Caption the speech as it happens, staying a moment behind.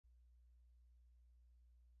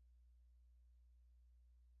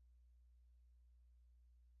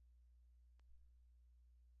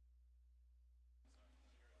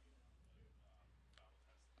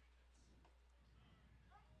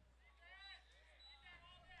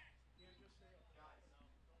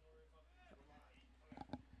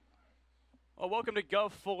Well, welcome to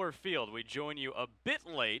Guv Fuller Field. We join you a bit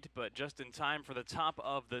late, but just in time for the top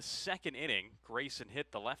of the second inning. Grayson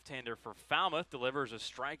Hitt, the left-hander for Falmouth, delivers a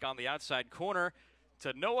strike on the outside corner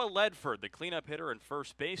to Noah Ledford, the cleanup hitter and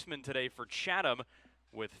first baseman today for Chatham,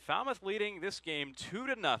 with Falmouth leading this game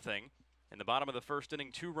 2-0. In the bottom of the first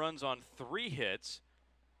inning, 2 runs on 3 hits.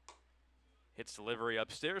 Hitt's delivery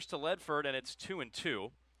upstairs to Ledford, and it's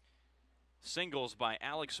 2-2. Singles by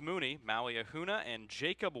Alex Mooney, Maui Ahuna, and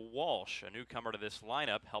Jacob Walsh, a newcomer to this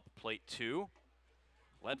lineup, helped plate 2.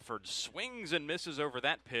 Ledford swings and misses over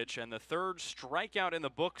that pitch, and the third strikeout in the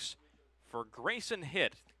books for Grayson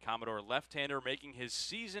Hitt, the Commodore left-hander making his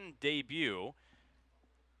season debut.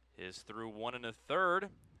 Is through 1 1/3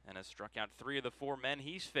 and has struck out 3 of the 4 men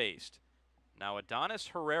he's faced. Now Adonis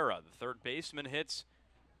Herrera, the third baseman, hits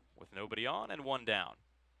with nobody on and 1 down.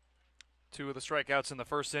 2 of the strikeouts in the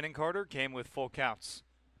first inning, Carter, came with full counts.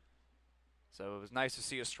 So it was nice to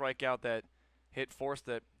see a strikeout that hit force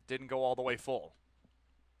that didn't go all the way full.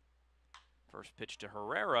 First pitch to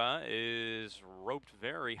Herrera is roped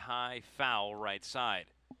very high, foul right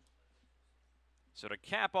side. So to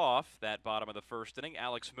cap off that bottom of the first inning,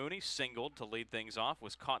 Alex Mooney singled to lead things off,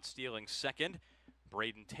 was caught stealing second.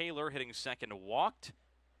 Braden Taylor hitting second walked.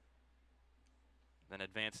 Then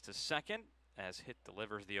advanced to second as Hitt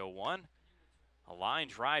delivers the 0-1. A line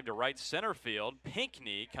drive to right center field.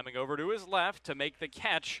 Pinckney coming over to his left to make the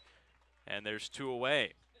catch, and there's 2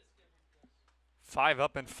 away. 5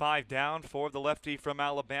 up and 5 down for the lefty from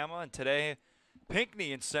Alabama, and today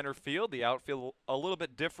Pinckney in center field. The outfield a little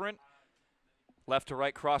bit different. Left to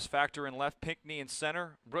right cross factor in left, Pinckney in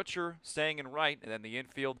center, Butcher staying in right, and then the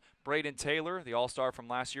infield, Braden Taylor, the all-star from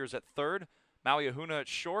last year's at third, Maui Ahuna at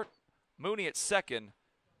short, Mooney at second,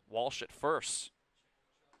 Walsh at first.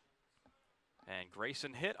 And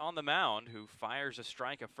Grayson Hitt on the mound, who fires a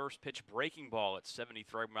strike, a first pitch breaking ball at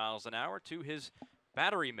 73 miles an hour to his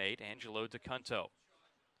battery mate, Angelo DeCunto.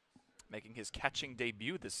 Making his catching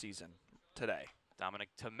debut this season today.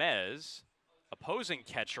 Dominic Temez, opposing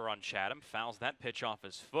catcher on Chatham, fouls that pitch off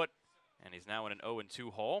his foot, and he's now in an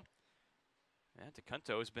 0-2 hole. And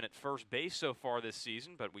DeCunto has been at first base so far this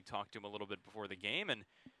season, but we talked to him a little bit before the game, and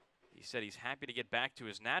he said he's happy to get back to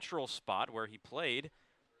his natural spot where he played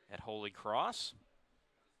at Holy Cross.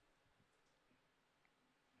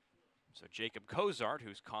 So Jacob Cozart,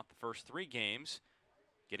 who's caught the first 3 games,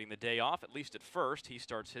 getting the day off, at least at first. He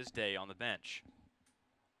starts his day on the bench.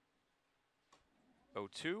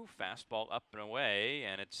 0-2, fastball up and away,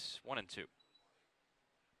 and it's 1-2.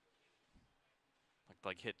 Looked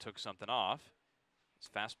like Hitt took something off. His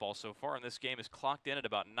fastball so far in this game is clocked in at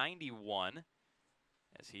about 91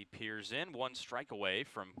 as he peers in, 1 strike away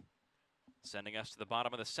from sending us to the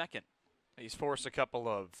bottom of the second. He's forced a couple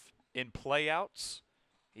of in-play outs.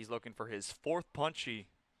 He's looking for his 4th punchy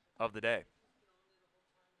of the day.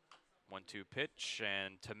 1-2 pitch,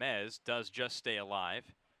 and Temez does just stay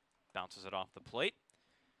alive. Bounces it off the plate.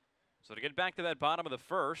 So to get back to that bottom of the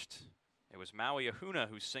first, it was Maui Ahuna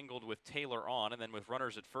who singled with Taylor on, and then with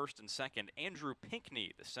runners at first and second, Andrew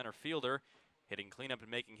Pinckney, the center fielder, hitting cleanup and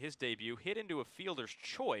making his debut, hit into a fielder's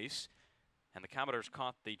choice, and the Commodores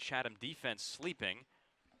caught the Chatham defense sleeping.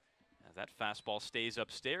 As that fastball stays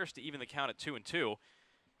upstairs to even the count at 2-2.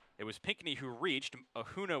 It was Pinckney who reached.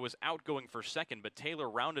 Ahuna was out going for second, but Taylor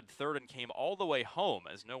rounded third and came all the way home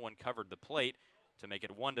as no one covered the plate to make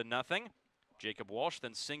it 1-0. Jacob Walsh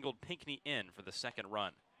then singled Pinckney in for the second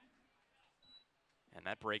run. And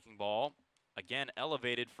that breaking ball, again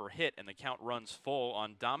elevated for Hitt, and the count runs full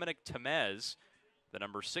on Dominic Temez, the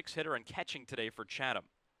number 6 hitter and catching today for Chatham.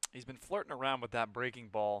 He's been flirting around with that breaking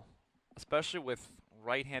ball, especially with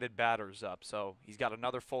right-handed batters up. So he's got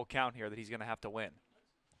another full count here that he's going to have to win.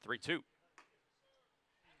 3-2.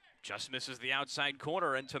 Just misses the outside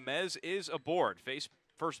corner, and Temez is aboard.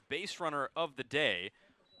 First base runner of the day,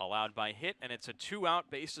 allowed by Hitt, and it's a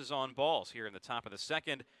 2-out bases on balls here in the top of the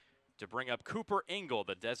second to bring up Cooper Engel,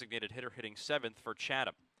 the designated hitter, hitting 7th for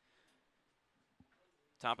Chatham.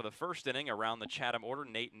 Top of the first inning, around the Chatham order,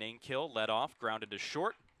 Nate Nainkill led off, grounded to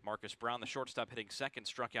short. Marcus Brown, the shortstop, hitting second,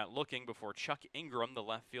 struck out looking before Chuck Ingram, the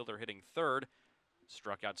left fielder, hitting third,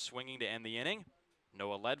 struck out swinging to end the inning.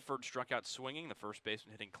 Noah Ledford struck out swinging, the first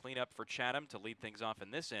baseman hitting cleanup for Chatham to lead things off in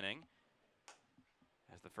this inning.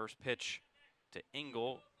 As the first pitch to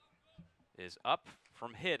Engel is up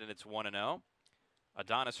from Hitt, and it's 1-0.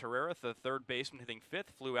 Adonis Herrera, the third baseman, hitting 5th,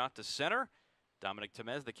 flew out to center. Dominic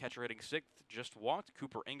Temez, the catcher, hitting 6th, just walked.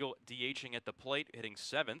 Cooper Engel DHing at the plate, hitting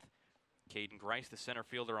 7th. Caden Grice, the center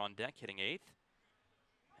fielder, on deck, hitting 8th.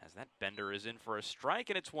 As that bender is in for a strike,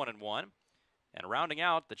 and it's 1-1. And rounding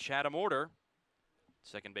out the Chatham order,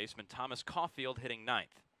 second baseman Thomas Caulfield hitting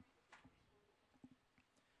 9th.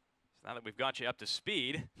 So now that we've got you up to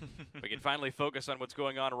speed, we can finally focus on what's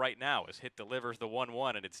going on right now as Hitt delivers the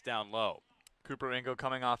 1-1 and it's down low. Cooper Ingo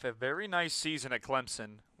coming off a very nice season at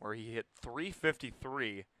Clemson where he hit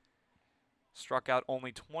 .353, struck out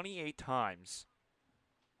only 28 times.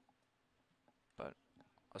 But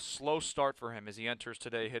a slow start for him as he enters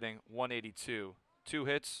today hitting .182. 2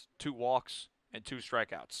 hits, 2 walks, and 2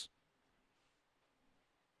 strikeouts.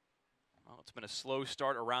 Well, it's been a slow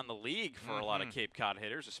start around the league for a lot of Cape Cod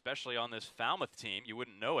hitters, especially on this Falmouth team. You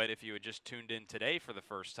wouldn't know it if you had just tuned in today for the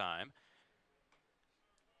first time.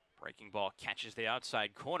 Breaking ball catches the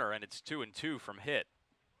outside corner, and it's 2-2 from Hitt.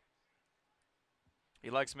 He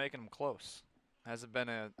likes making them close. Hasn't been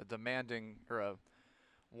a demanding or a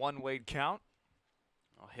one-way count.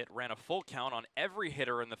 Well, Hitt ran a full count on every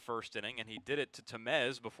hitter in the first inning, and he did it to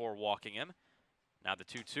Tamez before walking him. Now the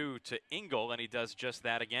 2-2 to Engel, and he does just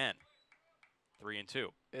that again. 3-2.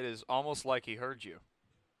 It is almost like he heard you.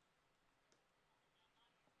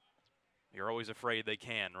 You're always afraid they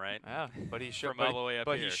can, right? Yeah, but he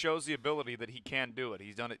he shows the ability that he can do it.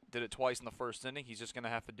 He's done it, did it twice in the first inning. He's just going to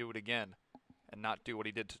have to do it again, and not do what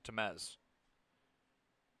he did to Tamez.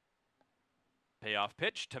 Payoff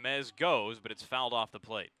pitch. Tamez goes, but it's fouled off the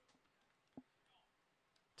plate.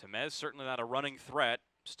 Tamez certainly not a running threat.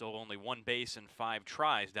 Still only 1 base and 5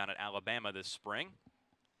 tries down at Alabama this spring.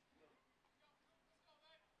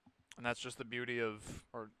 And that's just the beauty of,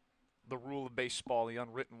 or the rule of baseball, the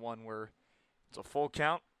unwritten one, where it's a full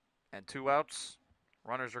count and 2 outs.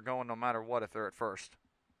 Runners are going no matter what if they're at first.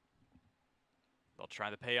 They'll try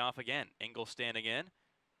the payoff again. Engel standing in.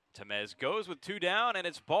 Tamez goes with 2 down, and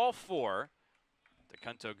it's ball 4.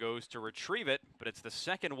 DeCunto goes to retrieve it, but it's the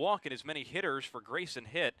second walk in as many hitters for Grayson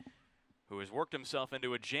Hitt, who has worked himself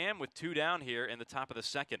into a jam with 2 down here in the top of the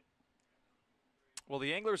second. Well,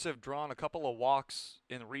 the Anglers have drawn a couple of walks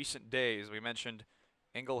in recent days. We mentioned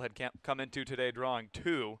Engel had come into today drawing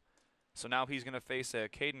 2. So now he's going to face a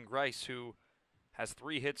Caden Grice who has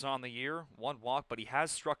 3 hits on the year, 1 walk, but he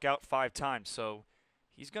has struck out 5 times. So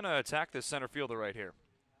he's going to attack this center fielder right here.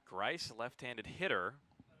 Grice, left-handed hitter,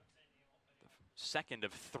 the second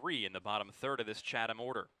of 3 in the bottom third of this Chatham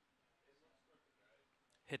order.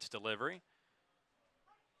 Hits delivery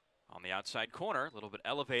on the outside corner, a little bit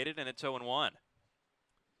elevated, and it's 0-1.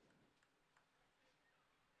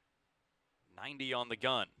 90 on the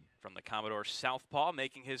gun from the Commodore southpaw,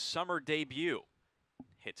 making his summer debut.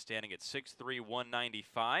 Hitt standing at 6'3",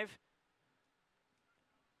 195.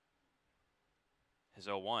 His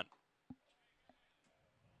 0-1.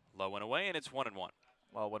 Low and away, and it's 1-1.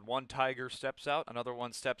 Well, when one Tiger steps out, another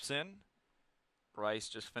one steps in. Bryce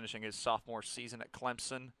just finishing his sophomore season at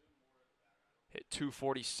Clemson. Hit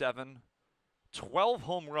 .247, 12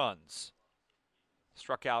 home runs.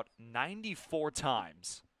 Struck out 94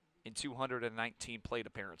 times in 219 plate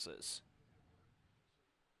appearances.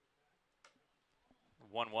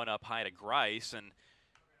 1-1 up high to Grice, and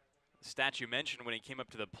the stat you mentioned when he came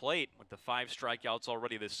up to the plate with the 5 strikeouts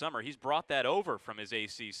already this summer, he's brought that over from his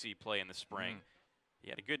ACC play in the spring. He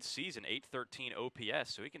had a good season, .813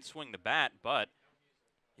 OPS, so he can swing the bat, but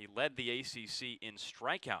he led the ACC in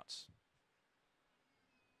strikeouts.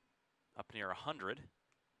 Up near 100,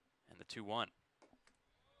 and the 2-1.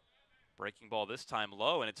 Breaking ball this time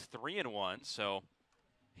low, and it's 3-1, so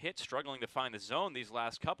Hitt struggling to find the zone these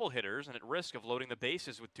last couple hitters and at risk of loading the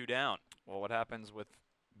bases with 2 down. Well, what happens with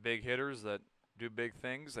big hitters that do big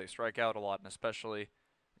things, they strike out a lot, and especially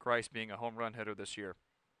Grice being a home run hitter this year.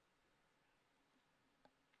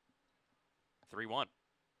 3-1.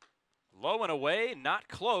 Low and away, not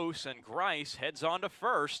close, and Grice heads on to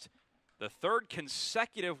first. The 3rd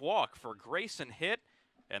consecutive walk for Grayson Hitt,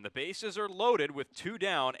 and the bases are loaded with 2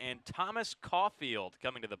 down, and Thomas Caulfield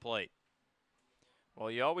coming to the plate. Well,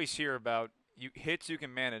 you always hear about hits you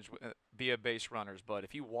can manage via base runners, but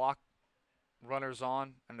if you walk runners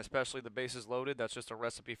on, and especially the bases loaded, that's just a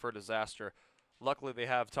recipe for disaster. Luckily, they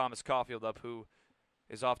have Thomas Caulfield up, who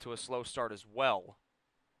is off to a slow start as well.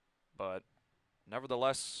 But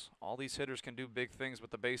nevertheless, all these hitters can do big things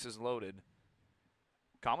with the bases loaded.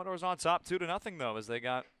 Commodores on top 2-0 though, as they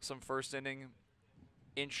got some first inning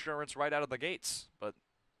insurance right out of the gates. But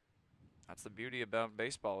that's the beauty about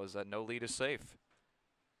baseball, is that no lead is safe.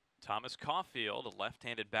 Thomas Caulfield, a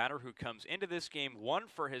left-handed batter who comes into this game 1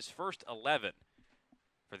 for his first 11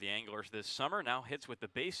 for the Anglers this summer. Now hits with the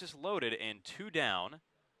bases loaded and 2 down.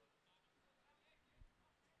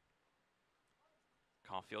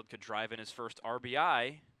 Caulfield could drive in his first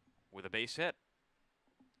RBI with a base hit.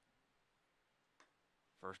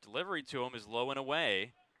 First delivery to him is low and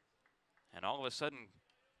away, and all of a sudden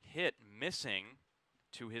Hitt missing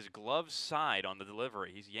to his glove side on the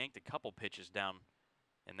delivery. He's yanked a couple pitches down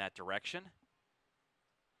in that direction,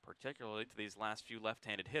 particularly to these last few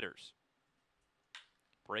left-handed hitters.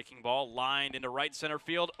 Breaking ball lined into right center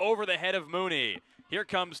field over the head of Mooney. Here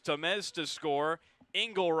comes Tamez to score.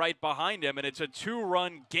 Engel right behind him, and it's a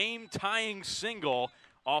 2-run game-tying single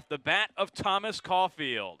off the bat of Thomas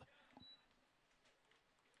Caulfield.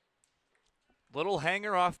 Little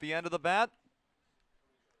hanger off the end of the bat.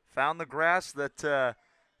 Found the grass that the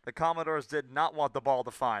Commodores did not want the ball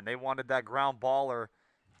to find. They wanted that ground ball or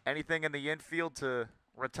anything in the infield to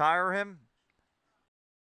retire him.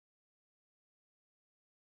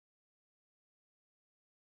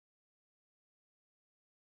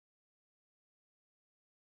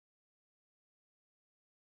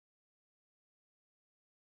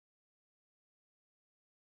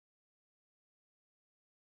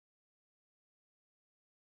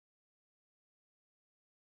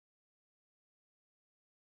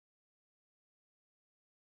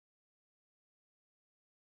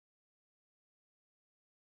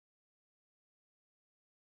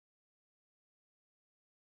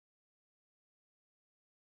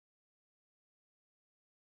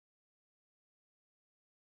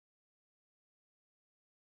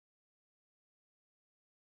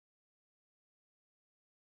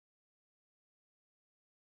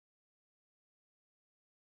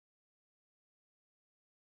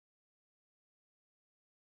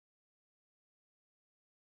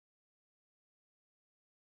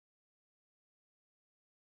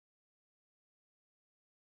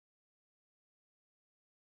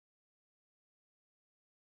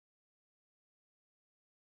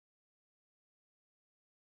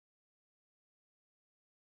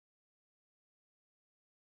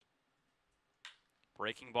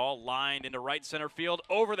 Breaking ball lined into right center field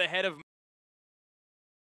over the head of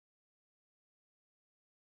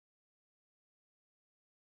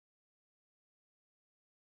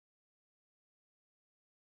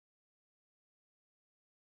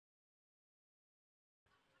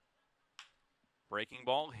Breaking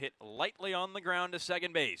ball hit lightly on the ground to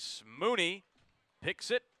second base. Mooney picks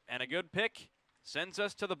it, and a good pick sends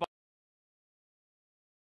us to the bottom.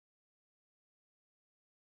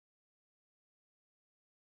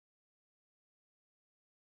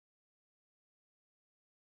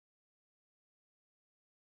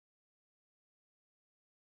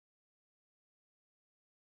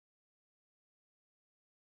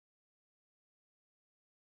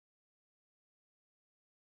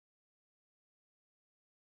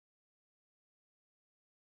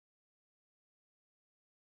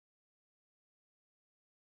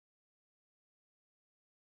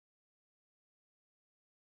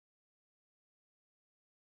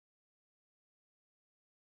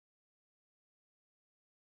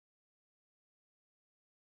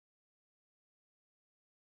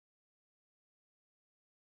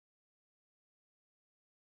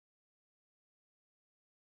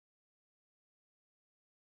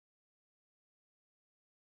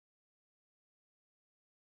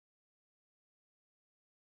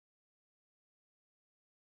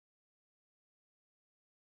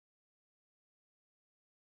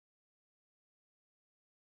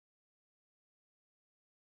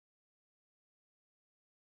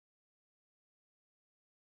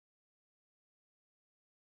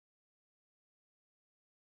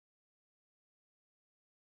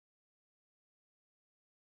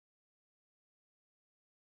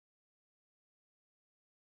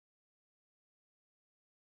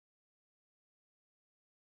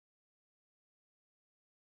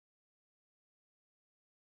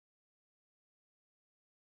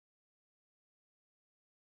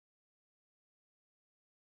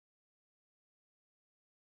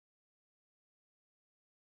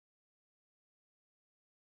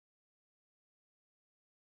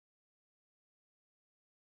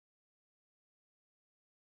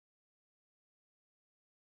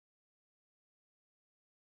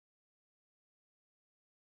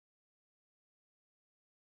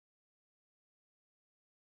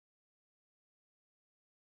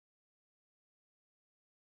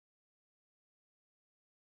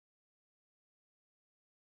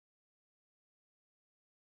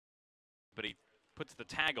 But he puts the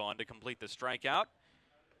tag on to complete the strikeout.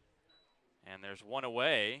 And there's one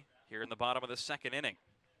away here in the bottom of the second inning.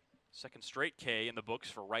 Second straight K in the books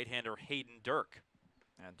for right-hander Hayden Durke.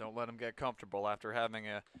 And don't let him get comfortable after having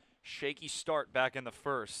a shaky start back in the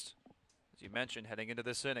first. As you mentioned, heading into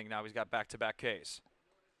this inning, now he's got back-to-back Ks.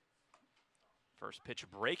 First pitch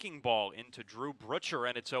breaking ball into Drew Brutcher,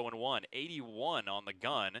 and it's 0-1. 81 on the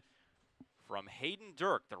gun from Hayden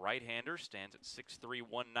Durke. The right-hander stands at 6'3",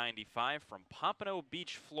 195 from Pompano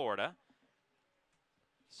Beach, Florida.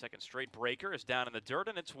 Second straight breaker is down in the dirt,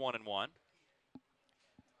 and it's 1-1.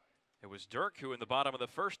 It was Durke who in the bottom of the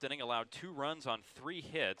first inning allowed 2 runs on 3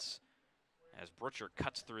 hits as Butcher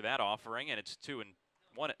cuts through that offering, and it's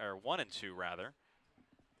 1 and 2 rather.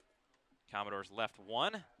 Commodores left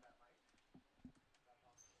 1.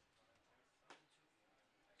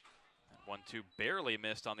 1-2 barely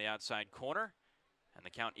missed on the outside corner, and the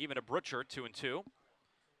count even to Butcher, 2-2.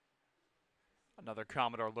 Another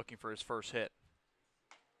Commodore looking for his first hit.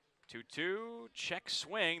 2-2, check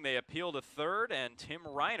swing. They appeal to third, and Tim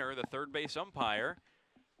Reiner, the third base umpire,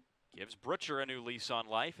 gives Butcher a new lease on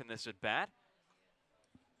life in this at-bat.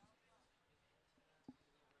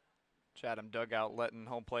 Chatham dugout letting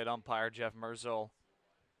home plate umpire Jeff Merzel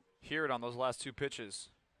hear it on those last 2 pitches.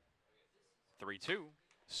 3-2.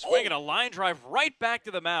 Swinging a line drive right back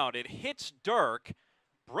to the mound. It hits Durke.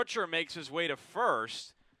 Butcher makes his way to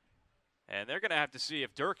first, and they're going to have to see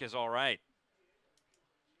if Durke is all right.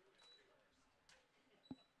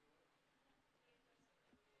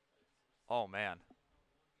 Oh, man.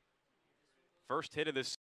 First hit of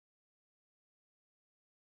this.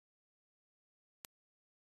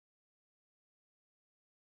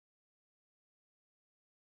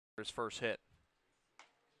 His first hit.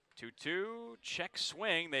 2-2, check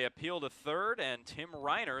swing. They appeal to third, and Tim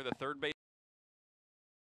Reiner, the third base.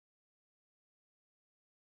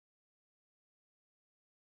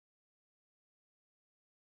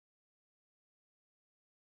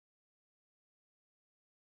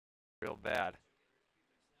 Real bad.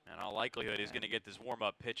 In all likelihood, he's going to get his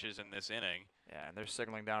warm-up pitches in this inning. Yeah, and they're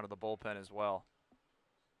signaling down to the bullpen as well.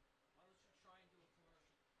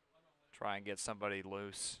 Try and get somebody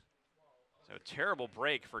loose. So terrible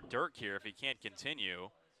break for Durke here if he can't continue.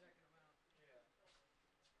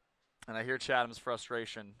 And I hear Chatham's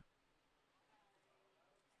frustration.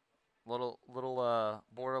 Little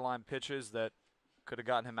borderline pitches that could have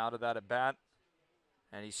gotten him out of that at bat,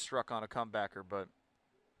 and he struck on a comebacker, but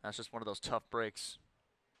that's just one of those tough breaks.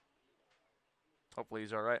 Hopefully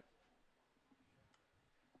he's all right.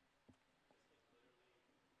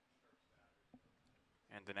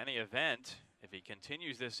 And in any event, if he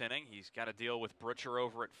continues this inning, he's got to deal with Butcher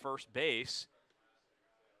over at first base.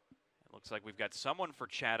 It looks like we've got someone for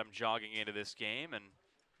Chatham jogging into this game, and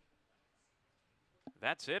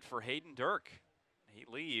that's it for Hayden Durke. He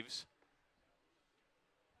leaves,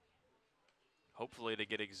 hopefully to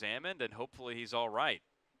get examined, and hopefully he's all right.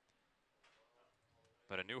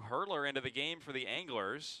 But a new hurler into the game for the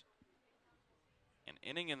Anglers. An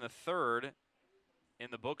inning in the third in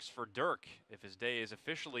the books for Durke if his day is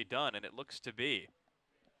officially done, and it looks to be.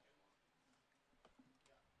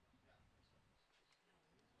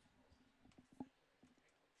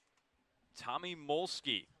 Tommy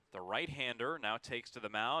Molsky, the right-hander, now takes to the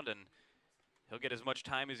mound, and he'll get as much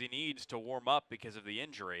time as he needs to warm up because of the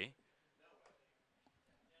injury.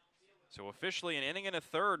 So officially an inning and a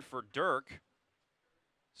third for Durke.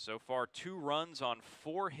 So far 2 runs on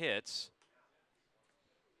 4 hits.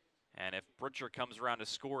 And if Butcher comes around to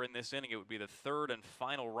score in this inning, it would be the 3rd and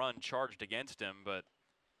final run charged against him, but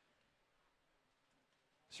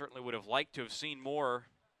certainly would have liked to have seen more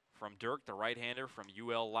from Durke, the right-hander from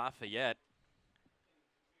UL Lafayette.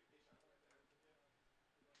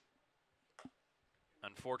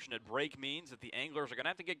 Unfortunate break means that the Anglers are going to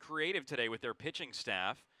have to get creative today with their pitching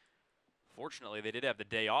staff. Fortunately, they did have the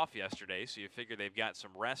day off yesterday, so you figure they've got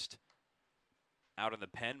some rest out in the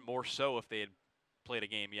pen, more so if they had played a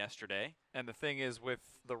game yesterday. And the thing is with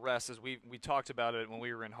the rest, is we talked about it when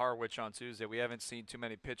we were in Harwich on Tuesday, we haven't seen too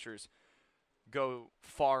many pitchers go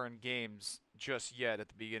far in games just yet at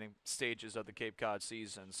the beginning stages of the Cape Cod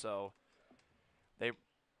season. So they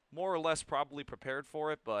more or less probably prepared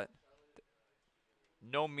for it, but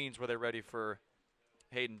no means were they ready for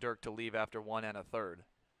Hayden Durke to leave after 1 and a third.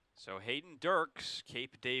 So Hayden Durke's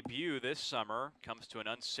Cape debut this summer comes to an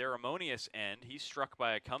unceremonious end. He's struck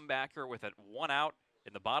by a comebacker with a 1 out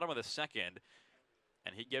in the bottom of the second,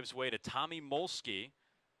 and he gives way to Tommy Molsky,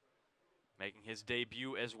 making his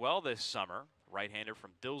debut as well this summer. Right-hander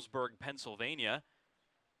from Dillsburg, Pennsylvania.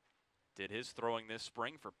 Did his throwing this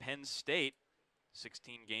spring for Penn State.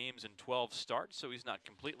 16 games and 12 starts, so he's not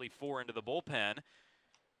completely foreign to the bullpen.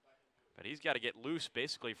 But he's got to get loose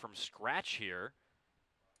basically from scratch here.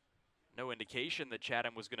 No indication that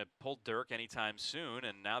Chatham was going to pull Durke anytime soon,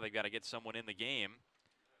 and now they've got to get someone in the game.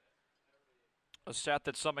 A stat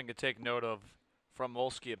that's something to take note of from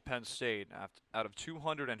Molsky at Penn State. Out of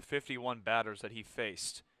 251 batters that he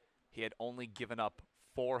faced, he had only given up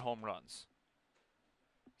 4 home runs.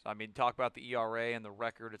 So, I mean, talk about the ERA and the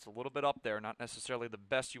record. It's a little bit up there, not necessarily the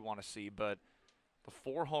best you want to see, but the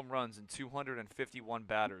 4 home runs in 251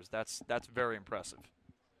 batters, that's very impressive.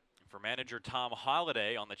 For manager Tom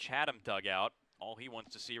Holliday on the Chatham dugout, all he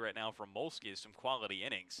wants to see right now from Molsky is some quality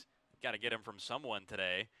innings. Got to get him from someone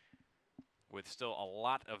today, with still a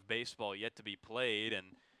lot of baseball yet to be played. And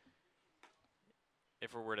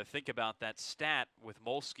if we were to think about that stat with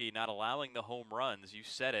Molsky not allowing the home runs, you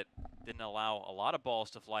said it, didn't allow a lot of balls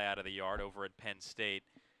to fly out of the yard over at Penn State.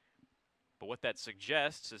 But what that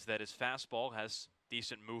suggests is that his fastball has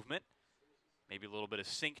decent movement, maybe a little bit of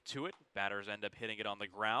sink to it. Batters end up hitting it on the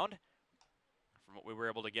ground. From what we were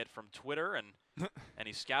able to get from Twitter and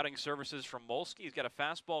any scouting services from Molsky, he's got a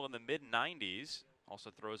fastball in the mid-90s. Also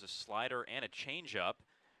throws a slider and a changeup.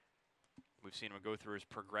 We've seen him go through his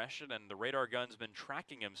progression, and the radar gun's been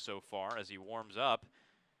tracking him so far as he warms up.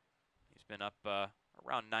 He's been up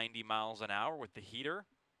around 90 miles an hour with the heater.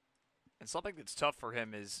 And something that's tough for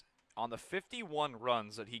him is on the 51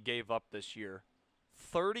 runs that he gave up this year,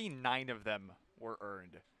 39 of them were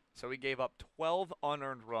earned. So he gave up 12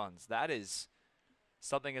 unearned runs. That is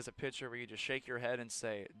something as a pitcher where you just shake your head and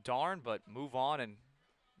say, darn, but move on. And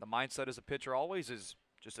the mindset as a pitcher always is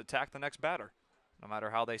just attack the next batter, no matter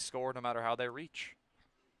how they score, no matter how they reach.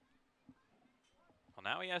 Well,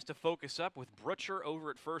 now he has to focus up with Brutcher over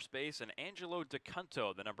at first base and Angelo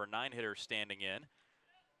DeCunto, the number 9 hitter, standing in.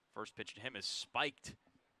 First pitch to him is spiked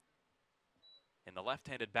in the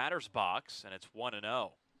left-handed batter's box, and it's 1-0.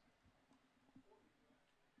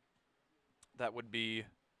 That would be,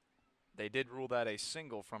 they did rule that a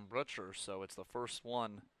single from Brutcher, so it's the first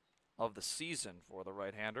one of the season for the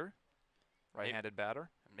right-hander, right-handed batter.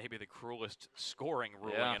 Maybe the cruelest scoring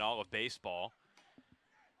ruling in all of baseball.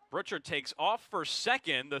 Brutcher takes off for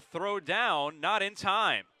second. The throw down, not in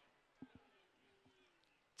time.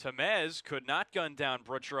 Tamez could not gun down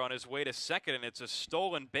Brutcher on his way to second, and it's a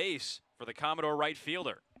stolen base for the Commodore right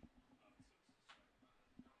fielder.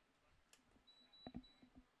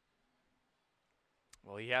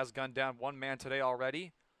 Well, he has gunned down one man today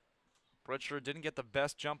already. Brutcher didn't get the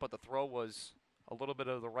best jump, but the throw was a little bit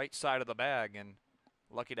of the right side of the bag, and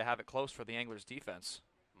lucky to have it close for the Anglers defense.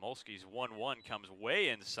 Molsky's 1-1 comes way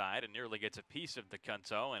inside and nearly gets a piece of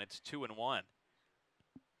DeCunto, and it's 2-1.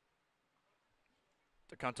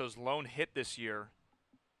 DeCunto's lone hit this year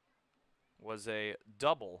was a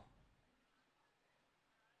double.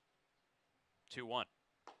 2-1.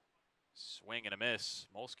 Swing and a miss.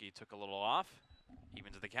 Molsky took a little off.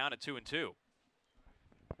 Evens the count at 2-2.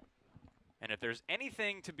 And if there's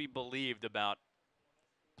anything to be believed about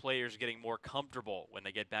players getting more comfortable when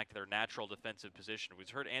they get back to their natural defensive position, we've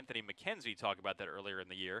heard Anthony McKenzie talk about that earlier in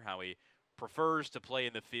the year, how he prefers to play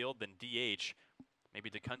in the field than DH. Maybe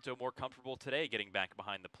DeCunto more comfortable today getting back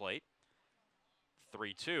behind the plate.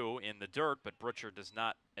 3-2 in the dirt, but Brutcher does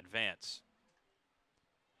not advance.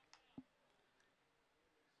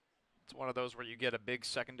 It's one of those where you get a big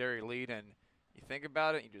secondary lead and you think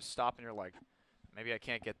about it, and you just stop and you're like, maybe I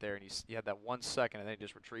can't get there. And you had that 1 second and then you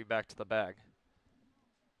just retrieve back to the bag.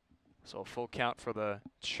 So a full count for the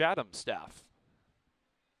Chatham staff.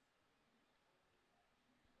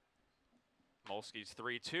 Molsky's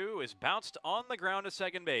 3-2 is bounced on the ground to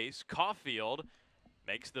second base. Caulfield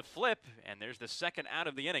makes the flip, and there's the second out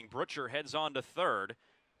of the inning. Brutcher heads on to third.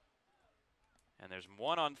 And there's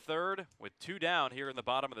one on third with 2 down here in the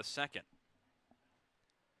bottom of the second.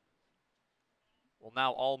 Well,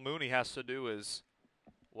 now all Mooney has to do is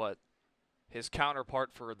what his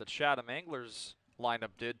counterpart for the Chatham Anglers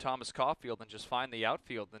lineup did, Thomas Caulfield, and just find the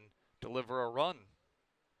outfield and deliver a run.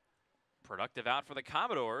 Productive out for the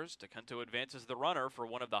Commodores. DeCunto advances the runner for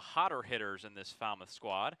one of the hotter hitters in this Falmouth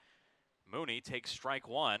squad. Mooney takes strike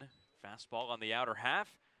 1. Fastball on the outer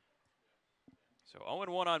half. So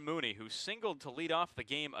 0-1 on Mooney, who singled to lead off the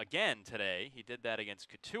game again today. He did that against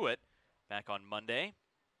Katuitt back on Monday.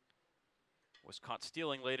 Was caught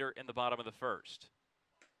stealing later in the bottom of the first.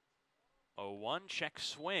 0-1, check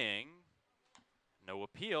swing. No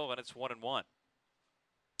appeal, and it's 1-1.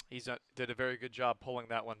 He did a very good job pulling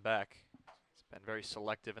that one back. He's been very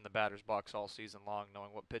selective in the batter's box all season long,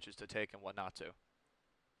 knowing what pitches to take and what not to.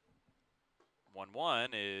 1-1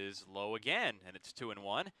 is low again, and it's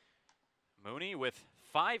 2-1. Mooney with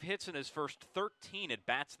 5 hits in his first 13 at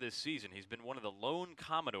bats this season. He's been one of the lone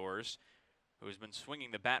Commodores who has been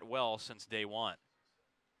swinging the bat well since day one.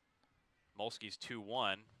 Molsky's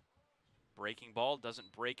 2-1. Breaking ball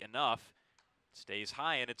doesn't break enough. Stays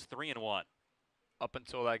high, and it's 3-1. Up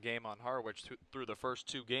until that game on Harwich, through the first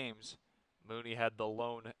 2 games, Mooney had the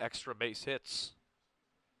lone extra base hits.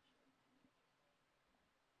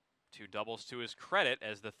 2 doubles to his credit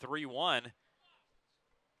as the 3-1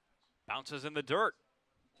 bounces in the dirt.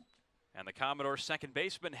 And the Commodore's second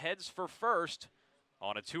baseman heads for first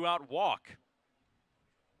on a 2-out walk.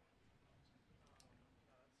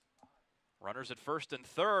 Runners at first and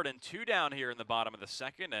third, and 2 down here in the bottom of the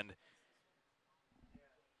second, and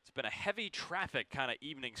it's been a heavy traffic kind of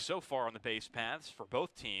evening so far on the base paths for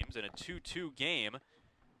both teams in a 2-2 game.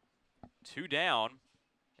 2 down,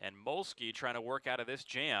 and Molsky trying to work out of this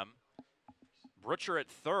jam. Butcher at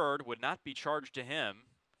third would not be charged to him.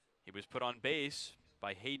 He was put on base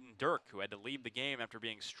by Hayden Durke, who had to leave the game after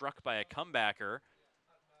being struck by a comebacker.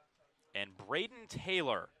 And Braden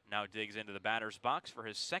Taylor now digs into the batter's box for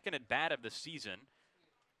his second at-bat of the season.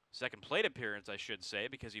 Second plate appearance, I should say,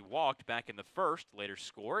 because he walked back in the first, later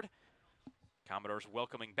scored. Commodores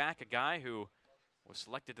welcoming back a guy who was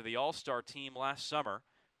selected to the All-Star team last summer,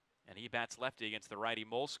 and he bats lefty against the righty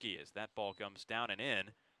Molsky as that ball comes down and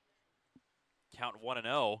in. Count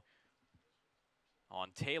 1-0 on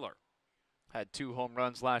Taylor. Had 2 home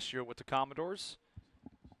runs last year with the Commodores.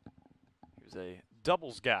 He was a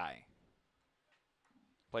doubles guy.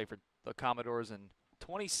 Played for the Commodores in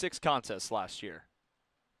 26 contests last year.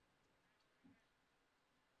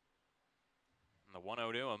 And the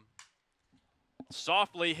 1-0 to him.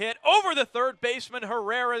 Softly hit over the third baseman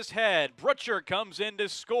Herrera's head. Butcher comes in to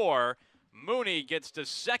score. Mooney gets to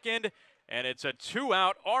second, and it's a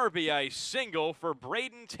 2-out RBI single for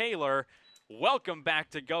Braden Taylor. Welcome back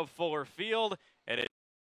to Guv Fuller Field. And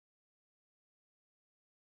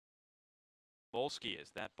Molsky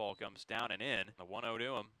as that ball comes down and in. The 1-0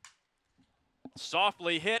 to him.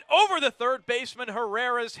 Softly hit over the third baseman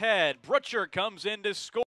Herrera's head. Butcher comes in to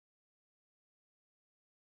score.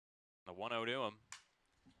 The 1-0 to him.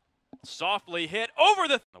 Softly hit over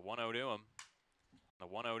the 1-0 to him. The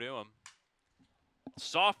 1-0 to him.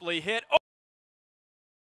 Softly hit.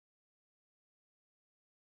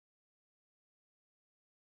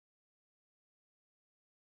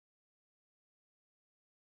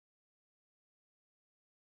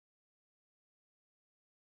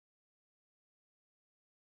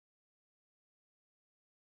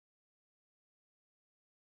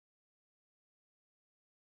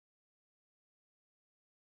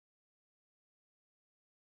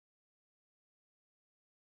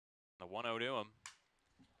 The 1-0 to him.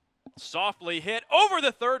 Softly hit over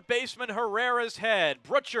the third baseman Herrera's head.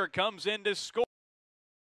 Butcher comes in to score.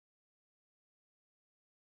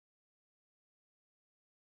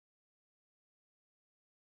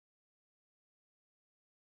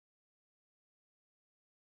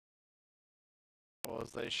 Well,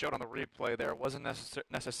 as they showed on the replay there, it wasn't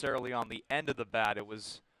necessarily on the end of the bat. It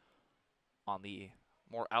was on the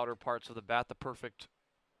more outer parts of the bat, the perfect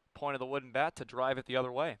point of the wooden bat to drive it the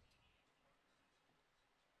other way.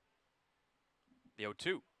 The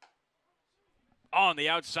 0-2. On the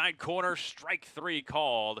outside corner, strike 3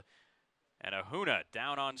 called. And Ahuna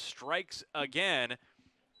down on strikes again,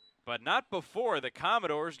 but not before the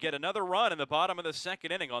Commodores get another run in the bottom of the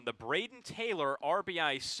second inning on the Braden Taylor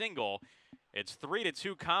RBI single. It's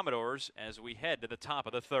 3-2 Commodores as we head to the top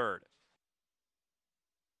of the third.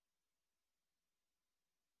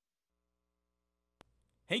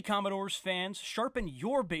 Hey Commodores fans, sharpen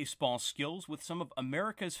your baseball skills with some of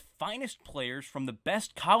America's finest players from the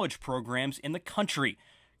best college programs in the country.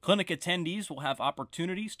 Clinic attendees will have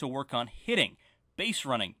opportunities to work on hitting, base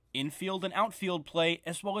running, infield and outfield play,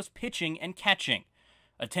 as well as pitching and catching.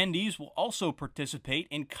 Attendees will also participate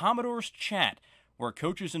in Commodores Chat, where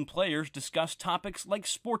coaches and players discuss topics like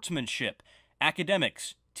sportsmanship,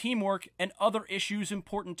 academics, teamwork, and other issues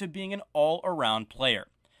important to being an all-around player.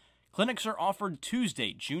 Clinics are offered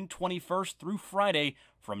Tuesday, June 21st through Friday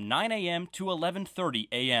from 9 a.m. to 11:30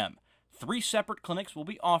 a.m. 3 separate clinics will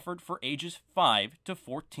be offered for ages 5 to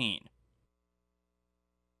 14.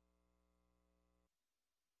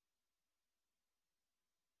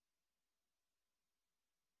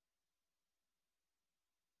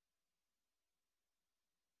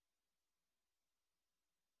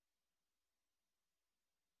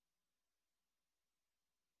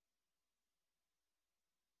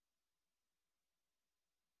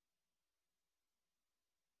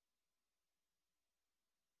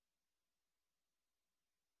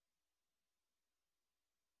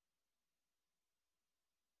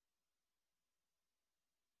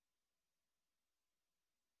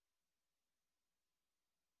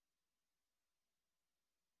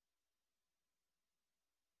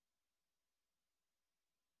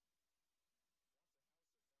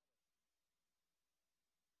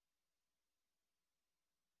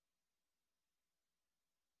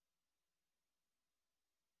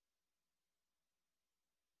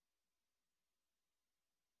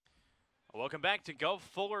 Welcome back to Guv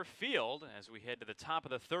Fuller Field as we head to the top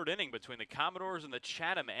of the third inning between the Commodores and the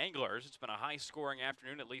Chatham Anglers. It's been a high-scoring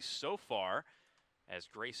afternoon, at least so far, as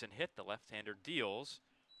Grayson Hitt, the left-hander, deals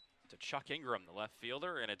to Chuck Ingram, the left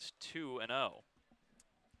fielder, and it's 2-0.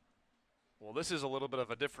 Well, this is a little bit of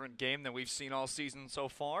a different game than we've seen all season so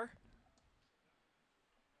far.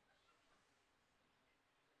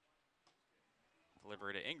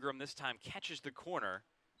 Delivery to Ingram, this time catches the corner.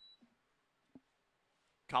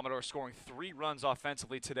 Commodores scoring 3 runs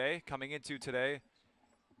offensively today. Coming into today,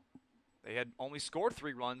 they had only scored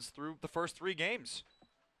 3 runs through the first 3 games.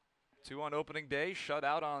 2 on opening day, shut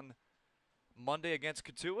out on Monday against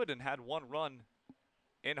Cotuit, and had 1 run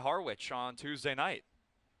in Harwich on Tuesday night.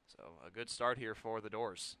 So a good start here for the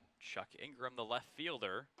Doors. Chuck Ingram, the left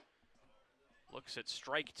fielder, looks at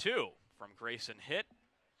strike 2 from Grayson Hitt.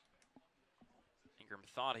 Ingram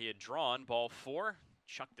thought he had drawn ball 4.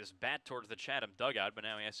 Chucked his bat towards the Chatham dugout, but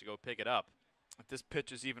now he has to go pick it up. If this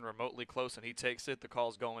pitch is even remotely close and he takes it, the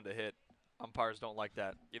call's going to Hitt. Umpires don't like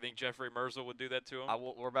that. You think Jeffrey Merzel would do that to him?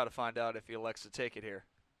 We're about to find out if he elects to take it here.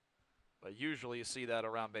 But usually you see that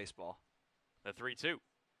around baseball. The 3-2.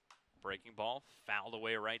 Breaking ball, fouled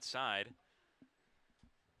away right side.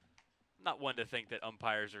 Not one to think that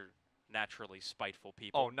umpires are naturally spiteful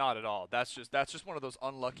people. Oh, not at all. That's just one of those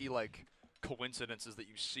unlucky coincidences that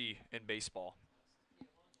you see in baseball.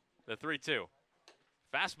 The 3-2.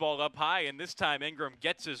 Fastball up high, and this time Ingram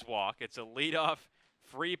gets his walk. It's a leadoff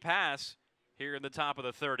free pass here in the top of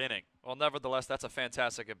the 3rd inning. Well, nevertheless, that's a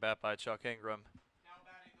fantastic at-bat by Chuck Ingram.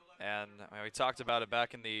 And we talked about it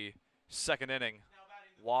back in the 2nd inning.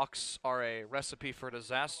 Walks are a recipe for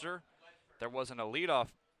disaster. There wasn't a leadoff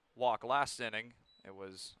walk last inning. It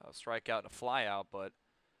was a strikeout and a flyout, but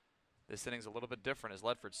this inning's a little bit different as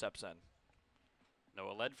Ledford steps in.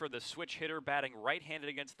 Noah Ledford, the switch hitter, batting right-handed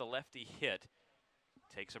against the lefty Hitt.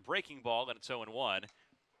 Takes a breaking ball, and it's 0-1.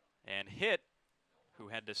 And Hitt, who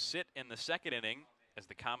had to sit in the 2nd inning as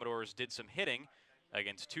the Commodores did some hitting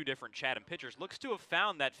against 2 different Chatham pitchers, looks to have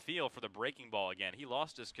found that feel for the breaking ball again. He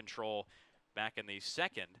lost his control back in the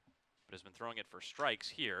 2nd, but has been throwing it for strikes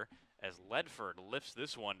here as Ledford lifts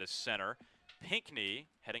this one to center. Pinckney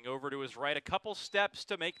heading over to his right, a couple steps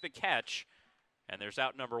to make the catch, and there's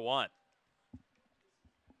out number 1.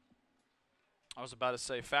 I was about to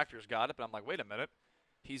say Factor's got it, but I'm like, wait a minute.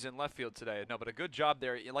 He's in left field today. No, but a good job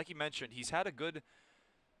there. Like you mentioned, he's had a good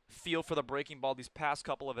feel for the breaking ball these past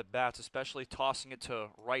couple of at-bats, especially tossing it to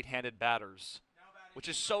right-handed batters, which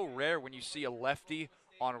is so rare when you see a lefty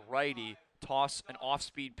on righty toss an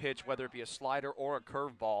off-speed pitch, whether it be a slider or a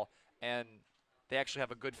curveball, and they actually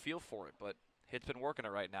have a good feel for it. But Hitt's been working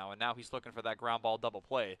it right now, and now he's looking for that ground ball double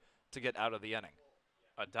play to get out of the inning.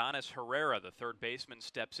 Adonis Herrera, the 3rd baseman,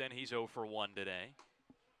 steps in. He's 0 for 1 today.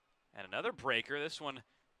 And another breaker, this one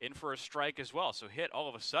in for a strike as well. So Hitt all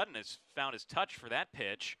of a sudden has found his touch for that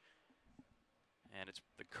pitch. And it's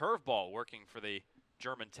the curveball working for the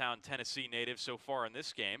Germantown, Tennessee native so far in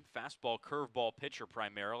this game. Fastball, curveball pitcher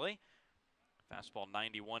primarily. Fastball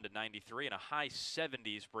 91 to 93 and a high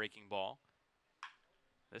 70s breaking ball.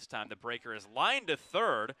 This time the breaker is lined to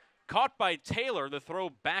 3rd. Caught by Taylor, the throw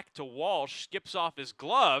back to Walsh, skips off his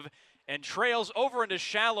glove and trails over into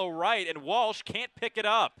shallow right, and Walsh can't pick it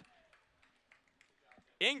up.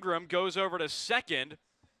 Ingram goes over to 2nd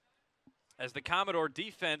as the Commodore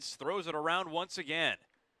defense throws it around once again.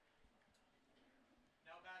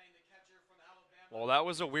 Well, that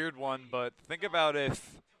was a weird one, but think about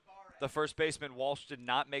if the first baseman, Walsh, did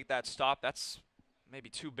not make that stop. That's maybe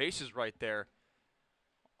 2 bases right there.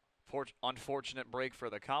 Unfortunate break for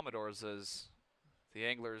the Commodores as the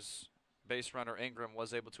Anglers base runner Ingram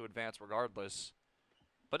was able to advance regardless.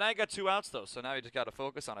 But now you got 2 outs though, so now you just got to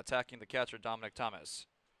focus on attacking the catcher, Dominic Thomas.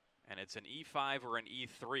 And it's an E5 or an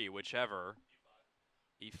E3, whichever.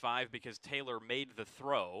 E5 because Taylor made the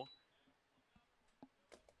throw.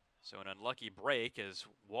 So an unlucky break as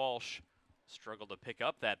Walsh struggled to pick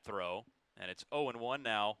up that throw. And it's 0-1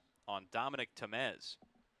 now on Dominic Tamez.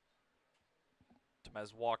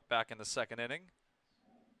 Tamez walked back in the 2nd inning.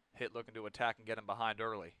 Hitt looking to attack and get him behind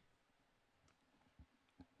early.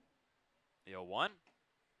 The 0-1.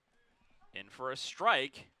 In for a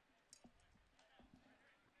strike.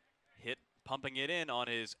 Hitt pumping it in on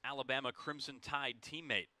his Alabama Crimson Tide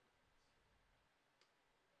teammate.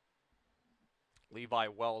 Levi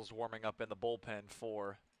Wells warming up in the bullpen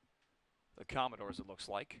for the Commodores, it looks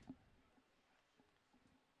like.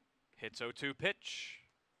 Hitt's 0-2 pitch.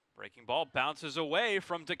 Breaking ball bounces away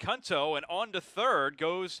from DeCunto, and on to 3rd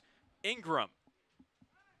goes Ingram.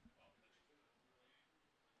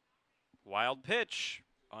 Wild pitch,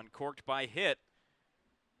 uncorked by Hitt.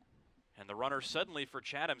 And the runner suddenly for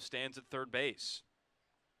Chatham stands at 3rd base.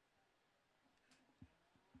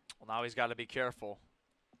 Well, now he's got to be careful.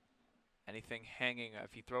 Anything hanging,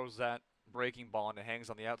 if he throws that breaking ball and it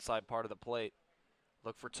hangs on the outside part of the plate,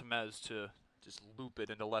 Look for Temez to just loop it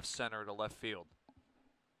into left center to left field.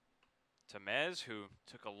 Temez, who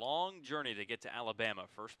took a long journey to get to Alabama.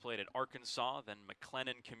 First played at Arkansas, then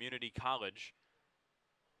McLennan Community College.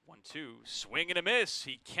 1-2, swing and a miss.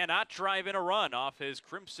 He cannot drive in a run off his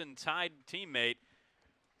Crimson Tide teammate.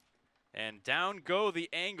 And down go the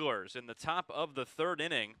Anglers in the top of the third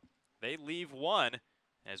inning. They leave one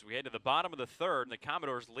as we head to the bottom of the third, and the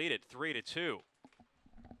Commodores lead it 3-2.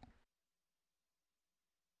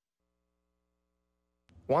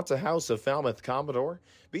 Want a house of Falmouth Commodore?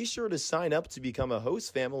 Be sure to sign up to become a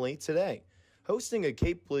host family today. Hosting a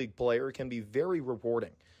Cape League player can be very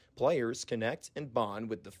rewarding. Players connect and bond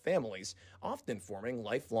with the families, often forming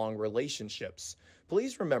lifelong relationships.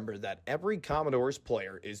 Please remember that every Commodores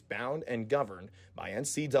player is bound and governed by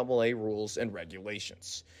NCAA rules and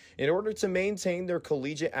regulations. In order to maintain their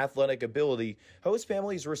collegiate athletic ability, host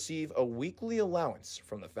families receive a weekly allowance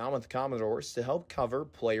from the Falmouth Commodores to help cover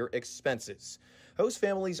player expenses. Host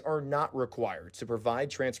families are not required to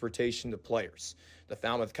provide transportation to players. The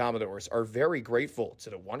Falmouth Commodores are very grateful to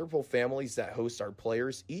the wonderful families that host our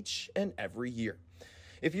players each and every year.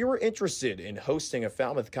 If you are interested in hosting a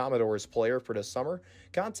Falmouth Commodores player for the summer,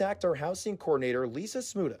 contact our housing coordinator, Lisa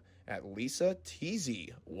Smuda, at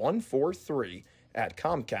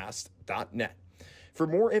lisatz143@comcast.net. For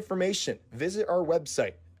more information, visit our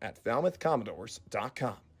website at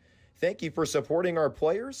falmouthcommodores.com. Thank you for supporting our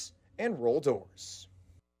players, and roll doors.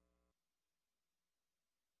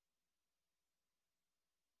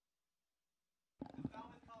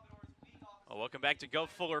 Well, welcome back to Guv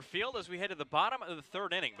Fuller Field as we head to the bottom of the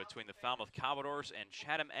third inning between the Falmouth Commodores and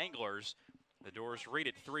Chatham Anglers. The Doors read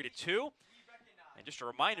it 3-2. And just a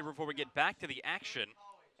reminder before we get back to the action,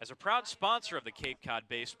 as a proud sponsor of the Cape Cod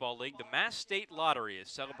Baseball League, the Mass State Lottery is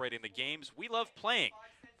celebrating the games we love playing.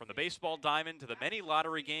 From the baseball diamond to the many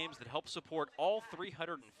lottery games that help support all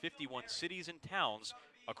 351 cities and towns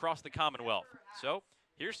across the Commonwealth. So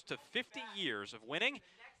here's to 50 years of winning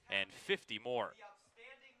and 50 more.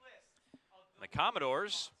 The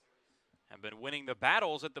Commodores have been winning the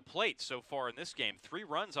battles at the plate so far in this game. 3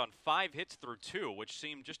 runs on 5 hits through 2, which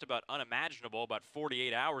seemed just about unimaginable about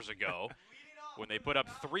 48 hours ago when they put up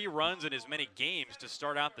 3 runs in as many games to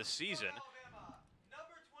start out the season.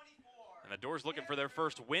 And the Doors looking for their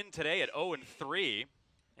first win today at 0-3,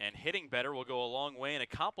 and hitting better will go a long way in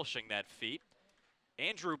accomplishing that feat.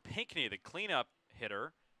 Andrew Pinckney, the cleanup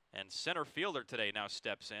hitter and center fielder today, now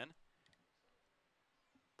steps in.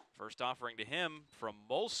 First offering to him from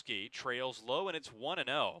Molsky, trails low, and it's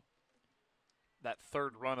 1-0. That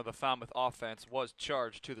third run of the Falmouth offense was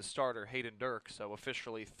charged to the starter, Hayden Durke, so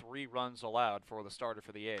officially 3 runs allowed for the starter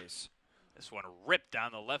for the A's. This one ripped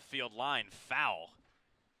down the left field line, foul.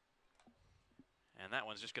 And that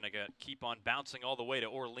one's just going to keep on bouncing all the way to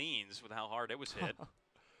Orleans with how hard it was hit.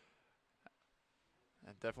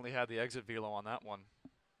 And definitely had the exit velo on that one.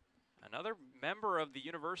 Another member of the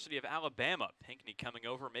University of Alabama, Pinckney, coming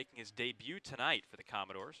over, making his debut tonight for the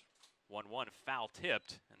Commodores. 1-1, foul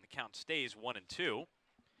tipped, and the count stays 1-2.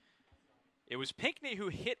 It was Pinckney who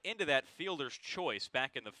hit into that fielder's choice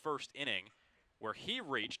back in the first inning, where he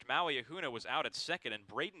reached. Maui Ahuna was out at second, and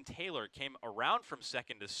Braden Taylor came around from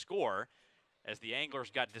second to score as the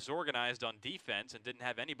Anglers got disorganized on defense and didn't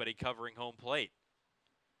have anybody covering home plate.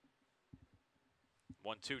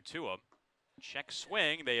 1-2 to him. Check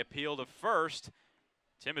swing. They appeal to first.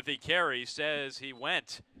 Timothy Carey says he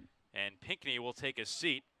went, and Pinckney will take a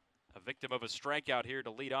seat. A victim of a strikeout here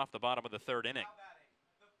to lead off the bottom of the third inning.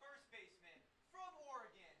 The first baseman from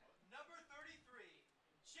Oregon, number 33,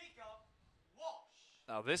 Jacob Walsh.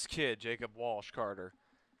 Now this kid, Jacob Walsh, Carter,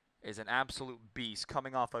 is an absolute beast,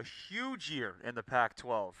 coming off a huge year in the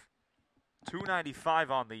Pac-12.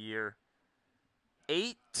 295 on the year,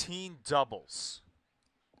 18 doubles.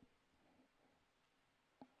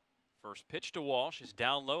 First pitch to Walsh is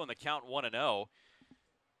down low, and the count 1-0.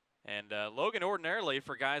 And Logan, ordinarily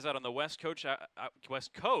for guys out on the West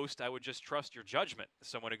Coast, I would just trust your judgment.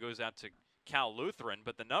 Someone who goes out to Cal Lutheran,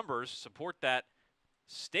 but the numbers support that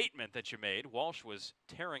statement that you made. Walsh was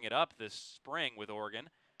tearing it up this spring with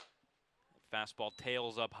Oregon. Fastball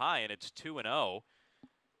tails up high, and it's 2-0.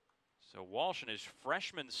 So Walsh in his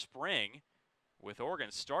freshman spring with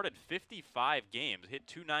Oregon started 55 games, hit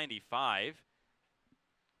 295.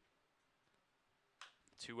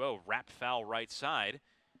 2-0, wrap foul right side.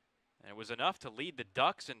 And it was enough to lead the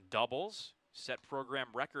Ducks in doubles, set program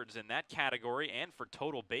records in that category, and for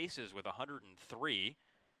total bases with 103.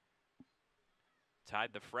 Tied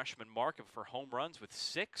the freshman mark for home runs with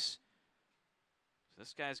 6. So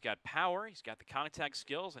this guy's got power, he's got the contact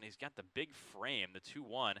skills, and he's got the big frame, the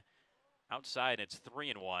 2-1. Outside, it's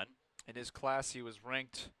 3-1. In his class, he was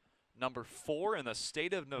ranked number 4 in the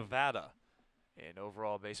state of Nevada in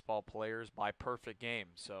overall baseball players by perfect game.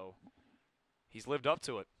 So he's lived up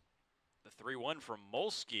to it. The 3-1 from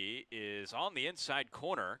Molsky is on the inside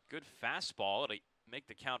corner. Good fastball to make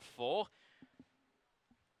the count full.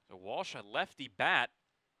 So Walsh, a lefty bat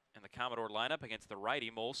in the Commodore lineup against the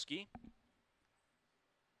righty Molsky.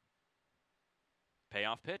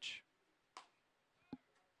 Payoff pitch.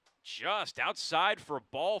 Just outside for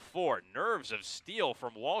ball 4. Nerves of steel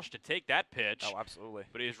from Walsh to take that pitch. Oh, absolutely.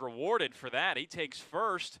 But he's rewarded for that. He takes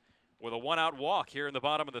first with a 1-out walk here in the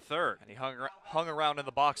bottom of the 3rd. And he hung around in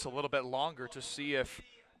the box a little bit longer to see if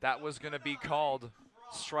that was going to be called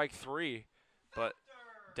strike 3. But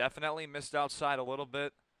definitely missed outside a little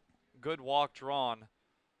bit. Good walk drawn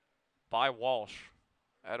by Walsh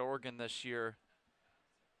at Oregon this year.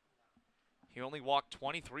 He only walked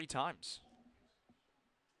 23 times.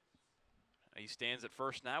 He stands at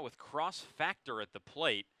first now with Cross Factor at the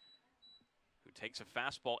plate, who takes a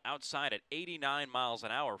fastball outside at 89 miles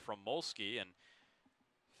an hour from Molsky. And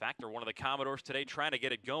Factor, one of the Commodores today, trying to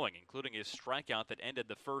get it going, including his strikeout that ended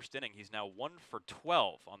the 1st inning. He's now 1 for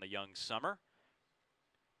 12 on the young summer.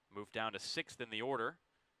 Moved down to 6th in the order.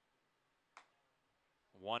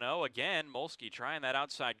 1-0 again. Molsky trying that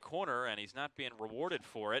outside corner, and he's not being rewarded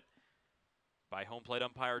for it by home plate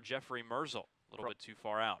umpire Jeffrey Merzel. A little bit too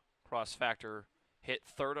far out. Cross Factor hit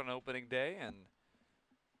 3rd on opening day, and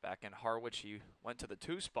back in Harwich he went to the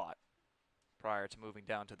 2 spot prior to moving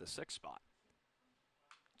down to the 6 spot.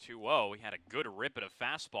 2-0. He had a good rip at a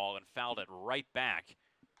fastball and fouled it right back.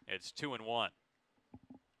 It's 2-1.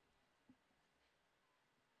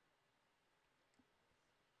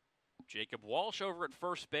 Jacob Walsh over at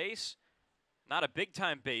first base. Not a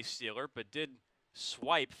big-time base stealer, but did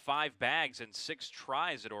swipe 5 bags in 6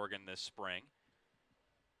 tries at Oregon this spring.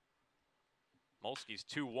 Molsky's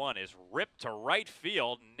 2-1 is ripped to right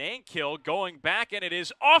field. Nankill going back, and it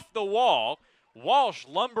is off the wall. Walsh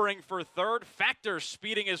lumbering for 3rd. Factor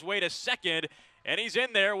speeding his way to 2nd, and he's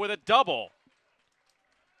in there with a double.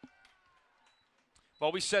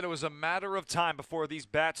 Well, we said it was a matter of time before these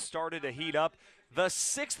bats started to heat up. The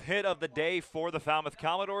 6th hit of the day for the Falmouth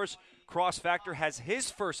Commodores. Cross Factor has his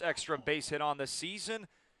first extra base hit on the season,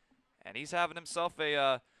 and he's having himself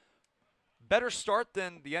a better start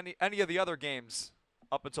than any of the other games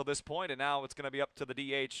up until this point, and now it's going to be up to the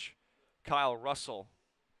DH, Kyle Russell.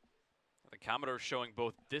 The Commodores showing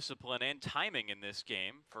both discipline and timing in this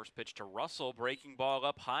game. First pitch to Russell, breaking ball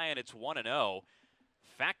up high, and it's 1-0.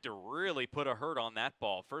 Factor really put a hurt on that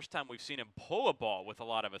ball. First time we've seen him pull a ball with a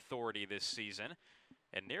lot of authority this season,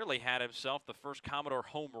 and nearly had himself the first Commodore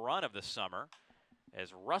home run of the summer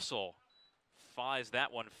as Russell flies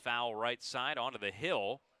that one foul right side onto the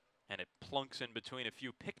hill, and it plunks in between a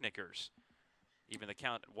few picnickers. Even the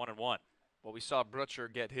count at 1-1. Well, we saw Butcher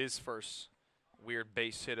get his first weird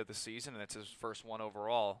base hit of the season, and it's his first one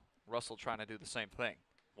overall. Russell trying to do the same thing.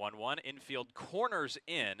 1-1, infield corners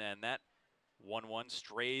in, and that 1-1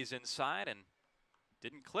 strays inside and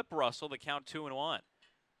didn't clip Russell. The count 2-1.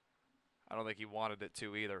 I don't think he wanted it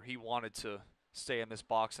to either. He wanted to stay in this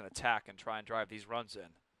box and attack and try and drive these runs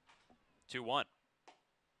in. 2-1.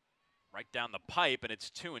 Right down the pipe, and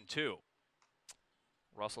it's 2-2.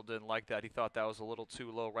 Russell didn't like that. He thought that was a little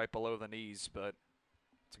too low right below the knees, but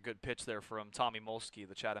it's a good pitch there from Tommy Molsky,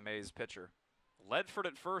 the Chatham A's pitcher. Ledford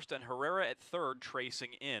at first and Herrera at 3rd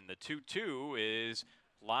tracing in. The 2-2 is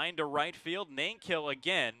lined to right field. Nankill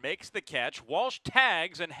again makes the catch. Walsh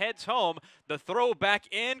tags and heads home. The throw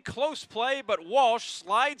back in. Close play, but Walsh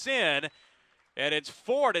slides in, and it's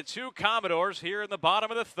 4-2 Commodores here in the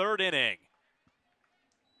bottom of the 3rd inning.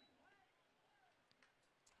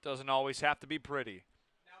 Doesn't always have to be pretty,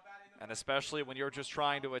 and especially when you're just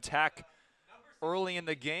trying to attack early in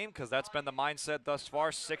the game, because that's been the mindset thus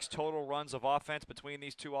far. 6 total runs of offense between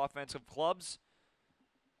these two offensive clubs.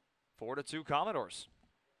 4-2 Commodores.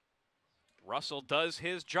 Russell does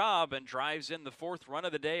his job and drives in the 4th run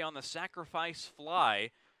of the day on the sacrifice fly.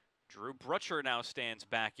 Drew Butcher now stands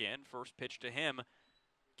back in. First pitch to him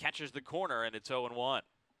catches the corner, and it's 0-1.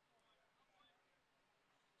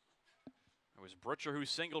 It was Butcher who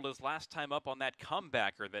singled his last time up on that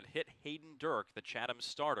comebacker that hit Hayden Durke, the Chatham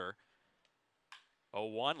starter.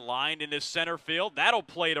 0-1, lined into center field. That'll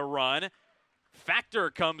play to run.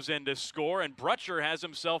 Factor comes in to score, and Butcher has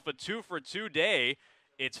himself a 2-for-2 day.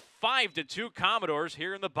 It's 5-2 Commodores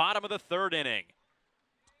here in the bottom of the 3rd inning.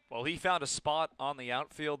 Well, he found a spot on the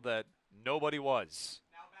outfield that nobody was.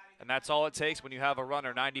 And that's all it takes when you have a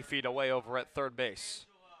runner 90 feet away over at 3rd base.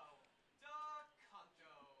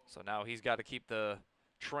 So now he's got to keep the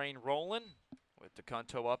train rolling with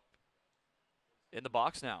DeCunto up in the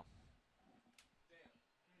box now.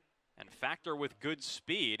 And Factor with good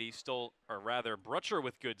speed. He's still, or rather, Brutcher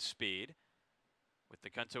with good speed. With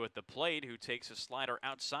DeCunto at the plate, who takes a slider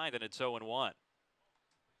outside, and it's 0-1.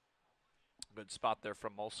 Good spot there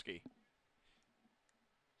from Molsky.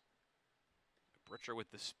 Brutcher with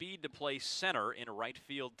the speed to play center in right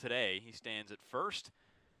field today. He stands at first.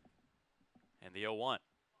 And the 0-1.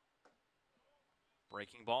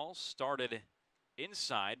 Breaking ball started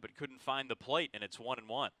inside, but couldn't find the plate, and it's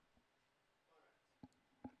 1-1.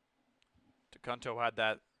 DeCunto had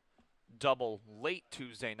that double late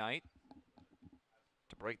Tuesday night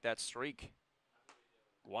to break that streak.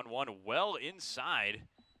 1-1 well inside,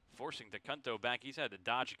 forcing DeCunto back. He's had to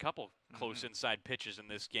dodge a couple close inside pitches in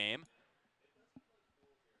this game.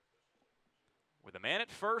 With a man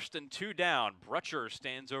at first and 2 down, Brutcher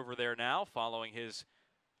stands over there now following his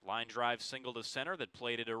line drive single to center that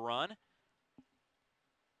plated a run.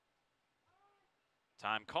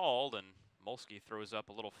 Time called, and Molsky throws up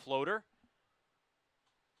a little floater.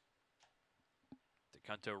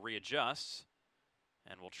 DeCunto readjusts,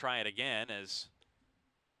 and we'll try it again as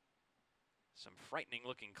some frightening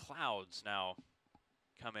looking clouds now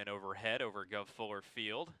come in overhead over Guv Fuller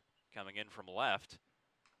Field, coming in from left.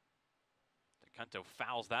 DeCunto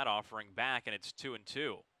fouls that offering back, and it's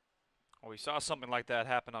 2-2. Well, we saw something like that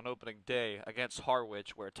happen on opening day against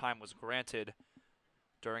Harwich, where time was granted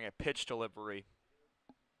during a pitch delivery.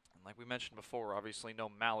 And like we mentioned before, obviously no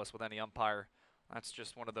malice with any umpire. That's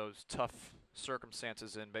just one of those tough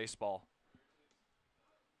circumstances in baseball.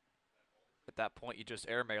 At that point, you just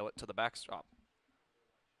airmail it to the backstop.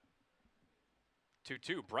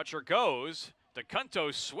 2-2. Brutcher goes.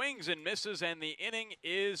 DeCunto swings and misses, and the inning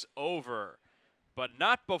is over. But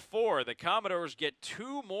not before. The Commodores get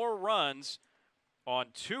 2 more runs on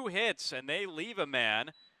 2 hits, and they leave a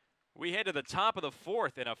man. We head to the top of the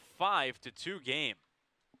 4th in a 5-2 game.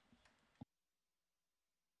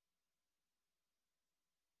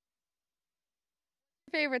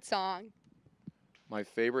 Favorite song? My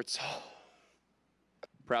favorite song.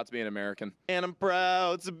 Proud to be an American. And I'm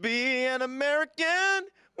proud to be an American,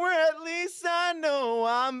 where at least I know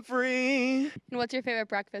I'm free. And what's your favorite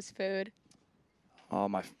breakfast food? Oh,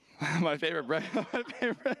 my favorite breakfast.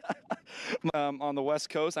 On the West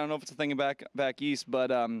Coast, I don't know if it's a thing back east, but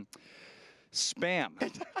Spam.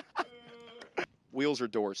 Wheels or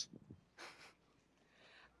doors?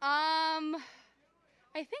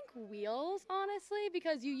 I think wheels, honestly,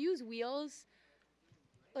 because you use wheels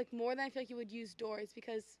like more than I feel like you would use doors,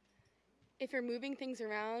 because if you're moving things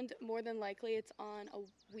around, more than likely it's on a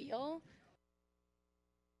wheel.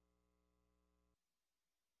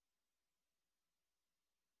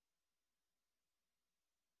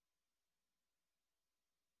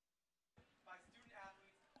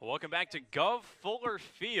 Welcome back to Guv Fuller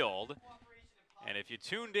Field. And if you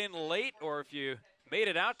tuned in late or if you made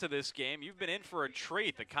it out to this game, you've been in for a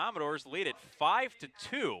treat. The Commodores lead at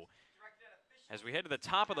 5-2 as we head to the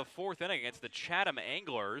top of the 4th inning against the Chatham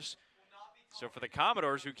Anglers. So for the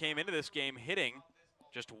Commodores, who came into this game hitting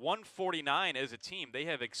just 149 as a team, they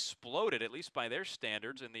have exploded, at least by their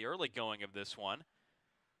standards, in the early going of this one,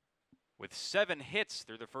 with 7 hits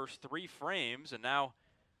through the first 3 frames, and now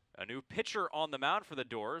a new pitcher on the mound for the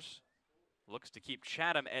Doors. Looks to keep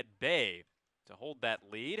Chatham at bay to hold that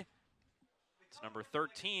lead. It's number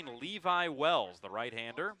 13, Levi Wells, the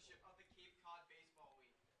right-hander.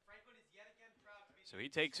 So he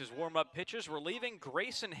takes his warm-up pitches, relieving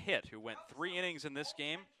Grayson Hitt, who went 3 innings in this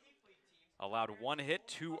game. Allowed 1 hit,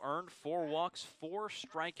 2 earned, 4 walks, 4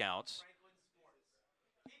 strikeouts.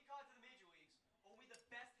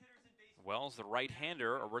 Wells, the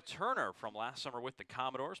right-hander, a returner from last summer with the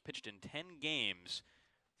Commodores, pitched in 10 games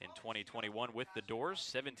in 2021 with the Doors,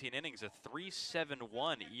 17 innings, a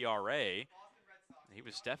 3.71 ERA. He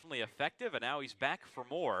was definitely effective, and now he's back for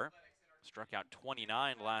more. Struck out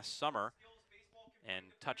 29 last summer and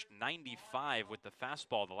touched 95 with the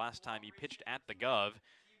fastball the last time he pitched at the Guv.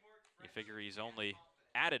 You figure he's only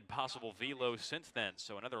added possible velo since then,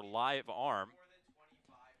 so another live arm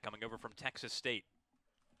coming over from Texas State.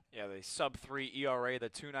 Yeah, the sub-3 ERA, the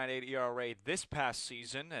 2.98 ERA this past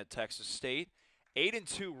season at Texas State.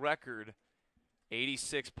 8-2 record,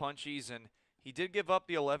 86 punchies, and he did give up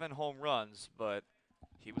the 11 home runs, but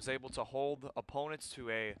he was able to hold opponents to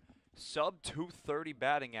a sub-230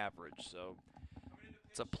 batting average. So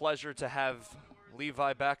it's a pleasure to have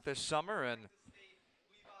Levi back this summer and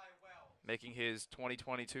making his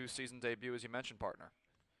 2022 season debut, as you mentioned, partner.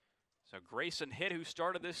 So Grayson Hitt, who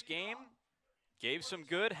started this game, gave some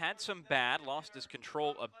good, had some bad, lost his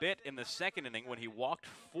control a bit in the second inning when he walked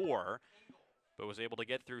 4, but was able to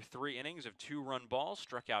get through 3 innings of 2-run balls,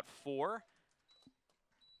 struck out 4.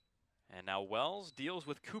 And now Now Wells deals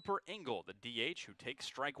with Cooper Engel, the DH, who takes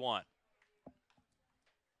strike one.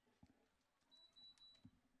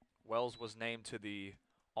 Wells was named to the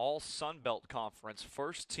All Sun Belt Conference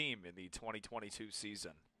first team in the 2022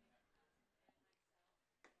 season.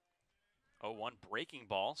 0-1 breaking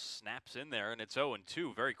ball, snaps in there, and it's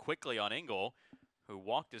 0-2 very quickly on Engel, who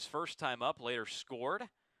walked his first time up, later scored.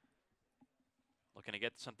 Looking to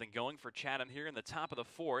get something going for Chatham here in the top of the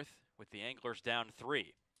fourth with the Anglers down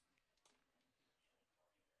 3.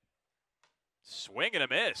 Swing and a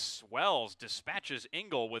miss. Wells dispatches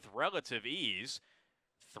Engel with relative ease.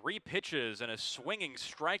 3 pitches and a swinging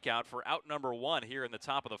strikeout for out number 1 here in the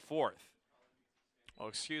top of the fourth. Well,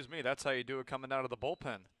 excuse me, that's how you do it coming out of the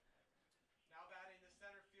bullpen.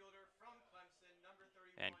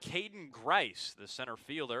 And Caden Grice, the center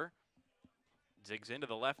fielder, digs into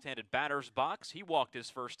the left-handed batter's box. He walked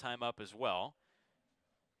his first time up as well.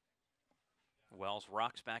 Wells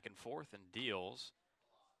rocks back and forth and deals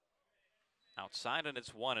outside, and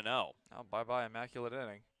it's 1-0. Oh, bye-bye immaculate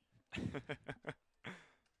inning.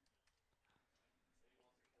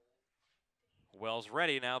 Wells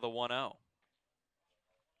ready now, the 1-0.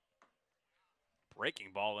 Breaking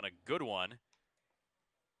ball and a good one.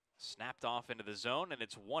 Snapped off into the zone, and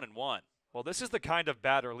it's 1-1. Well, this is the kind of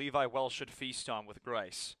batter Levi Wells should feast on with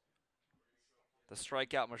Grice. The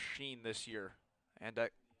strikeout machine this year and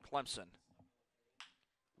at Clemson.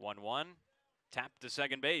 1-1, tap to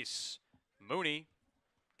second base. Mooney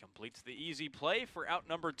completes the easy play for out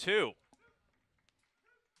number 2.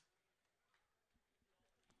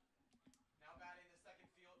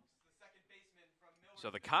 So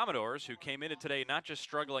the Commodores, who came into today not just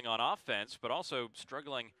struggling on offense, but also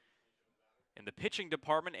struggling in the pitching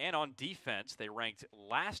department and on defense. They ranked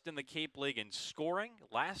last in the Cape League in scoring,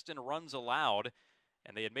 last in runs allowed,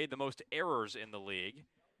 and they had made the most errors in the league.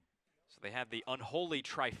 So they had the unholy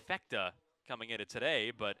trifecta coming into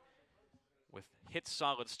today, but with Hitt's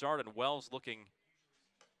solid start and Wells looking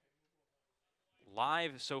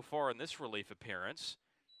live so far in this relief appearance,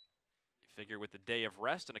 you figure with the day of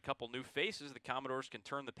rest and a couple new faces, the Commodores can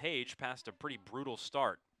turn the page past a pretty brutal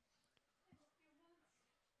start.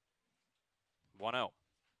 1-0.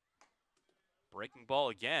 Breaking ball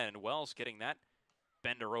again, and Wells getting that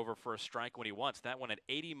bender over for a strike when he wants. That one at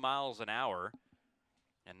 80 miles an hour,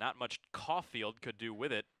 and not much Caulfield could do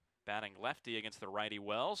with it. Batting lefty against the righty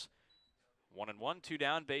Wells. 1-1, 2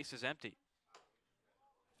 down, base is empty.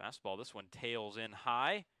 Fastball, this one tails in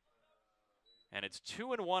high. And it's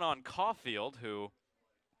 2-1 on Caulfield, who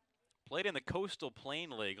played in the Coastal Plain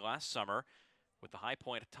League last summer with the High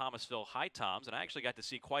Point Thomasville High Toms, and I actually got to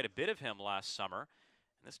see quite a bit of him last summer.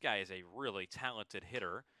 And this guy is a really talented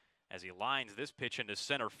hitter as he lines this pitch into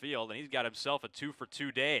center field, and he's got himself a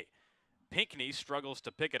 2-for-2 day. Pinckney struggles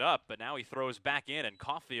to pick it up, but now he throws back in, and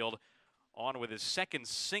Caulfield on with his second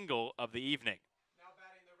single of the evening. Now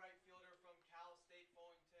batting the right fielder from Cal State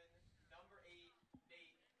Fullerton, number 8,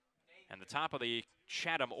 Nate. And the top of the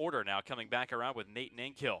Chatham order now coming back around with Nate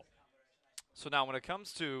Nankill. So now when it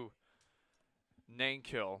comes to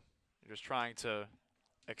Nankill, you're just trying to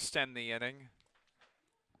extend the inning.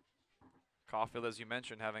 Caulfield, as you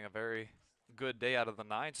mentioned, having a very good day out of the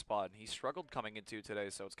 9 spot. He struggled coming into today,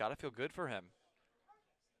 so it's got to feel good for him.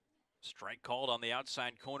 Strike called on the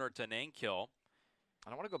outside corner to Nankill.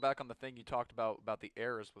 I want to go back on the thing you talked about the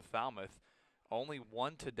errors with Falmouth. Only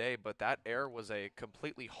one today, but that error was a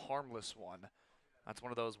completely harmless one. That's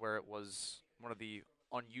one of those where it was one of the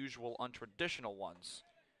unusual, untraditional ones.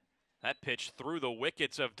 That pitch through the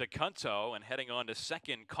wickets of DeCunto, and heading on to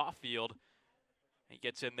second, Caulfield. He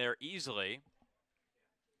gets in there easily.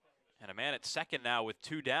 And a man at second now with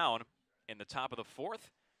 2 down in the top of the fourth.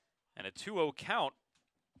 And a 2-0 count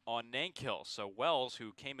on Nankill. So Wells,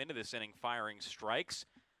 who came into this inning firing strikes,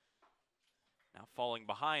 now falling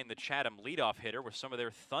behind the Chatham leadoff hitter with some of their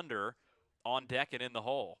thunder on deck and in the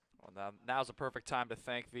hole. Well, now's a perfect time to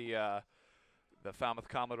thank the Falmouth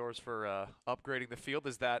Commodores for upgrading the field,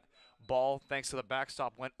 as that ball, thanks to the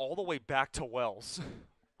backstop, went all the way back to Wells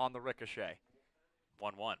on the ricochet.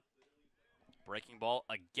 1-1. Breaking ball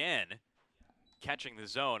again, catching the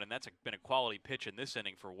zone, and that's been a quality pitch in this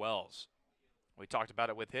inning for Wells. We talked about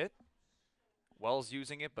it with Hitt. Wells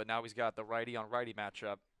using it, but now he's got the righty-on-righty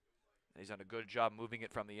matchup. He's done a good job moving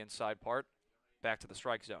it from the inside part back to the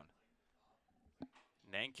strike zone.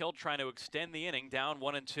 Nankill trying to extend the inning, down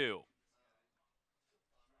 1-2.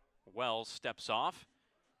 Wells steps off,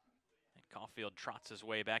 and Caulfield trots his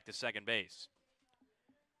way back to second base.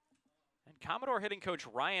 And Commodore hitting coach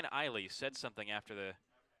Ryan Eiley said something after the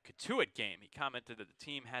Catuit game. He commented that the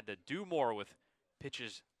team had to do more with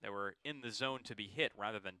pitches that were in the zone to be hit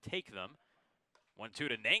rather than take them. 1-2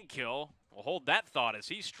 to Nankill, We'll hold that thought as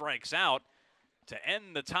he strikes out to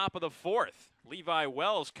end the top of the fourth. Levi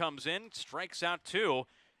Wells comes in, strikes out 2,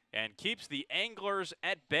 and keeps the Anglers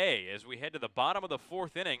at bay as we head to the bottom of the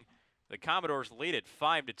fourth inning. The Commodores lead it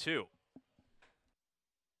 5-2.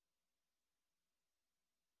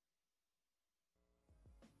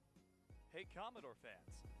 Hey Commodore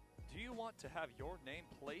fans, do you want to have your name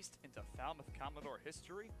placed into Falmouth Commodore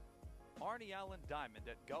history? Arnie Allen Diamond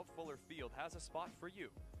at Guv Fuller Field has a spot for you.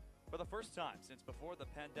 For the first time since before the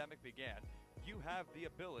pandemic began, you have the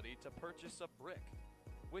ability to purchase a brick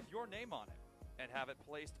with your name on it and have it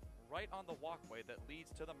placed right on the walkway that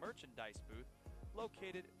leads to the merchandise booth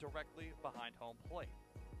located directly behind home plate.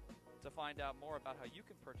 To find out more about how you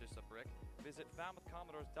can purchase a brick, visit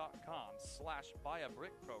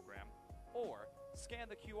falmouthcommodores.com/buyabrick program or scan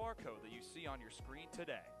the QR code that you see on your screen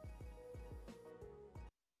today.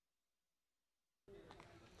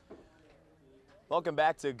 Welcome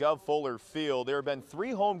back to Guv Fuller Field. There have been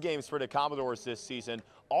 3 home games for the Commodores this season.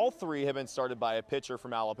 All 3 have been started by a pitcher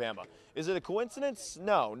from Alabama. Is it a coincidence?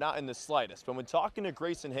 No, not in the slightest. But when talking to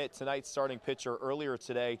Grayson Hitt, tonight's starting pitcher, earlier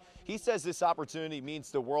today, he says this opportunity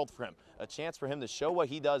means the world for him. A chance for him to show what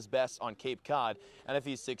he does best on Cape Cod. And if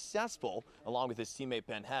he's successful, along with his teammate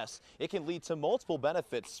Ben Hess, it can lead to multiple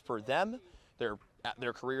benefits for them, their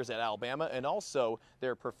careers at Alabama, and also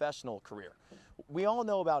their professional career. We all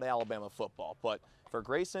know about Alabama football, but for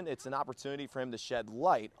Grayson, it's an opportunity for him to shed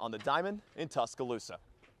light on the Diamond in Tuscaloosa.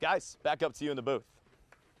 Guys, back up to you in the booth.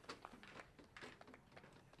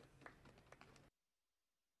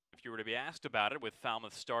 If you were to be asked about it, with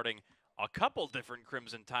Falmouth starting a couple different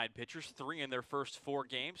Crimson Tide pitchers, 3 in their first 4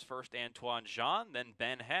 games. First Antoine Jean, then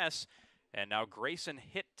Ben Hess, and now Grayson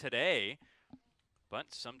Hitt today.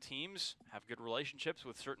 But some teams have good relationships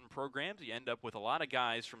with certain programs. You end up with a lot of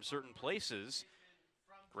guys from certain places.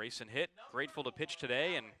 Grayson Hitt, grateful to pitch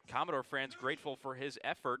today, and Commodore fans grateful for his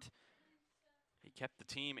effort. He kept the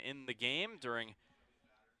team in the game during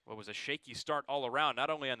what was a shaky start all around, not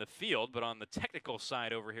only on the field, but on the technical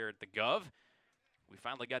side over here at the Guv. We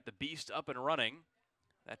finally got the beast up and running,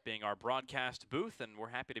 that being our broadcast booth, and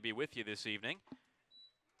we're happy to be with you this evening.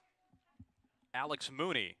 Alex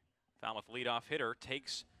Mooney, Falmouth leadoff hitter,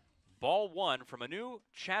 takes ball 1 from a new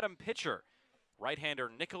Chatham pitcher, right-hander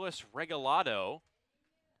Nicholas Regalado.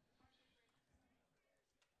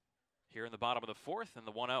 Here in the bottom of the fourth, and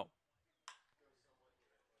the 1-0.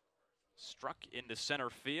 Struck into center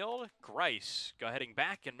field. Grice heading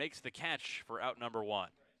back and makes the catch for out number 1.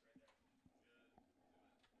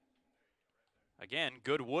 Again,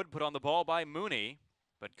 good wood put on the ball by Mooney,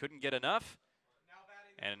 but couldn't get enough.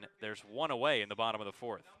 And there's 1 away in the bottom of the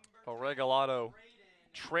fourth. Regalado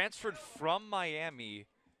transferred from Miami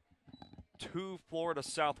to Florida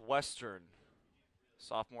Southwestern.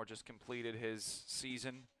 Sophomore just completed his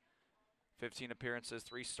season. 15 appearances,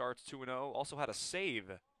 3 starts, 2-0. Also had a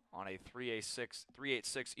save on a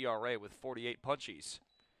 3.86 ERA with 48 punchies.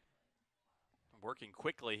 Working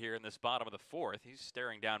quickly here in this bottom of the fourth. He's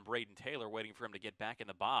staring down Braden Taylor, waiting for him to get back in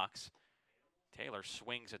the box. Taylor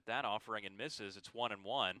swings at that offering and misses. It's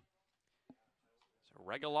 1-1. So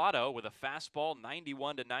Regalado with a fastball,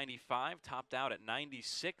 91-95, topped out at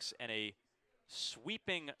 96, and a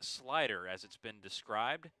sweeping slider, as it's been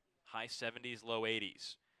described. High 70s, low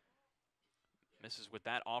 80s. Misses with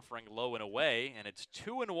that offering low and away, and it's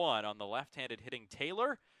 2-1 on the left-handed hitting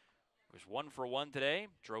Taylor. He was 1 for 1 today.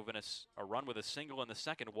 Drove in a run with a single in the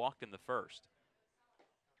second, walked in the first.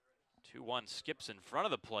 2-1 skips in front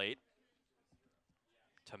of the plate.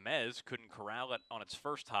 Tamez couldn't corral it on its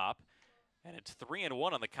first hop, and it's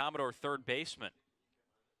 3-1 on the Commodore third baseman.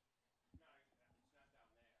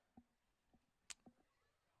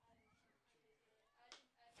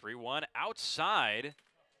 Three-1 outside.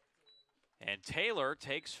 And Taylor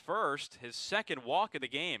takes first, his second walk of the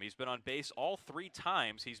game. He's been on base all 3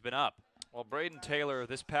 times he's been up. Well, Braden Taylor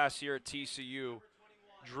this past year at TCU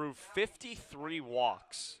drew 53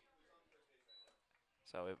 walks.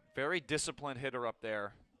 So a very disciplined hitter up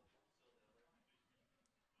there.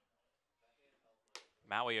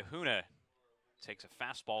 Maui Ahuna takes a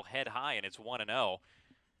fastball head high, and it's 1-0.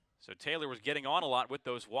 So Taylor was getting on a lot with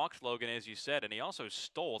those walks, Logan, as you said, and he also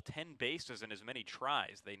stole 10 bases in as many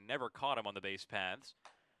tries. They never caught him on the base paths.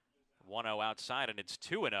 1-0 outside, and it's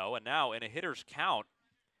 2-0, and now in a hitter's count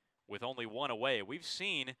with only 1 away. We've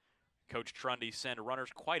seen Coach Trundy send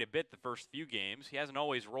runners quite a bit the first few games. He hasn't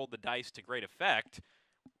always rolled the dice to great effect.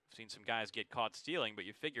 We've seen some guys get caught stealing, but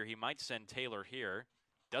you figure he might send Taylor here.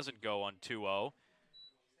 Doesn't go on 2-0.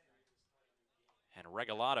 And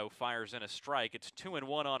Regalado fires in a strike. It's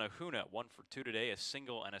 2-1 on Ahuna. 1 for 2 today, a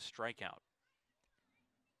single and a strikeout.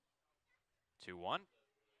 2-1.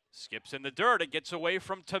 Skips in the dirt. It gets away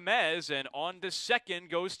from Temez, and on to second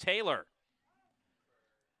goes Taylor.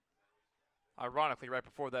 Ironically, right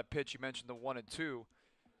before that pitch, you mentioned the 1 and 2.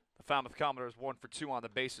 The Falmouth Commodores 1 for 2 on the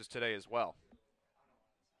bases today as well.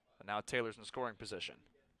 But now Taylor's in scoring position.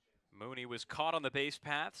 Mooney was caught on the base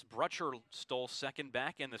paths. Brutcher stole second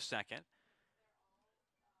back in the second.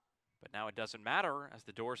 But now it doesn't matter as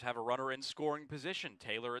the Doors have a runner in scoring position.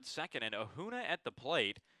 Taylor at second and Ahuna at the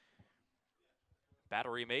plate.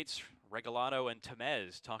 Battery mates Regalado and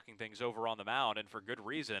Temez talking things over on the mound, and for good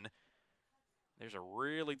reason. There's a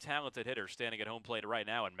really talented hitter standing at home plate right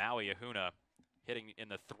now in Maui Ahuna, hitting in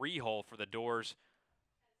the 3-hole for the Doors,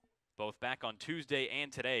 both back on Tuesday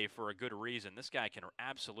and today for a good reason. This guy can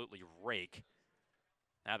absolutely rake.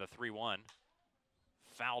 Now the 3-1.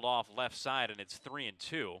 Fouled off left side, and it's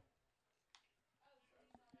 3-2.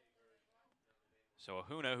 So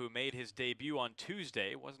Ahuna, who made his debut on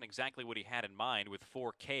Tuesday, wasn't exactly what he had in mind with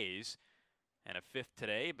 4 Ks and a 5th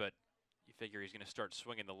today, but you figure he's going to start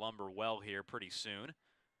swinging the lumber well here pretty soon.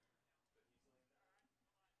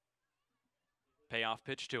 Payoff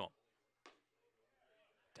pitch to him.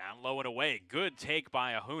 Down low and away. Good take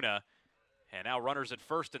by Ahuna. And now runners at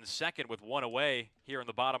first and second with 1 away here in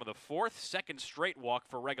the bottom of the 4th. Second straight walk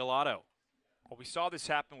for Regalado. Well, we saw this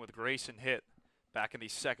happen with Grayson Hitt back in the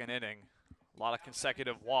 2nd inning. A lot of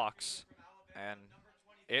consecutive walks, and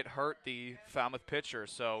it hurt the Falmouth pitcher,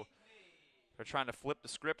 so they're trying to flip the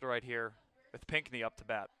script right here with Pinckney up to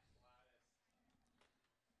bat.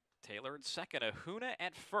 Taylor at second, Ahuna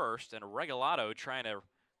at first, and Regalado trying to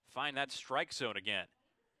find that strike zone again.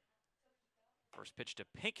 First pitch to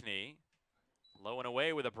Pinckney, low and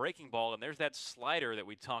away with a breaking ball, and there's that slider that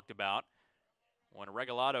we talked about when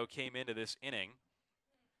Regalado came into this inning.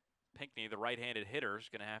 Pinckney, the right-handed hitter, is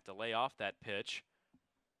going to have to lay off that pitch.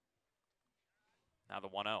 Now the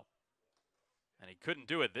 1-0. And he couldn't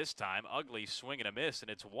do it this time. Ugly swing and a miss, and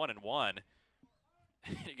it's 1-1.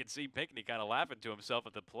 You can see Pinckney kind of laughing to himself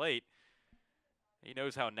at the plate. He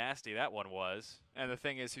knows how nasty that one was. And the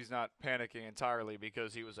thing is, he's not panicking entirely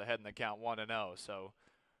because he was ahead in the count 1-0. So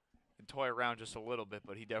he can toy around just a little bit,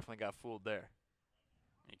 but he definitely got fooled there.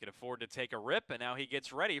 He could afford to take a rip, and now he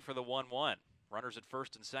gets ready for the 1-1. Runners at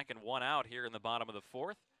first and second, 1 out here in the bottom of the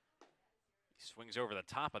 4th. He swings over the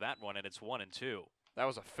top of that one, and it's 1-2. That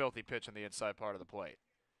was a filthy pitch on the inside part of the plate.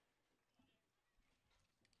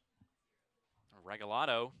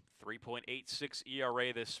 Regalado, 3.86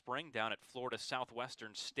 ERA this spring down at Florida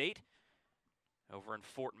Southwestern State over in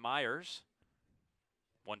Fort Myers.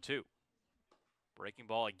 1-2. Breaking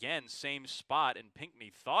ball again, same spot, and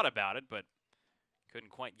Pinckney thought about it, but couldn't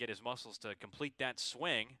quite get his muscles to complete that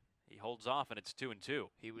swing. He holds off, and it's 2-2.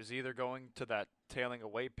 He was either going to that tailing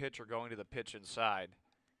away pitch or going to the pitch inside.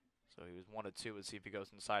 So he was 1-2. Let's see if he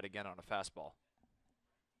goes inside again on a fastball.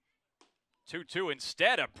 2-2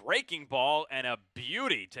 instead. A breaking ball and a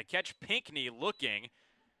beauty to catch Pinckney looking.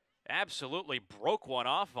 Absolutely broke one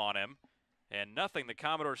off on him. And nothing the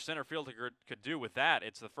Commodores center fielder could do with that.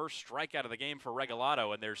 It's the first strikeout of the game for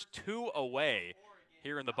Regalado, and there's 2 away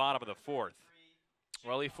here in the bottom of the 4th.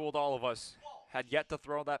 Well, he fooled all of us. Had yet to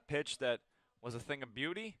throw that pitch that was a thing of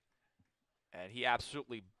beauty, and he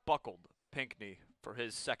absolutely buckled Pinckney for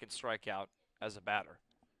his 2nd strikeout as a batter.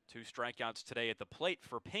 2 strikeouts today at the plate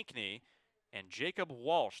for Pinckney, and Jacob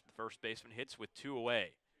Walsh, the first baseman, hits with 2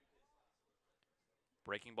 away.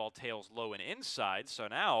 Breaking ball tails low and inside, so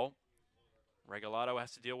now Regalado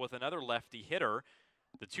has to deal with another lefty hitter.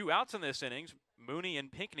 The 2 outs in this innings, Mooney and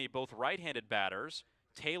Pinckney, both right-handed batters.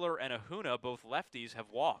 Taylor and Ahuna, both lefties, have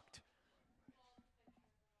walked.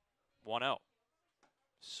 1-0.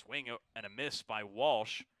 Swing and a miss by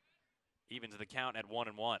Walsh. Evens the count at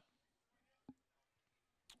 1-1.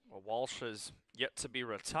 Well, Walsh is yet to be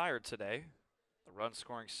retired today. The run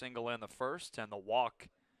scoring single in the 1st and the walk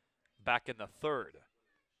back in the 3rd.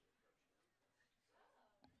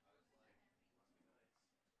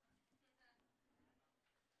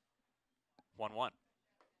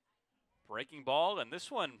 Breaking ball, and this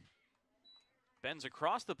one bends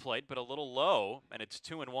across the plate, but a little low, and it's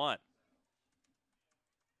 2-1.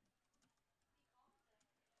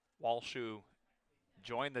 Walsh, who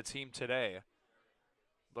joined the team today,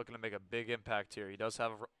 looking to make a big impact here. He does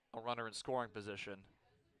have a runner in scoring position.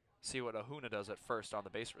 See what Ahuna does at first on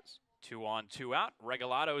the base res. 2 on, 2 out.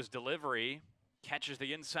 Regalado's delivery catches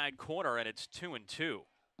the inside corner, and it's 2-2.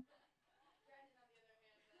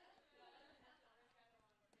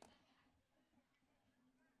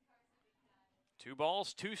 Two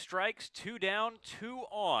balls, 2 strikes, 2 down, 2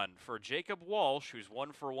 on for Jacob Walsh, who's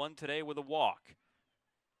 1 for 1 today with a walk.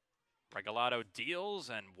 Regalado deals,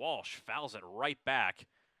 and Walsh fouls it right back.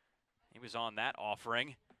 He was on that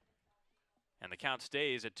offering. And the count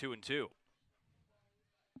stays at 2-2.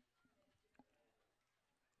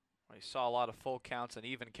 We saw a lot of full counts and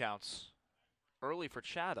even counts early for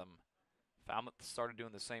Chatham. Falmouth started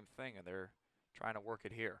doing the same thing, and they're trying to work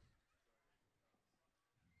it here.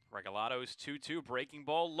 Regalato's 2-2 breaking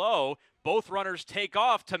ball low. Both runners take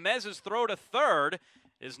off. Temez's throw to third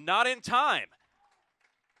is not in time.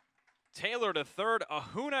 Taylor to third,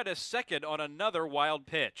 Ahuna to second on another wild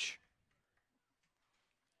pitch.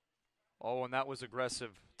 Oh, and that was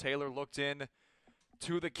aggressive. Taylor looked in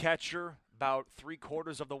to the catcher about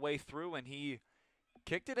 3/4 of the way through, and he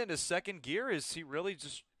kicked it into second gear as he really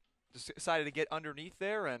just decided to get underneath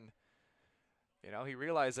there. And, you know, he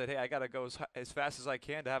realized that, hey, I got to go as fast as I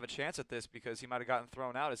can to have a chance at this, because he might have gotten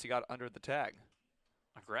thrown out as he got under the tag.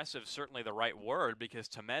 Aggressive, certainly the right word, because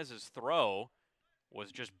Temez's throw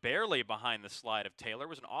was just barely behind the slide of Taylor. It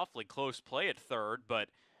was an awfully close play at third, but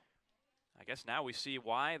I guess now we see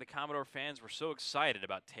why the Commodore fans were so excited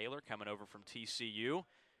about Taylor coming over from TCU.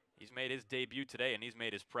 He's made his debut today, and he's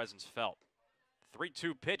made his presence felt.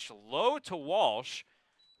 3-2 pitch low to Walsh.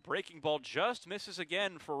 Breaking ball just misses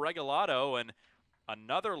again for Regalato, and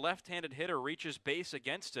another left-handed hitter reaches base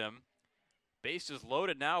against him. Base is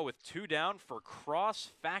loaded now with 2 down for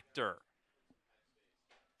Cross Factor,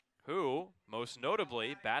 who most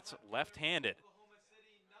notably bats left-handed.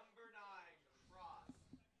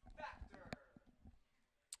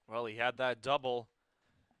 Well, he had that double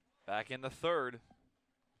back in the third.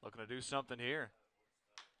 Looking to do something here.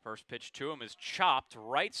 First pitch to him is chopped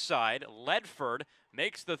right side. Ledford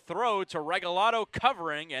makes the throw to Regalato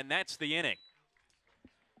covering, and that's the inning.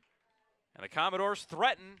 And the Commodores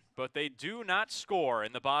threaten, but they do not score.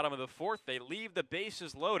 In the bottom of the fourth, they leave the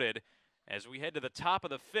bases loaded as we head to the top of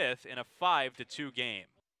the fifth in a 5-2 game.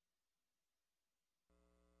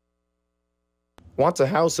 Want a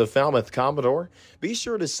house of Falmouth Commodore? Be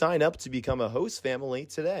sure to sign up to become a host family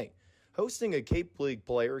today. Hosting a Cape League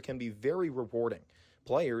player can be very rewarding.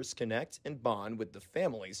 Players connect and bond with the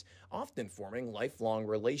families, often forming lifelong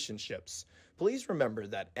relationships. Please remember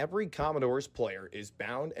that every Commodores player is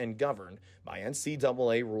bound and governed by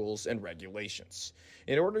NCAA rules and regulations.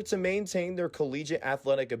 In order to maintain their collegiate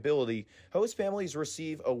athletic ability, host families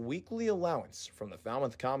receive a weekly allowance from the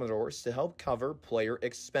Falmouth Commodores to help cover player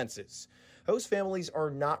expenses. Host families are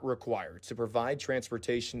not required to provide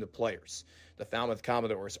transportation to players. The Falmouth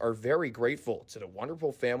Commodores are very grateful to the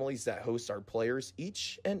wonderful families that host our players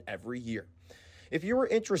each and every year. If you are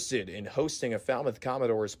interested in hosting a Falmouth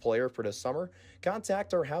Commodores player for the summer,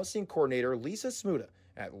 contact our housing coordinator, Lisa Smuda,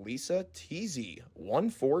 at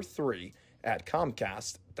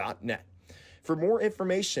lisatz143@comcast.net. For more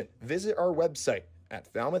information, visit our website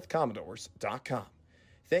at falmouthcommodores.com.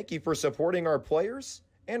 Thank you for supporting our players,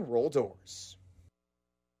 and roll doors.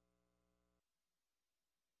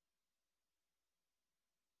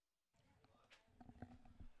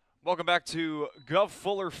 Welcome back to Guv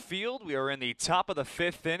Fuller Field. We are in the top of the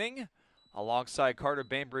fifth inning. Alongside Carter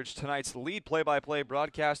Bainbridge, tonight's lead play-by-play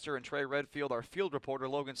broadcaster, and Trey Redfield, our field reporter,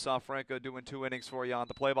 Logan Soforenko, doing 2 innings for you on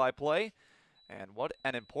the play-by-play. And what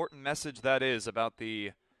an important message that is about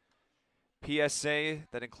the PSA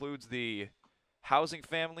that includes the housing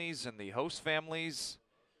families and the host families.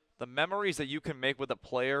 The memories that you can make with a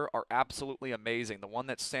player are absolutely amazing. The one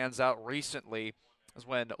that stands out recently is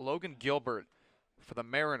when Logan Gilbert for the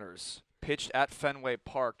Mariners pitched at Fenway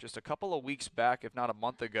Park just a couple of weeks back, if not a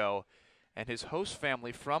month ago, and his host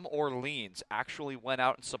family from Orleans actually went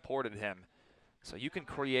out and supported him. So you can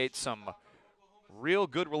create some real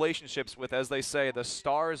good relationships with, as they say, the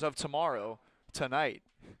stars of tomorrow tonight.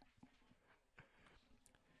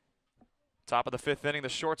 Top of the fifth inning, the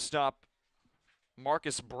shortstop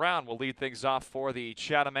Marcus Brown will lead things off for the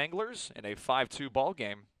Chatham Anglers in a 5-2 ball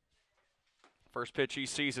game. First pitch he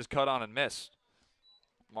sees is cut on and missed.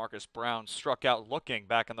 Marcus Brown struck out looking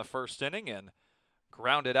back in the first inning and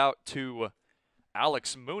grounded out to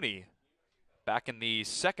Alex Mooney back in the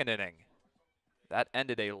second inning. That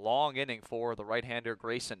ended a long inning for the right-hander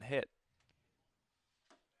Grayson Hitt.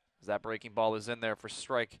 As that breaking ball is in there for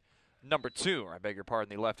strike number 2, or I beg your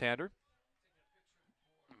pardon, the left-hander.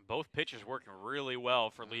 Both pitches working really well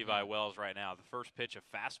for Levi Wells right now. The first pitch, a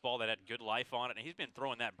fastball that had good life on it, and he's been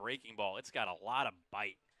throwing that breaking ball. It's got a lot of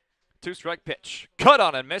bite. 2-strike pitch. Cut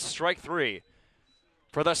on and miss, strike 3.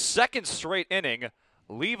 For the second straight inning,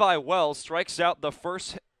 Levi Wells strikes out the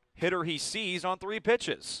first hitter he sees on 3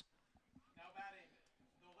 pitches.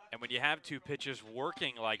 And when you have 2 pitches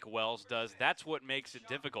working like Wells does, that's what makes it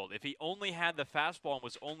difficult. If he only had the fastball and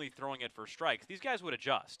was only throwing it for strikes, these guys would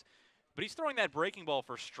adjust. But he's throwing that breaking ball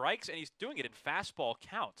for strikes, and he's doing it in fastball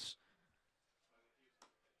counts.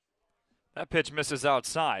 That pitch misses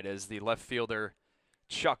outside as the left fielder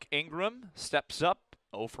Chuck Ingram steps up.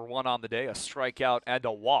 0 for 1 on the day, a strikeout and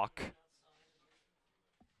a walk.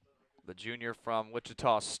 The junior from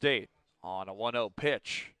Wichita State on a 1-0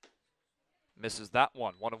 pitch. Misses that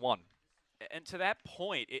one, 1-1. And to that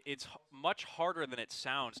point, it's much harder than it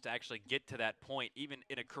sounds to actually get to that point, even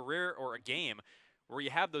in a career or a game where you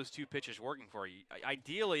have those two pitches working for you.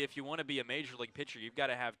 Ideally, if you want to be a major league pitcher, you've got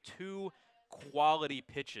to have two quality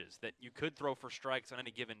pitches that you could throw for strikes on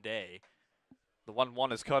any given day. The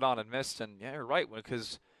 1-1 is cut on and missed, and yeah, you're right,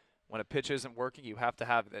 because when a pitch isn't working, you have to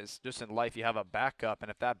have this. Just in life, you have a backup, and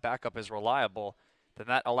if that backup is reliable, then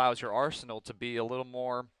that allows your arsenal to be a little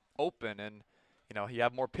more open, and you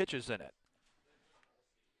have more pitches in it.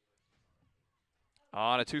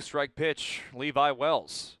 On a 2-strike pitch, Levi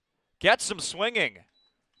Wells gets him swinging.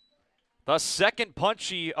 The second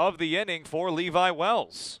punchy of the inning for Levi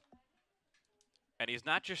Wells. And he's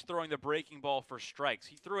not just throwing the breaking ball for strikes.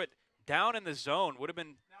 He threw it down in the zone. Would have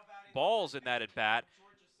been balls in that at bat.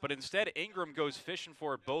 But instead, Ingram goes fishing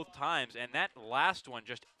for it both times. And that last one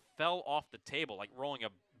just fell off the table, like rolling a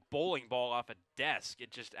bowling ball off a desk.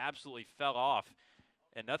 It just absolutely fell off.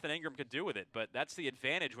 And nothing Ingram could do with it. But that's the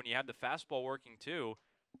advantage when you have the fastball working too.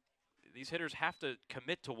 These hitters have to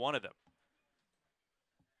commit to one of them.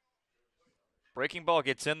 Breaking ball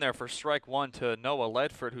gets in there for strike one to Noah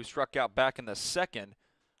Ledford, who struck out back in the second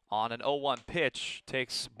on an 0-1 pitch,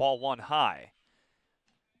 takes ball one high.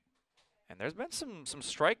 And there's been some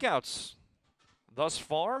strikeouts thus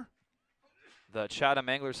far. The Chatham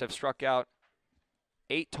Anglers have struck out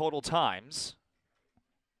 8 total times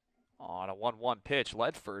on a 1-1 pitch.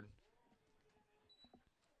 Ledford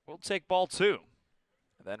will take ball 2.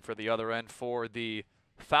 And then for the other end, for the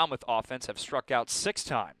Falmouth offense, have struck out 6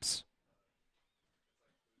 times.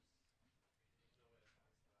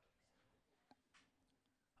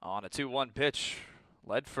 On a 2-1 pitch,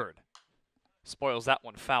 Ledford spoils that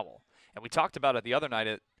one foul. And we talked about it the other night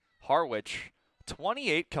at Harwich,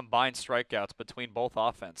 28 combined strikeouts between both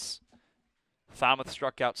offense. Falmouth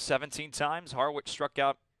struck out 17 times, Harwich struck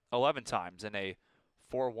out 11 times in a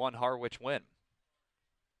 4-1 Harwich win.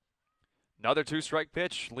 Another 2-strike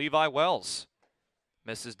pitch, Levi Wells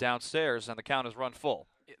misses downstairs, and the count is run full.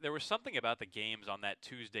 There was something about the games on that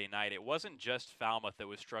Tuesday night. It wasn't just Falmouth that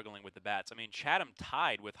was struggling with the bats. I mean, Chatham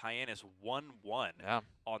tied with Hyannis 1-1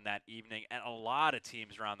 on that evening, and a lot of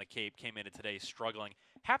teams around the Cape came into today struggling.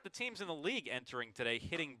 Half the teams in the league entering today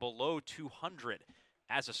hitting below 200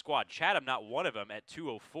 as a squad. Chatham, not one of them, at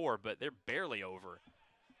 204, but they're barely over.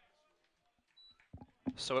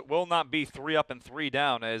 So it will not be 3 up and 3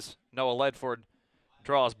 down as Noah Ledford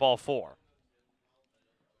draws ball 4.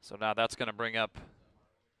 So now that's going to bring up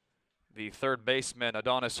the third baseman,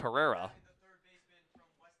 Adonis Herrera.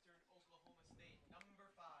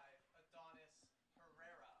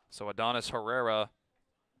 So Adonis Herrera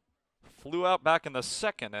flew out back in the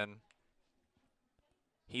second, and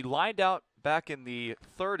he lined out back in the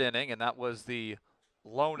third inning, and that was the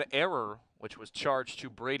lone error, which was charged to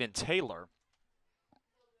Braden Taylor.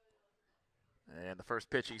 And the first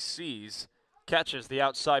pitch he sees catches the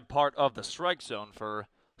outside part of the strike zone for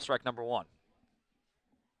strike number 1.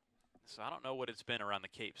 So I don't know what it's been around the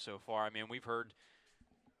Cape so far. I mean, we've heard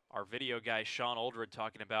our video guy Sean Oldred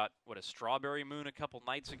talking about, what, a strawberry moon a couple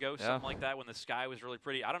nights ago, something like that, when the sky was really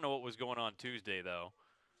pretty. I don't know what was going on Tuesday, though.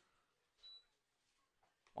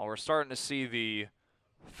 Well, we're starting to see the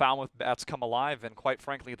Falmouth bats come alive, and quite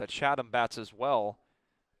frankly, the Chatham bats as well.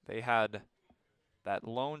 They had that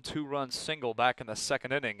lone 2-run single back in the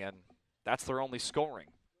second inning, and that's their only scoring.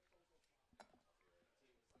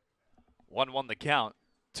 1-1 the count.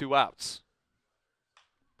 2 outs.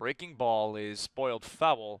 Breaking ball is spoiled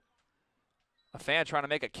foul. A fan trying to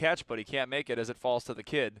make a catch, but he can't make it as it falls to the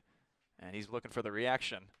kid. And he's looking for the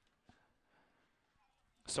reaction.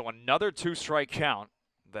 So another 2-strike count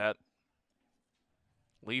that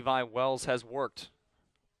Levi Wells has worked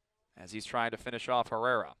as he's trying to finish off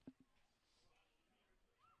Herrera.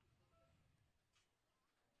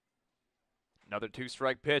 Another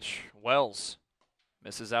 2-strike pitch. Wells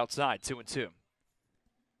misses outside, 2-2.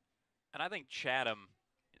 And I think Chatham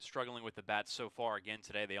is struggling with the bats so far. Again,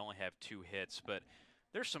 today they only have 2 hits, but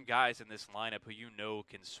there's some guys in this lineup who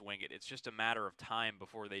can swing it. It's just a matter of time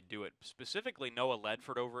before they do it. Specifically, Noah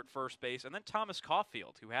Ledford over at first base, and then Thomas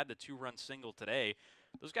Caulfield, who had the 2-run single today.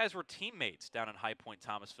 Those guys were teammates down in High Point,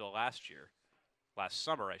 Thomasville last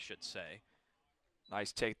summer, I should say.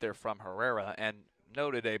 Nice take there from Herrera, and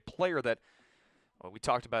noted a player that, well, we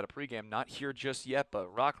talked about a pregame, not here just yet,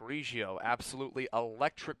 but Rock Reggio, absolutely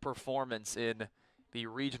electric performance in the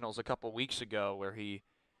regionals a couple weeks ago, where he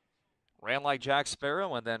Ran like Jack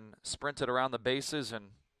Sparrow and then sprinted around the bases in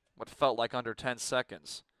what felt like under 10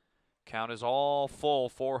 seconds. Count is all full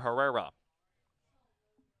for Herrera.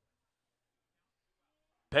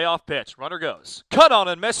 Payoff pitch. Runner goes. Cut on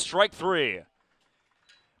and miss. Strike 3.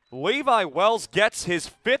 Levi Wells gets his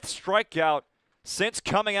 5th strikeout since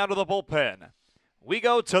coming out of the bullpen. We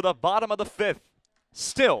go to the bottom of the 5th.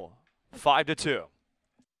 Still 5-2.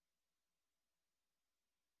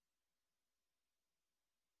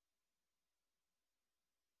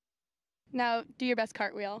 Now, do your best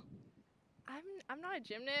cartwheel. I'm not a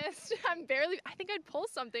gymnast. I think I'd pull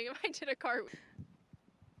something if I did a cartwheel.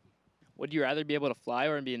 Would you rather be able to fly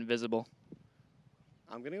or be invisible?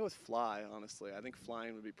 I'm going to go with fly, honestly. I think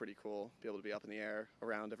flying would be pretty cool. Be able to be up in the air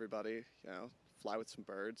around everybody, fly with some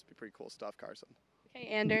birds. Be pretty cool stuff, Carson. Okay,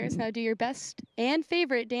 Anders, now do your best and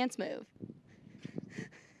favorite dance move.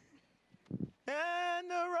 And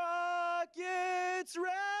the rocket's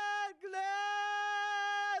red glare,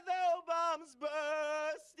 the bombs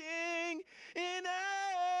bursting in air.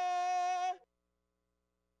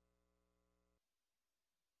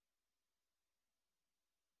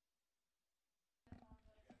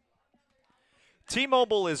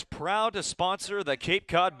 T-Mobile is proud to sponsor the Cape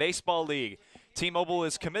Cod Baseball League. T-Mobile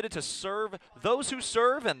is committed to serve those who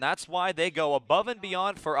serve, and that's why they go above and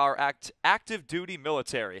beyond for our active duty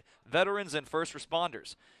military, veterans, and first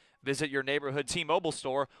responders. Visit your neighborhood T-Mobile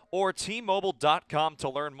store or T-Mobile.com to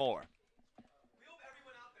learn more.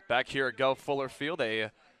 Back here at Guv Fuller Field,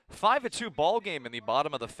 a 5-2 ball game in the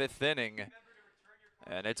bottom of the 5th inning,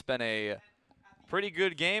 and it's been a pretty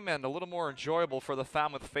good game and a little more enjoyable for the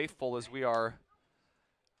Falmouth faithful as we are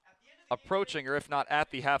approaching, or if not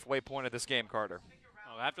at the halfway point of this game, Carter.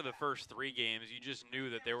 Well, after the first 3 games, you just knew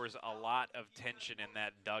that there was a lot of tension in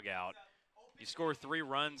that dugout. You score 3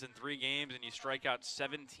 runs in 3 games and you strike out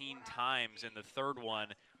 17 times in the 3rd one.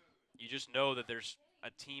 You just know that there's a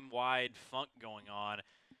team-wide funk going on,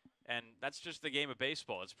 and that's just the game of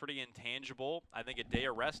baseball. It's pretty intangible. I think a day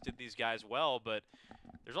of rest did these guys well, but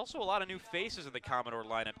there's also a lot of new faces in the Commodore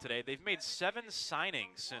lineup today. They've made 7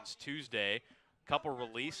 signings since Tuesday. Couple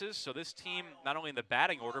releases, so this team, not only in the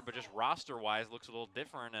batting order, but just roster-wise, looks a little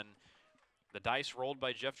different, and the dice rolled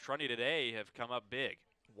by Jeff Trunny today have come up big.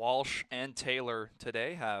 Walsh and Taylor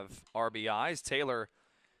today have RBIs. Taylor,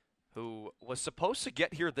 who was supposed to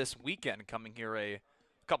get here this weekend, coming here a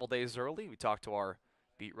couple days early. We talked to our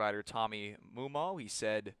beat writer, Tommy Mumo. He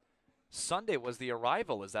said Sunday was the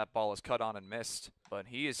arrival as that ball is cut on and missed, but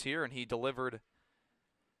he is here, and he delivered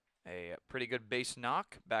a pretty good base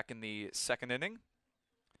knock back in the 2nd inning.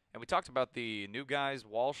 And we talked about the new guys,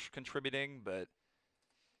 Walsh contributing, but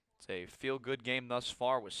it's a feel-good game thus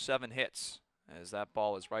far with 7 hits as that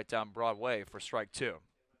ball is right down Broadway for strike 2.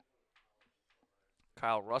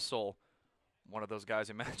 Kyle Russell, one of those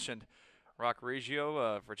guys I mentioned, Rock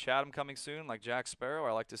Reggio for Chatham coming soon, like Jack Sparrow.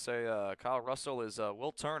 I like to say Kyle Russell is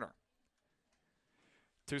Will Turner.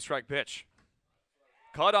 2-strike pitch.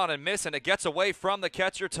 Cut on and miss, and it gets away from the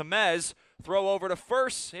catcher, Temez. Throw over to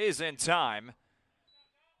first is in time.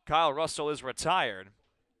 Kyle Russell is retired.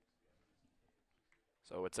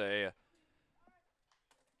 So it's a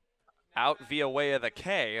out via way of the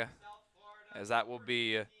K, as that will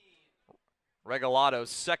be Regalato's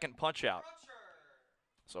 2nd punch out.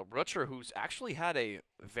 So Butcher, who's actually had a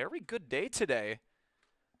very good day today.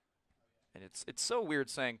 And it's so weird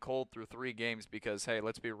saying cold through 3 games because, hey,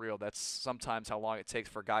 let's be real, that's sometimes how long it takes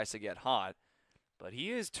for guys to get hot. But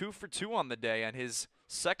he is 2 for 2 on the day, and his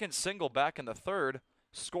 2nd single back in the 3rd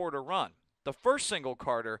scored a run. The first single,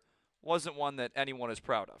 Carter, wasn't one that anyone is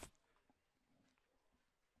proud of,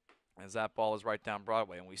 as that ball is right down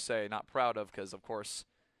Broadway. And we say not proud of because, of course,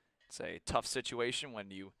 it's a tough situation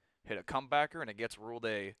when you hit a comebacker and it gets ruled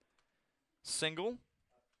a single.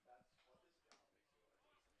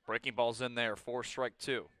 Breaking ball's in there for strike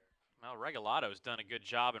 2. Well, Regalato's done a good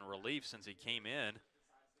job in relief since he came in.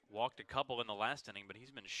 Walked a couple in the last inning, but he's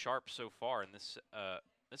been sharp so far in this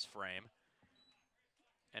this frame.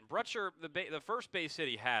 And Brutcher, the first base hit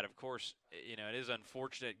he had, of course, it is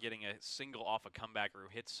unfortunate getting a single off a comebacker who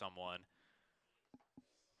hits someone.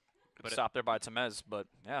 But stop there by Temez, but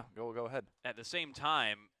yeah, go ahead. At the same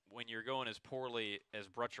time, when you're going as poorly as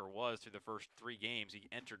Brutcher was through the first 3 games, he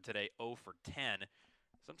entered today 0 for 10.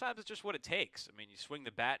 Sometimes it's just what it takes. I mean, you swing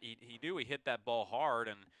the bat, he hit that ball hard,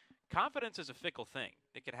 and confidence is a fickle thing.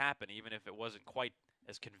 It could happen even if it wasn't quite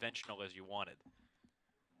as conventional as you wanted.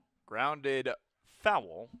 Grounded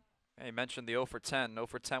foul. And you mentioned the 0 for 10. 0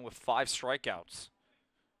 for 10 with 5 strikeouts.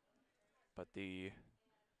 But the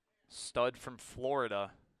stud from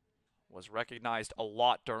Florida was recognized a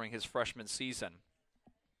lot during his freshman season.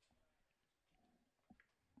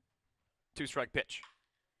 2-strike pitch.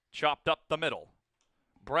 Chopped up the middle.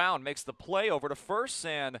 Brown makes the play over to first,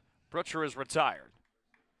 and Butcher is retired.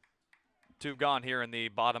 2 gone here in the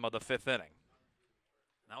bottom of the 5th inning.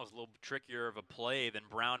 That was a little trickier of a play than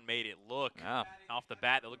Brown made it look. Yeah. Off the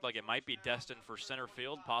bat, it looked like it might be destined for center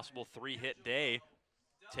field. Possible 3-hit day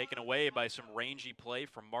taken away by some rangy play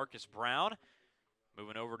from Marcus Brown.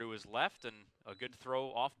 Moving over to his left, and a good throw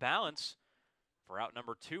off balance for out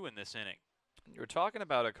number 2 in this inning. You're talking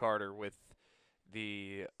about a Carter with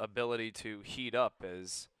the ability to heat up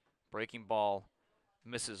as breaking ball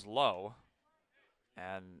misses low.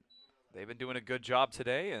 And they've been doing a good job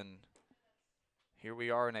today, and here we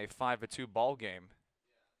are in a 5-2 ball game.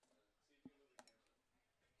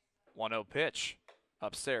 1-0 pitch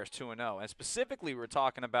upstairs, 2-0. And specifically, we're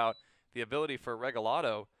talking about the ability for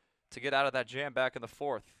Regalado to get out of that jam back in the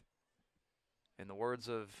 4th. In the words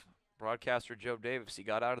of broadcaster Joe Davis, he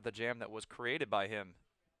got out of the jam that was created by him.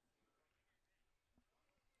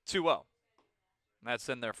 2-0. That's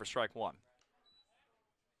in there for strike 1.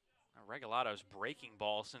 Regalado's breaking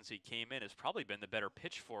ball since he came in has probably been the better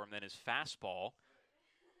pitch for him than his fastball.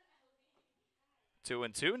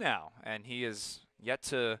 2-2 now, and he is yet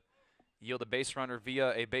to yield a base runner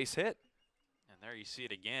via a base hit. And there you see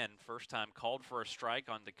it again. First time called for a strike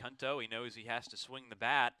on DeCunto. He knows he has to swing the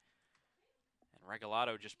bat. And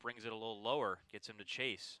Regalado just brings it a little lower, gets him to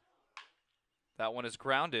chase. That one is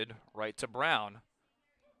grounded right to Brown.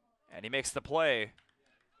 And he makes the play.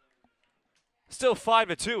 Still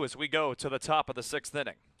 5-2 as we go to the top of the 6th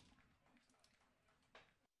inning.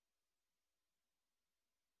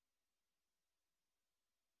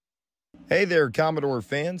 Hey there, Commodore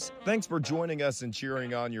fans. Thanks for joining us and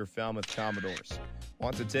cheering on your Falmouth Commodores.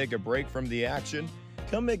 Want to take a break from the action?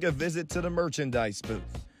 Come make a visit to the merchandise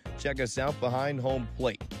booth. Check us out behind home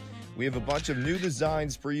plate. We have a bunch of new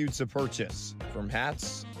designs for you to purchase, from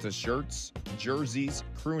hats to shirts, jerseys,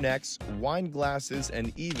 crew necks, wine glasses,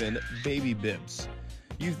 and even baby bibs.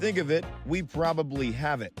 You think of it, we probably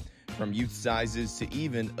have it. From youth sizes to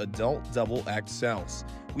even adult double XLs.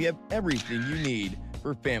 We have everything you need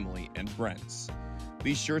for family and friends.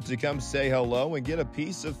 Be sure to come say hello and get a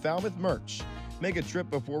piece of Falmouth merch. Make a trip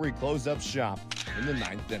before we close up shop in the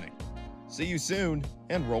 9th inning. See you soon,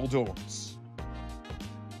 and roll doors.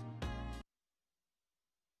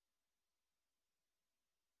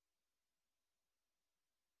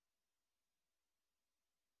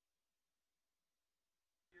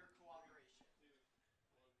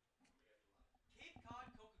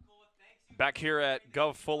 Back here at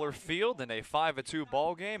Guv Fuller Field in a 5-2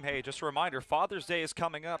 ball game. Hey, just a reminder, Father's Day is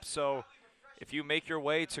coming up, so if you make your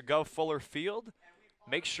way to Guv Fuller Field,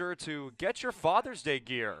 make sure to get your Father's Day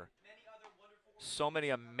gear. So many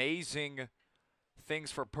amazing things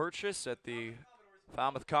for purchase at the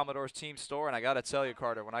Falmouth Commodores team store, and I got to tell you,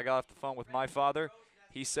 Carter, when I got off the phone with my father,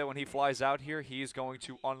 he said when he flies out here, he's going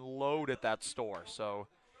to unload at that store. So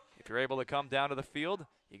if you're able to come down to the field,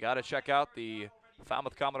 you got to check out the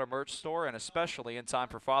Falmouth Commodore merch store, and especially in time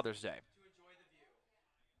for Father's Day.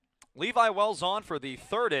 Levi Wells on for the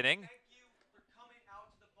 3rd inning,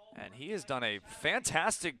 and he has done a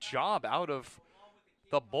fantastic job out of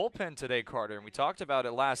the bullpen today, Carter, and we talked about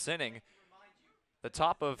it last inning. The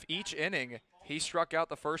top of each inning, he struck out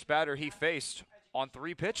the first batter he faced on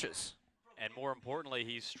 3 pitches. And more importantly,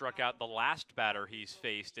 he's struck out the last batter he's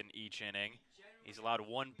faced in each inning. He's allowed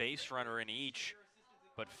 1 base runner in each.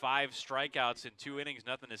 But 5 strikeouts in 2 innings,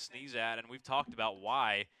 nothing to sneeze at, and we've talked about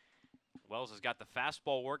why. Wells has got the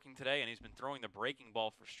fastball working today, and he's been throwing the breaking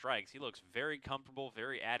ball for strikes. He looks very comfortable,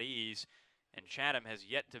 very at ease, and Chatham has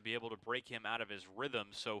yet to be able to break him out of his rhythm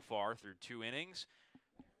so far through 2 innings.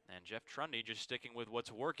 And Jeff Trundy just sticking with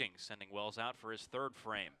what's working, sending Wells out for his 3rd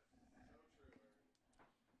frame.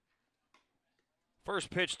 First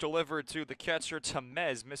pitch delivered to the catcher.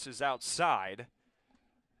 Tamez misses outside.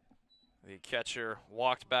 The catcher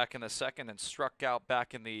walked back in the 2nd and struck out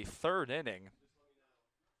back in the 3rd inning.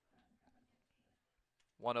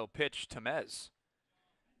 1-0 pitch, Tamez.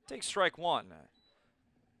 Takes strike 1.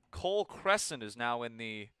 Cole Crescent is now in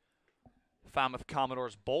the Falmouth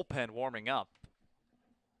Commodores bullpen warming up.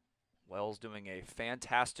 Wells doing a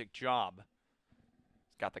fantastic job.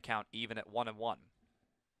 He's got the count even at 1-1.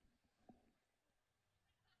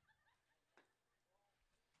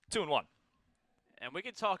 2-1. And we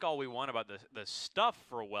can talk all we want about the stuff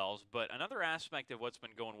for Wells, but another aspect of what's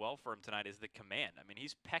been going well for him tonight is the command. I mean,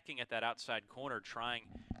 he's pecking at that outside corner, trying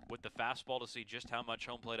with the fastball to see just how much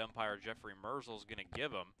home plate umpire Jeffrey Merzel is going to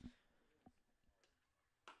give him.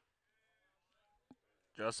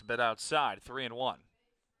 Just a bit outside, 3-1.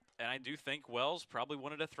 And I do think Wells probably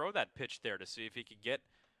wanted to throw that pitch there to see if he could get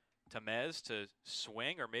Tamez to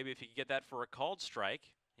swing, or maybe if he could get that for a called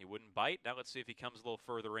strike. He wouldn't bite. Now let's see if he comes a little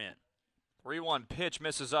further in. 3-1 pitch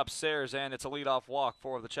misses upstairs, and it's a leadoff walk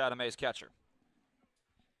for the Chatham A's catcher.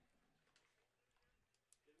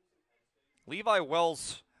 Levi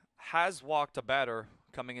Wells has walked a batter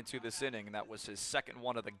coming into this inning, and that was his second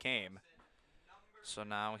one of the game. So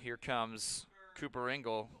now here comes Cooper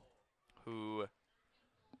Engel, who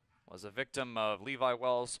was a victim of Levi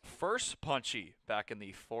Wells' first punchy back in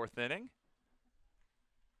the fourth inning.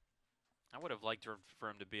 I would have liked for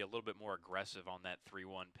him to be a little bit more aggressive on that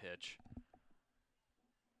 3-1 pitch.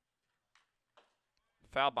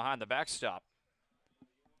 Foul behind the backstop.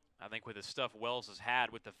 I think with the stuff Wells has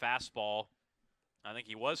had with the fastball, I think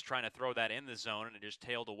he was trying to throw that in the zone and it just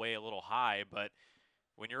tailed away a little high. But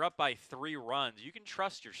when you're up by 3 runs, you can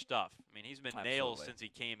trust your stuff. I mean, he's been nailed since he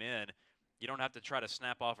came in. You don't have to try to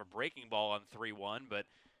snap off a breaking ball on 3-1, but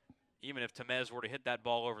even if Tamez were to hit that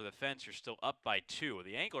ball over the fence, you're still up by 2.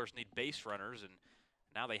 The Anglers need base runners, and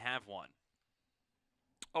now they have one.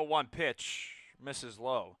 0-1 pitch, misses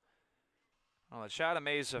low. Well, the Chatham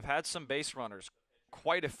A's have had some base runners,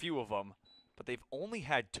 quite a few of them, but they've only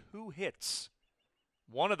had 2 hits.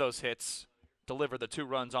 One of those hits delivered the 2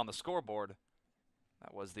 runs on the scoreboard.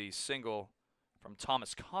 That was the single from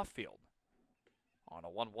Thomas Caulfield. On a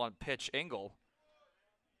 1-1 pitch, Engel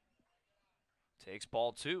takes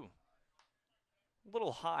ball 2. A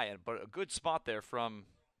little high, but a good spot there from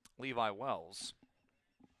Levi Wells.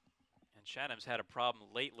 And Chatham's had a problem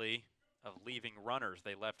lately of leaving runners.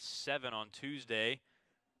 They left 7 on Tuesday.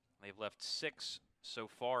 They've left 6 so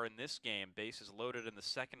far in this game. Bases loaded in the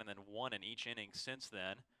second and then 1 in each inning since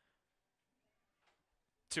then.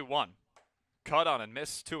 2-1. Cut on and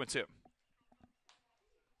miss, 2-2. And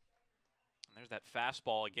there's that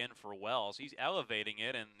fastball again for Wells. He's elevating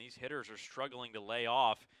it, and these hitters are struggling to lay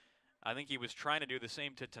off. I think he was trying to do the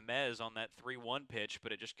same to Tamez on that 3-1 pitch,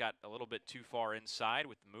 but it just got a little bit too far inside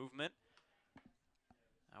with the movement.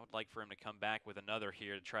 I would like for him to come back with another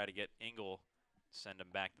here to try to get Engel, send him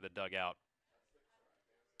back to the dugout.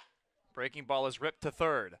 Breaking ball is ripped to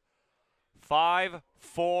third. 5,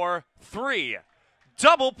 4, 3.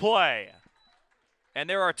 Double play. And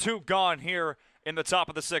there are 2 gone here in the top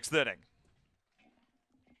of the 6th inning.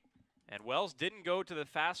 And Wells didn't go to the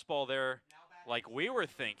fastball there like we were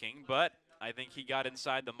thinking, but I think he got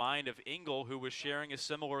inside the mind of Engel, who was sharing a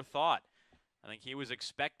similar thought. I think he was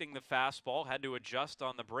expecting the fastball, had to adjust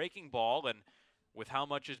on the breaking ball, and with how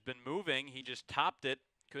much has been moving, he just topped it,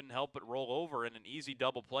 couldn't help but roll over in an easy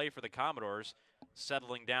double play for the Commodores,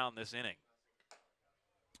 settling down this inning.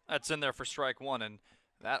 That's in there for strike 1, and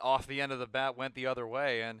that off the end of the bat went the other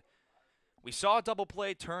way, and we saw a double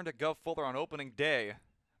play turn to Guv Fuller on opening day.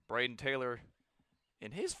 Braden Taylor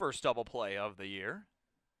in his first double play of the year.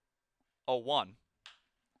 0-1.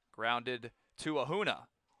 Grounded to Ahuna.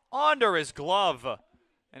 Under his glove.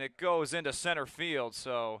 And it goes into center field.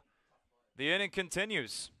 So the inning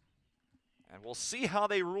continues. And we'll see how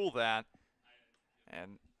they rule that.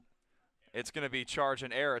 And it's going to be charge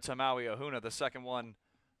and error to Maui Ahuna, the second one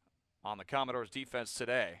on the Commodores defense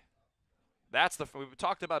today. That's we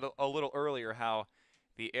talked about a little earlier how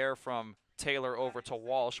the error from Taylor over to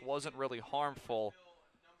Walsh wasn't really harmful.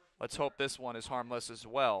 Let's hope this one is harmless as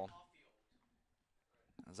well,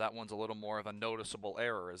 as that one's a little more of a noticeable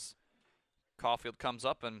error as Caulfield comes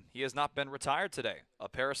up, and he has not been retired today. A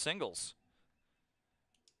pair of singles.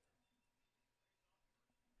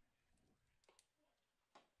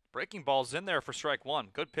 Breaking ball's in there for strike 1.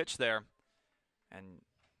 Good pitch there. And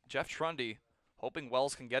Jeff Trundy hoping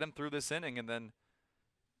Wells can get him through this inning and then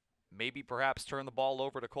maybe perhaps turn the ball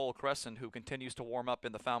over to Cole Crescent, who continues to warm up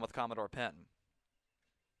in the Falmouth Commodore pen.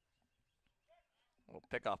 We'll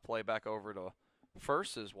pick off play back over to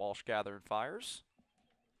first as Walsh gathered fires.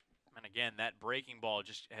 And again, that breaking ball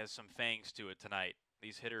just has some fangs to it tonight.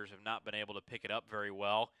 These hitters have not been able to pick it up very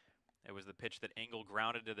well. It was the pitch that Engel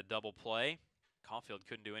grounded to the double play. Caulfield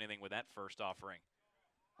couldn't do anything with that first offering.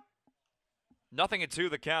 0-2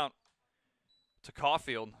 the count to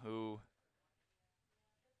Caulfield, who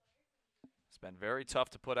has been very tough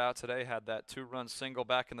to put out today. Had that 2-run single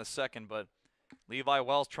back in the second, but Levi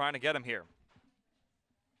Wells trying to get him here.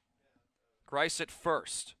 Grice at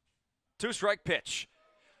first. 2-strike pitch.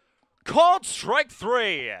 Called strike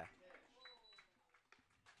 3.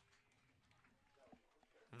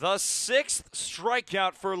 The 6th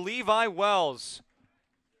strikeout for Levi Wells.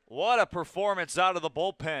 What a performance out of the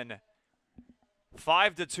bullpen.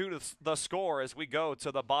 5-2 the score as we go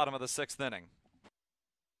to the bottom of the 6th inning.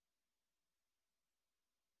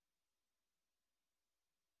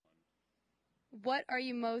 What are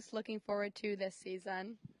you most looking forward to this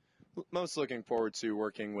season? Most looking forward to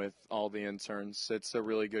working with all the interns. It's a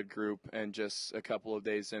really good group, and just a couple of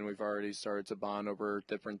days in, we've already started to bond over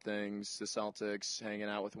different things. The Celtics, hanging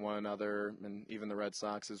out with one another, and even the Red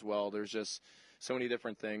Sox as well. There's just so many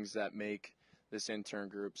different things that make this intern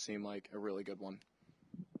group seem like a really good one.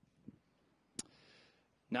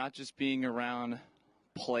 Not just being around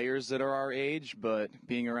players that are our age, but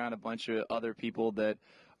being around a bunch of other people that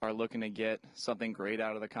are looking to get something great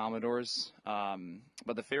out of the Commodores.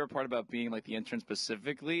 But the favorite part about being like the intern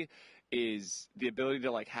specifically is the ability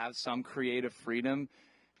to like have some creative freedom,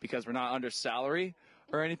 because we're not under salary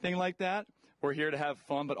or anything like that. We're here to have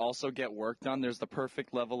fun, but also get work done. There's the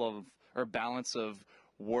perfect level of, or balance of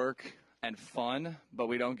work and fun, but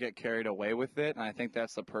we don't get carried away with it. And I think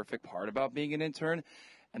that's the perfect part about being an intern.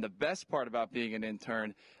 And the best part about being an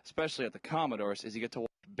intern, especially at the Commodores, is you get to watch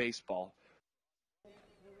baseball.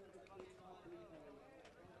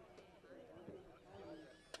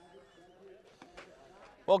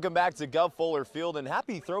 Welcome back to Guv Fuller Field, and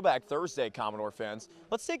happy Throwback Thursday, Commodore fans.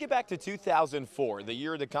 Let's take it back to 2004, the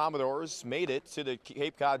year the Commodores made it to the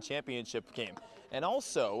Cape Cod Championship game. And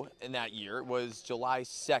also in that year was July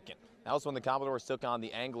 2nd. That was when the Commodores took on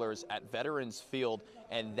the Anglers at Veterans Field.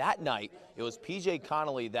 And that night, it was P.J.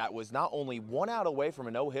 Connolly that was not only 1 out away from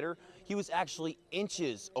a no-hitter, he was actually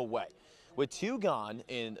inches away. With 2 gone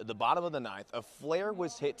in the bottom of the 9th, a flare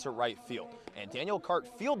was hit to right field. And Daniel Cart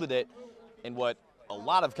fielded it in what a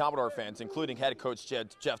lot of Commodore fans, including head coach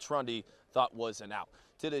Jeff Trundy, thought was an out.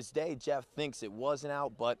 To this day, Jeff thinks it was an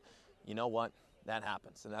out, but you know what? That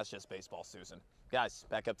happens, and that's just baseball, Susan. Guys,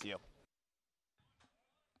 back up to you.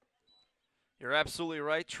 You're absolutely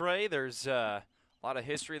right, Trey. There's a lot of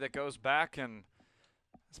history that goes back, and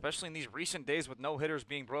especially in these recent days with no-hitters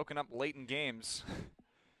being broken up late in games,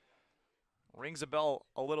 rings a bell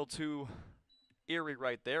a little too eerie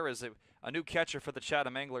right there as a new catcher for the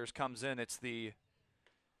Chatham Anglers comes in. It's the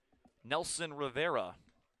Nelson Rivera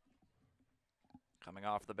coming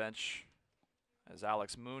off the bench as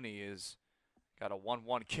Alex Mooney is got a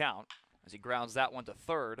 1-1 count as he grounds that one to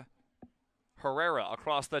third. Herrera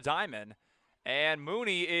across the diamond, and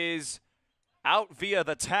Mooney is out via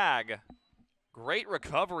the tag. Great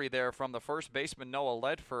recovery there from the first baseman Noah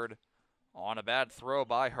Ledford on a bad throw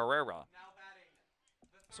by Herrera.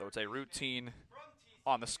 So it's a routine,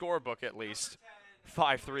 on the scorebook at least,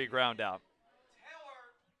 5-3 ground out.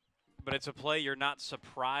 But it's a play you're not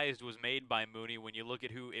surprised was made by Mooney when you look at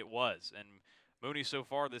who it was. And Mooney so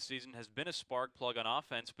far this season has been a spark plug on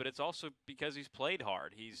offense, but it's also because he's played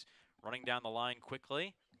hard. He's running down the line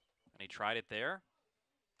quickly, and he tried it there.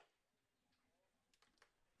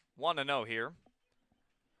 1-0 here.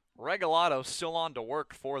 Regalado still on to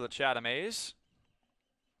work for the Chatham A's.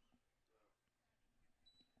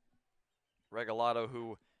 Regalado,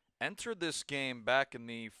 who entered this game back in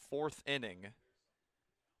the 4th inning,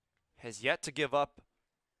 has yet to give up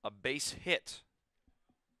a base hit.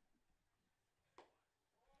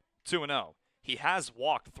 2-0. He has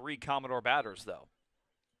walked 3 Commodore batters, though.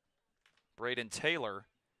 Braden Taylor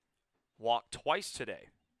walked twice today,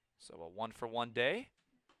 so a 1-for-1 day.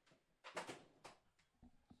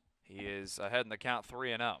 He is ahead in the count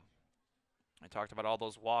 3-0. I talked about all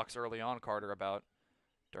those walks early on, Carter, about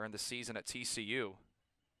during the season at TCU.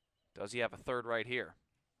 Does he have a third right here?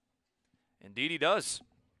 Indeed he does.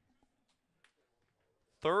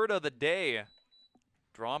 Third of the day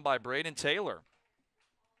drawn by Braden Taylor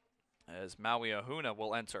as Maui Ahuna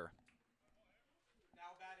will enter.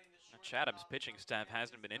 Chatham's pitching staff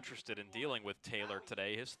hasn't been interested in dealing with Taylor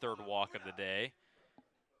today, his 3rd walk of the day.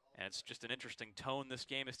 And it's just an interesting tone this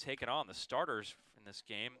game has taken on. The starters in this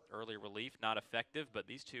game, early relief, not effective, but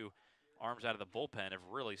these 2 arms out of the bullpen have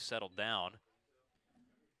really settled down.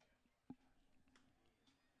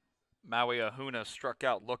 Maui Ahuna struck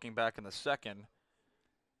out looking back in the 2nd.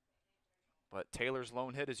 But Taylor's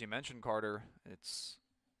lone hit, as you mentioned, Carter, it's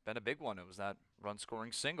been a big one. It was that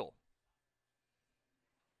run-scoring single.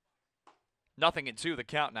 0-2 the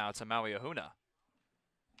count now. It's a Maui Ahuna.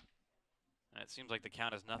 And it seems like the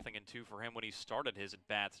count is 0-2 for him when he started his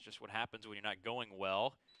at-bats. Just what happens when you're not going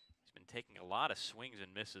well. He's been taking a lot of swings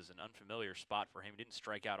and misses, an unfamiliar spot for him. He didn't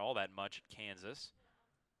strike out all that much at Kansas.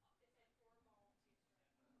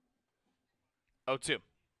 0-2.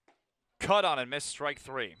 Cut on and missed, strike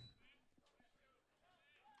 3.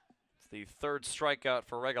 The 3rd strikeout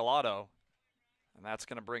for Regalado, and that's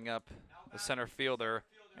going to bring up the center fielder,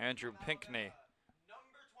 Andrew Pinckney.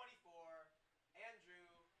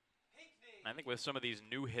 I think with some of these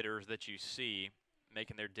new hitters that you see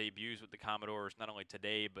making their debuts with the Commodores, not only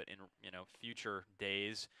today but in future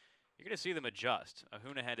days, you're going to see them adjust.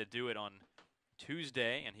 Ahuna had to do it on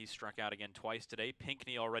Tuesday, and he struck out again twice today.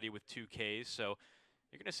 Pinckney already with 2 Ks, so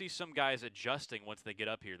you're going to see some guys adjusting once they get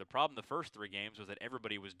up here. The problem the first 3 games was that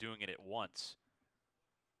everybody was doing it at once.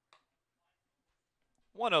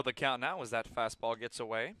 1-0 the count now as that fastball gets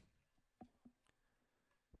away.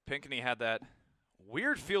 Pinckney had that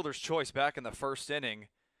weird fielder's choice back in the first inning.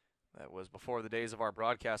 That was before the days of our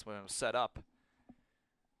broadcast when it was set up.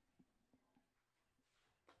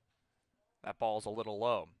 That ball's a little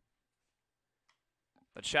low.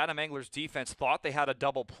 The Chatham Anglers defense thought they had a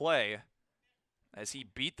double play as he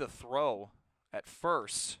beat the throw at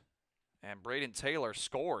first, and Braden Taylor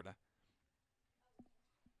scored.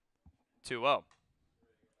 2-0.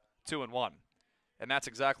 2-1. And that's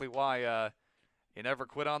exactly why you never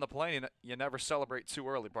quit on the plane. You never celebrate too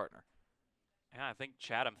early, partner. Yeah, I think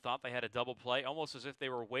Chatham thought they had a double play, almost as if they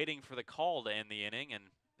were waiting for the call to end the inning, and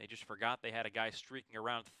they just forgot they had a guy streaking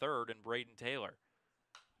around third in Braden Taylor.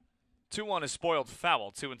 2-1 is spoiled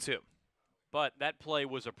foul, 2-2. But that play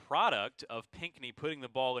was a product of Pinckney putting the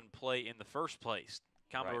ball in play in the first place.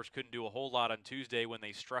 Commodores couldn't do a whole lot on Tuesday when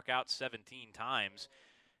they struck out 17 times.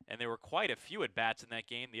 And there were quite a few at-bats in that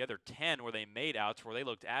game. The other 10 where they made outs, where they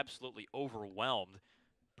looked absolutely overwhelmed,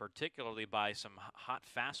 particularly by some hot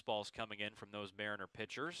fastballs coming in from those Mariner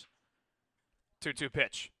pitchers. 2-2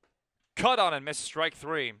 pitch. Cut on and missed strike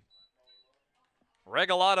 3.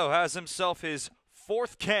 Regalado has himself his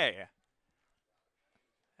 4th K.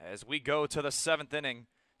 As we go to the 7th inning,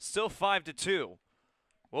 still 5-2.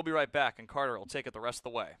 We'll be right back, and Carter will take it the rest of the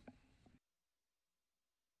way.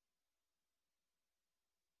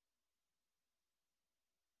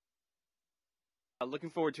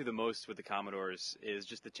 Looking forward to the most with the Commodores is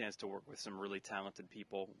just the chance to work with some really talented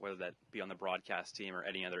people, whether that be on the broadcast team or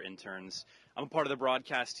any other interns. I'm a part of the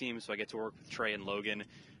broadcast team, so I get to work with Trey and Logan.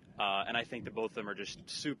 And I think that both of them are just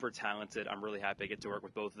super talented. I'm really happy I get to work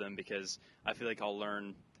with both of them because I feel like I'll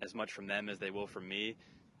learn as much from them as they will from me.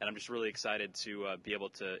 And I'm just really excited to be able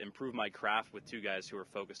to improve my craft with 2 guys who are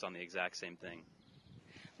focused on the exact same thing.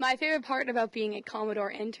 My favorite part about being a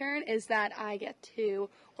Commodore intern is that I get to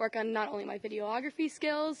work on not only my videography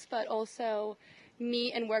skills, but also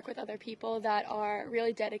meet and work with other people that are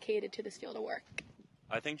really dedicated to this field of work.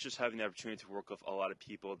 I think just having the opportunity to work with a lot of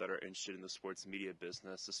people that are interested in the sports media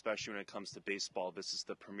business, especially when it comes to baseball, this is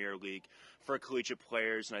the premier league for collegiate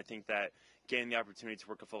players, and I think that getting the opportunity to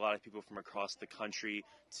work with a lot of people from across the country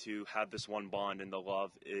to have this one bond and the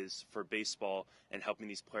love is for baseball and helping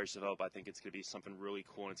these players develop, I think it's going to be something really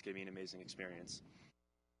cool and it's going to be an amazing experience.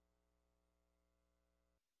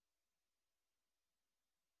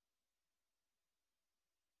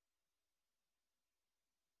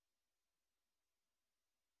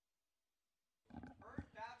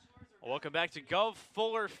 Welcome back to Guv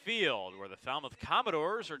Fuller Field, where the Falmouth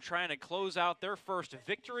Commodores are trying to close out their first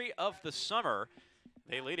victory of the summer.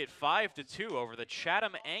 They lead it 5-2 over the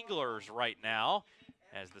Chatham Anglers right now.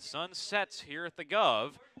 As the sun sets here at the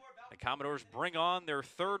Guv, the Commodores bring on their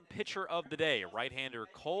 3rd pitcher of the day, right-hander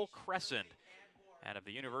Cole Crescent out of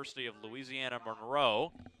the University of Louisiana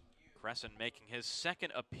Monroe. Crescent making his 2nd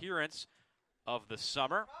appearance of the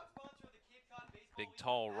summer. Big,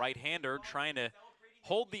 tall right-hander trying to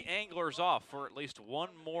hold the Anglers off for at least one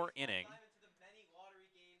more inning.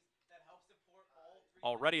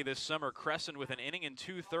 Already this summer, Crescent with an inning and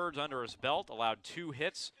 2/3 under his belt, allowed 2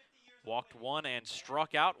 hits, walked 1 and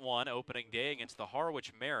struck out 1 opening day against the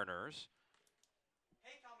Harwich Mariners.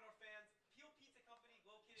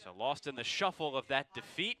 So lost in the shuffle of that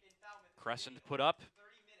defeat. Crescent put up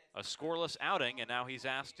a scoreless outing, and now he's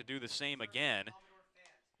asked to do the same again.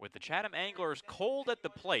 With the Chatham Anglers cold at the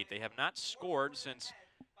plate, they have not scored since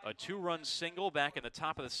a 2-run single back in the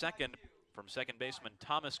top of the 2nd from second baseman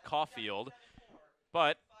Thomas Caulfield.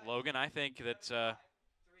 But, Logan, I think that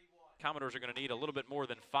Commodores are going to need a little bit more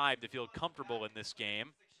than 5 to feel comfortable in this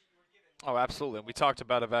game. Oh, absolutely. We talked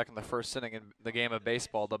about it back in the first inning in the game of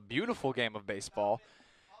baseball, the beautiful game of baseball.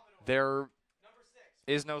 There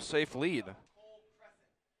is no safe lead,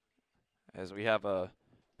 as we have a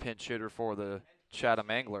pinch hitter for the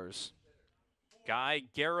Chatham Anglers. Guy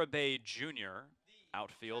Garibay Jr.,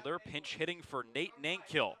 outfielder, pinch hitting for Nate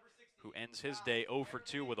Nankill, who ends his day 0 for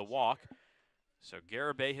 2 with a walk. So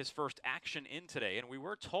Garibay, his first action in today, and we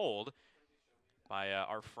were told by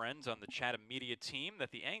our friends on the Chatham media team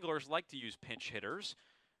that the Anglers like to use pinch hitters.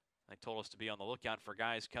 They told us to be on the lookout for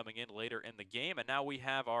guys coming in later in the game, and now we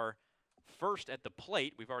have our first at the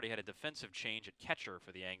plate. We've already had a defensive change at catcher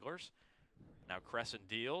for the Anglers. Now Crescent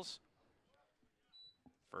deals.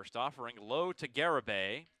 First offering low to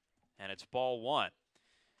Garibay, and it's ball 1.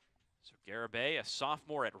 So Garibay, a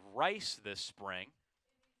sophomore at Rice this spring,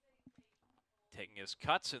 taking his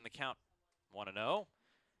cuts, and the count 1-0.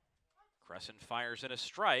 Crescent fires in a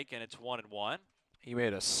strike, and it's 1-1. He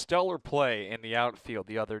made a stellar play in the outfield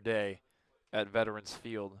the other day at Veterans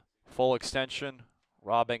Field. Full extension,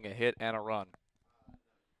 robbing a hit and a run.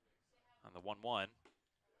 On the 1-1.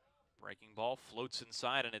 Breaking ball floats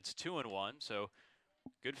inside, and it's 2-1. So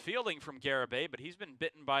good fielding from Garibay, but he's been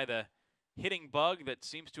bitten by the hitting bug that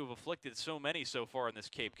seems to have afflicted so many so far in this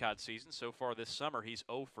Cape Cod season. So far this summer, he's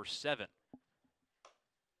 0 for 7.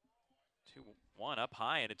 2-1 up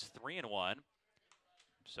high, and it's 3-1.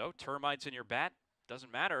 So termites in your bat.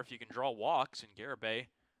 Doesn't matter if you can draw walks, and Garibay,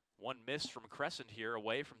 one miss from Crescent here,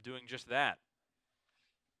 away from doing just that.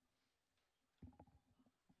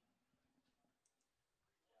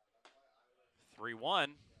 Three-1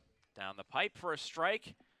 down the pipe for a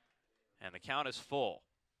strike, and the count is full.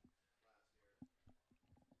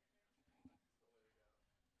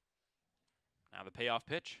 Now the payoff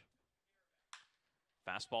pitch.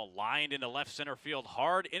 Fastball lined into left center field,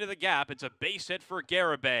 hard into the gap. It's a base hit for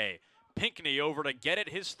Garibay. Pinckney over to get it.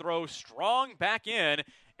 His throw strong back in,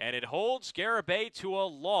 and it holds Garibay to a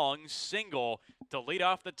long single to lead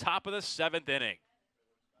off the top of the 7th inning.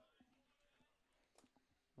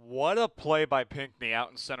 What a play by Pinckney out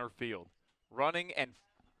in center field. Running and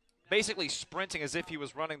basically sprinting as if he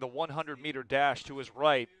was running the 100-meter dash to his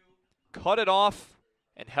right. Cut it off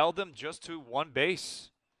and held him just to one base.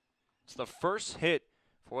 It's the first hit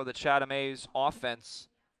for the Chatham A's offense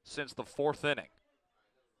since the 4th inning.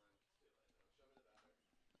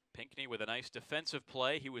 Pinckney with a nice defensive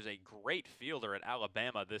play. He was a great fielder at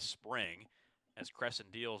Alabama this spring as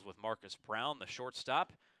Crescent deals with Marcus Brown, the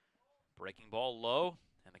shortstop. Breaking ball low,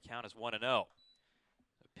 and the count is 1-0.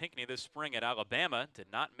 Pinckney this spring at Alabama did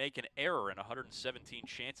not make an error in 117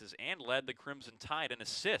 chances and led the Crimson Tide in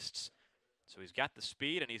assists. So he's got the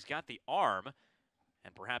speed and he's got the arm,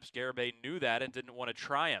 and perhaps Garibay knew that and didn't want to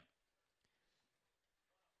try him.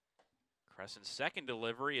 Crescent's second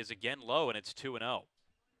delivery is again low, and it's 2-0.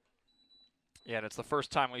 Yeah, and it's the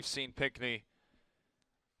first time we've seen Pinckney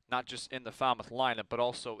not just in the Falmouth lineup, but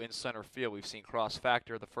also in center field. We've seen cross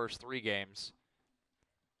factor the first 3 games.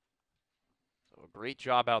 So a great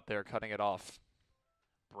job out there cutting it off.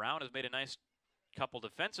 Brown has made a nice couple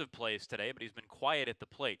defensive plays today, but he's been quiet at the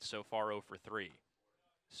plate so far 0 for 3.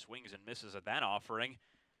 Swings and misses at that offering,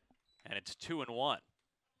 and it's 2-1.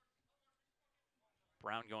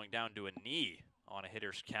 Brown going down to a knee on a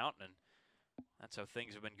hitter's count, and that's how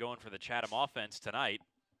things have been going for the Chatham offense tonight.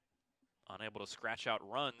 Unable to scratch out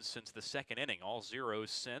runs since the 2nd inning, all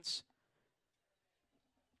zeros since.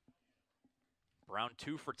 Brown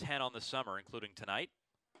 2 for 10 on the summer, including tonight.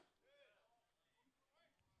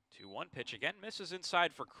 2-1 pitch again, misses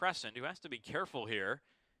inside for Crescent, who has to be careful here.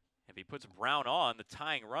 If he puts Brown on, the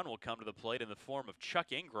tying run will come to the plate in the form of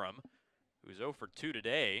Chuck Ingram, who's 0 for 2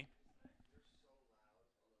 today.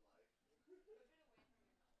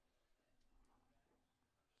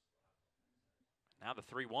 Now the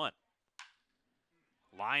 3-1.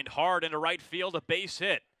 Lined hard into right field, a base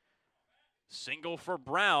hit. Single for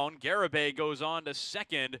Brown. Garibay goes on to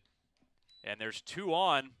second. And there's 2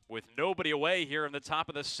 on with nobody away here in the top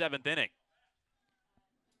of the 7th inning.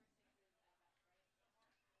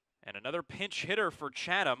 And another pinch hitter for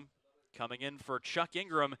Chatham. Coming in for Chuck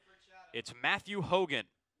Ingram, it's Matthew Hogan.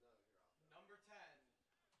 Number 10,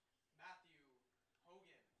 Matthew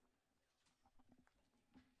Hogan.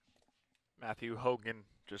 Matthew Hogan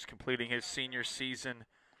just completing his senior season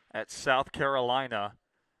at South Carolina.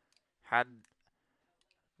 Had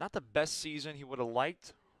not the best season he would have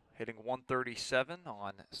liked, hitting 137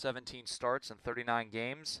 on 17 starts and 39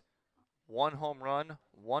 games. 1 home run,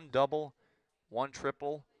 1 double, 1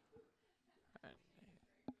 triple. And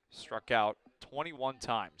struck out 21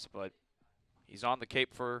 times, but he's on the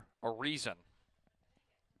Cape for a reason.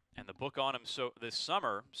 And the book on him this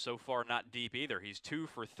summer, so far not deep either. He's 2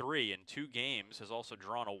 for 3 in 2 games, has also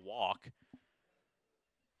drawn a walk.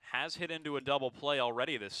 Has hit into a double play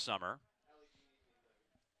already this summer.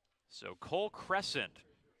 So Cole Crescent,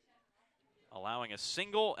 allowing a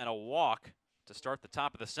single and a walk to start the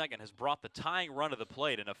top of the 2nd, has brought the tying run to the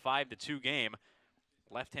plate in a 5-2 game.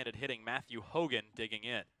 Left-handed hitting Matthew Hogan digging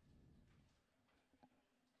in.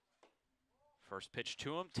 First pitch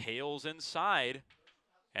to him, tails inside.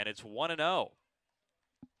 And it's 1-0.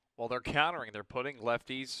 Well, they're countering. They're putting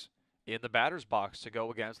lefties in the batter's box to go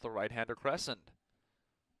against the right-hander Crescent.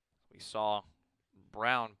 We saw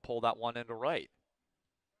Brown pull that one into right.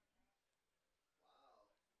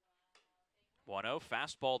 1-0,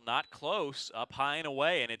 fastball not close, up high and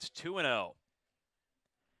away, and it's 2-0.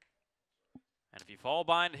 And if you fall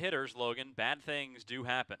behind hitters, Logan, bad things do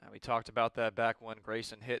happen. And we talked about that back when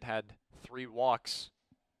Grayson Hitt had 3 walks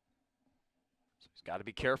He's got to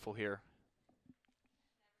be careful here.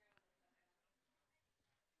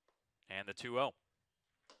 And the 2-0.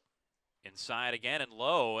 Inside again and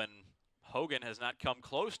low, and Hogan has not come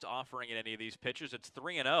close to offering in any of these pitches. It's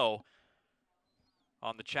 3-0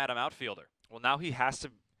 on the Chatham outfielder. Well, now he has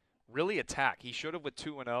to really attack. He should have with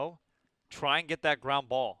 2-0. Try and get that ground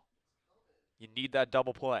ball. You need that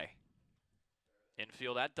double play.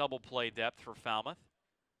 Infield at double play depth for Falmouth.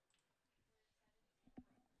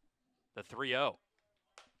 The 3-0.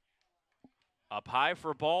 Up high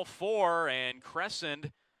for ball 4, and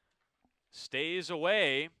Crescent stays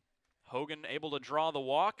away. Hogan able to draw the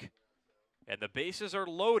walk, and the bases are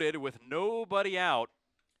loaded with nobody out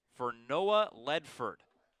for Noah Ledford.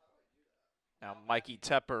 Now Mikey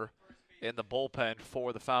Tepper in the bullpen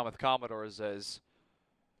for the Falmouth Commodores as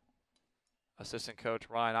assistant coach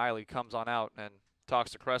Ryan Eiley comes on out and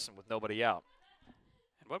talks to Crescent with nobody out.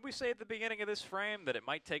 And what we say at the beginning of this frame, that it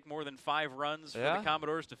might take more than 5 runs for the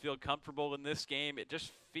Commodores to feel comfortable in this game, it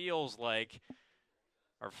just feels like,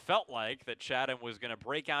 or felt like, that Chatham was going to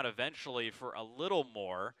break out eventually for a little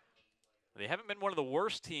more. They haven't been one of the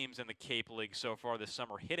worst teams in the Cape League so far this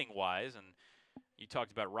summer hitting-wise, and you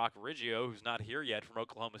talked about Rock Riggio, who's not here yet from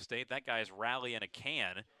Oklahoma State. That guy's rallying a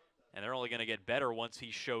can, and they're only going to get better once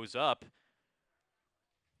he shows up.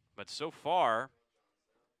 But so far,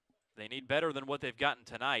 they need better than what they've gotten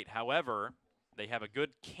tonight. However, they have a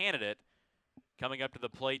good candidate coming up to the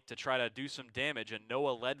plate to try to do some damage, and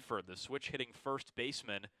Noah Ledford, the switch-hitting first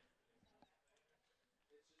baseman,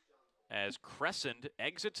 as Crescent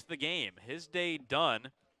exits the game. His day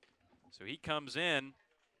done, so he comes in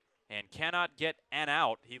and cannot get an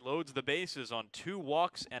out. He loads the bases on 2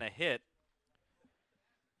 walks and a hit.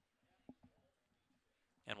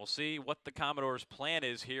 And we'll see what the Commodores' plan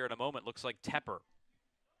is here in a moment. Looks like Tepper.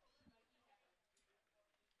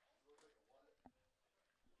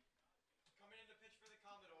 Coming in to pitch for the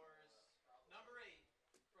Commodores, number 8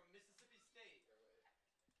 from Mississippi State,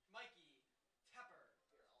 Mikey Tepper.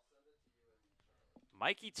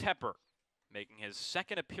 Mikey Tepper making his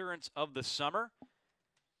 2nd appearance of the summer.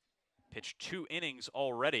 Pitched 2 innings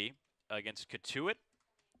already against Cotuit.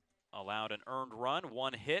 Allowed an earned run,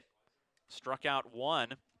 1 hit, struck out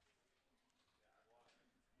 1.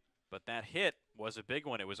 But that hit was a big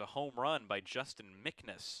one. It was a home run by Justin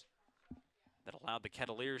Mickness that allowed the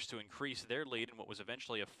Kettleers to increase their lead in what was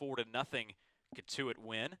eventually a 4-0 Cotuit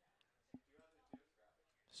win.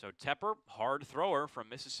 So Tepper, hard thrower from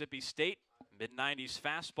Mississippi State, mid-90s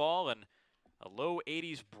fastball and a low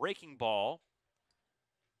 80s breaking ball.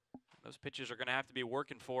 Those pitches are going to have to be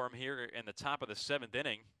working for him here in the top of the 7th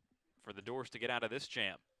inning for the Doors to get out of this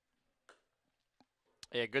jam.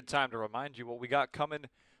 Yeah, good time to remind you what we got coming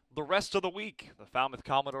the rest of the week. The Falmouth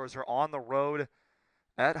Commodores are on the road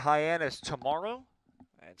at Hyannis tomorrow,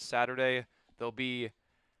 and Saturday they'll be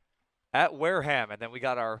at Wareham. And then we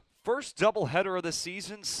got our first doubleheader of the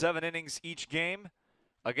season, 7 innings each game,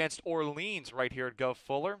 against Orleans right here at Guv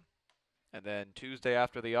Fuller. And then Tuesday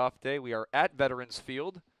after the off day, we are at Veterans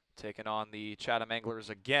Field, taking on the Chatham Anglers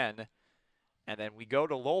again. And then we go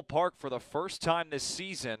to Lowell Park for the first time this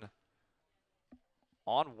season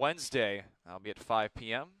on Wednesday. That'll be at 5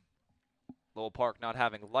 p.m. Lowell Park not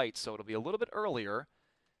having lights, so it'll be a little bit earlier.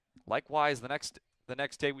 Likewise, the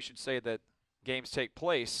next day we should say that games take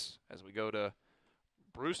place as we go to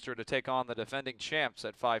Brewster to take on the defending champs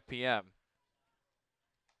at 5 p.m.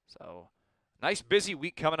 So, nice busy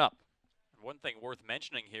week coming up. One thing worth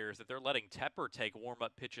mentioning here is that they're letting Tepper take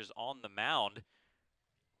warm-up pitches on the mound,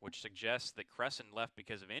 which suggests that Crescent left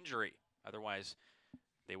because of injury. Otherwise,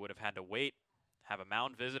 they would have had to wait, have a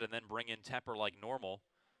mound visit, and then bring in Tepper like normal.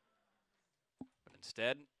 But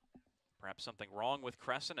instead, perhaps something wrong with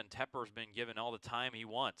Crescent, and Tepper's been given all the time he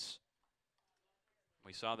wants.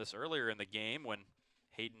 We saw this earlier in the game when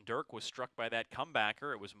Hayden Durke was struck by that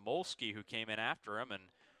comebacker. It was Molsky who came in after him and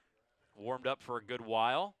warmed up for a good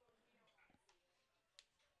while.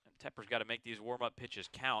 Tepper's got to make these warm-up pitches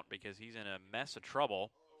count because he's in a mess of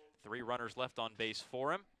trouble. 3 runners left on base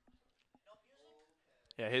for him.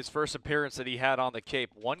 Yeah, his first appearance that he had on the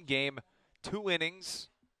Cape. 1 game, 2 innings,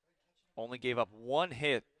 only gave up 1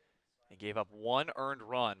 hit. He gave up 1 earned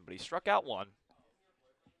run, but he struck out 1.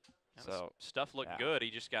 So stuff looked good.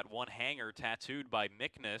 He just got 1 hanger tattooed by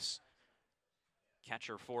Mickness,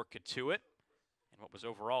 catcher for Cotuit, and what was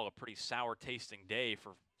overall a pretty sour-tasting day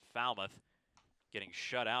for Falmouth, getting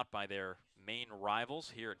shut out by their main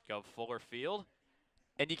rivals here at Guv Fuller Field.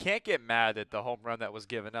 And you can't get mad at the home run that was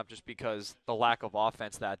given up just because the lack of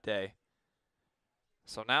offense that day.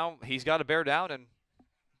 So now he's got to bear down and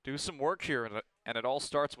do some work here, and it all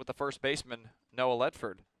starts with the first baseman, Noah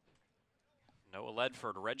Ledford. Noah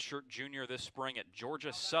Ledford, redshirt junior this spring at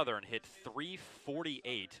Georgia Southern, hit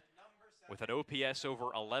 .348 with an OPS over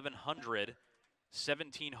 1,100,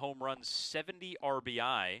 17 home runs, 70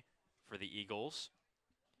 RBI for the Eagles,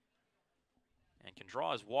 and can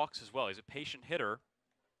draw his walks as well. He's a patient hitter.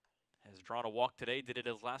 Has drawn a walk today, did it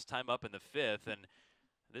his last time up in the 5th, and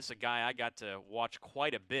this is a guy I got to watch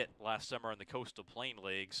quite a bit last summer in the Coastal Plain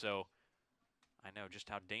League, so I know just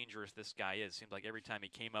how dangerous this guy is. Seemed like every time he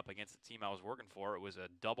came up against the team I was working for, it was a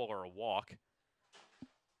double or a walk.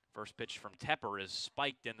 First pitch from Tepper is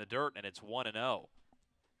spiked in the dirt, and it's 1-0.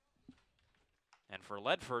 And for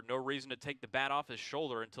Ledford, no reason to take the bat off his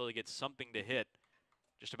shoulder until he gets something to hit.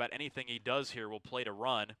 Just about anything he does here will play to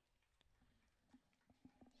run.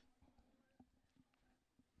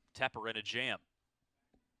 Tepper in a jam.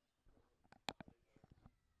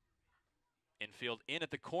 Infield in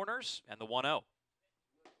at the corners, and the 1-0.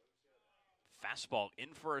 Fastball in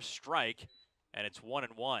for a strike, and it's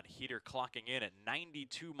 1-1. Heater clocking in at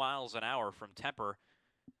 92 miles an hour from Tepper,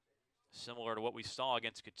 similar to what we saw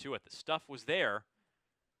against Katuitt. The stuff was there.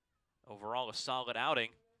 Overall, a solid outing,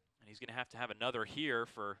 and he's going to have another here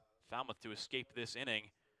for Falmouth to escape this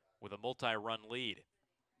inning with a multi-run lead.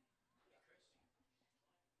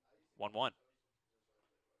 1-1.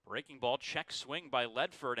 Breaking ball, check swing by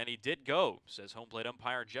Ledford, and he did go, says home plate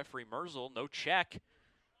umpire Jeffrey Merzel. No check.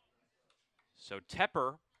 So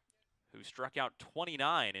Tepper, who struck out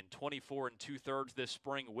 29 in 24 2/3 this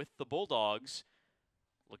spring with the Bulldogs,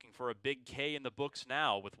 looking for a big K in the books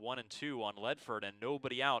now with 1 and 2 on Ledford and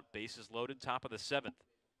nobody out. Bases loaded, top of the 7th.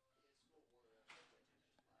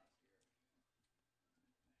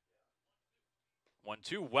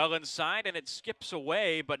 One-two, well inside, and it skips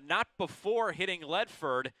away, but not before hitting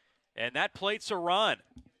Ledford, and that plates a run.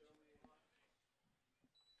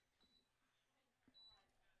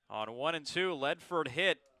 On 1 and 2, Ledford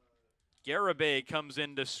hit. Garibay comes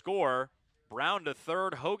in to score. Brown to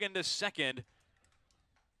third, Hogan to second.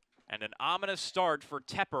 And an ominous start for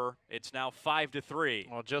Tepper. It's now 5-3.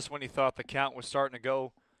 Well, just when he thought the count was starting to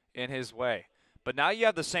go in his way. But now you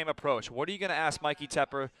have the same approach. What are you going to ask Mikey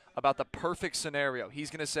Tepper about the perfect scenario? He's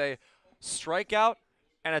going to say strikeout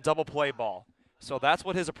and a double play ball. So that's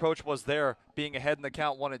what his approach was there, being ahead in the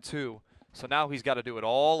count 1 and 2. So now he's got to do it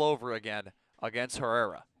all over again against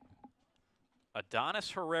Herrera.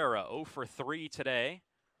 Adonis Herrera 0 for 3 today.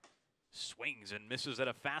 Swings and misses at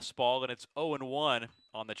a fastball, and it's 0-1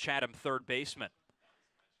 on the Chatham third baseman.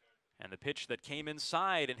 And the pitch that came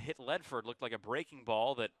inside and hit Ledford looked like a breaking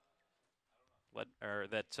ball that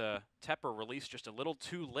Tepper released just a little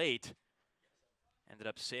too late. Ended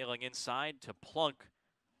up sailing inside to plunk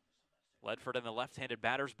Ledford in the left-handed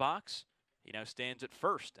batter's box. He now stands at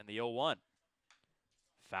first in the 0-1.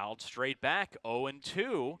 Fouled straight back,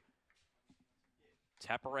 0-2.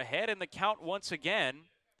 Tepper ahead in the count once again,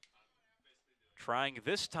 trying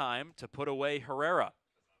this time to put away Herrera.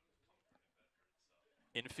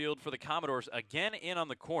 Infield for the Commodores again in on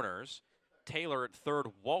the corners. Taylor at third,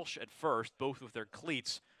 Walsh at first, both with their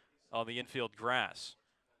cleats on the infield grass.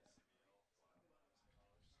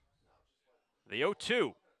 The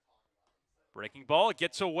 0-2. Breaking ball,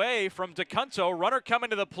 gets away from DeCunto. Runner coming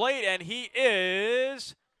to the plate, and he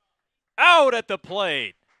is out at the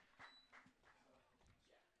plate.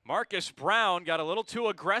 Marcus Brown got a little too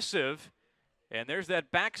aggressive, and there's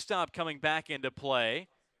that backstop coming back into play.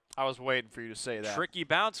 I was waiting for you to say that. Tricky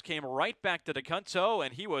bounce came right back to DeCunto,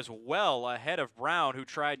 and he was well ahead of Brown, who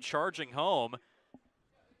tried charging home.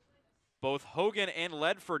 Both Hogan and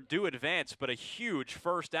Ledford do advance, but a huge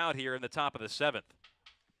first out here in the top of the 7th.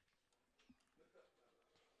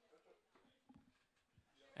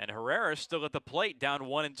 And Herrera still at the plate, down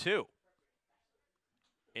 1 and 2.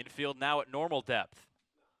 Infield now at normal depth.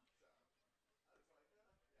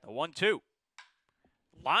 The 1-2.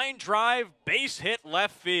 Line drive, base hit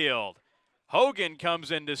left field. Hogan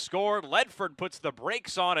comes in to score. Ledford puts the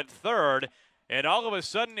brakes on at third. And all of a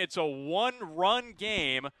sudden, it's a one-run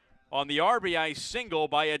game on the RBI single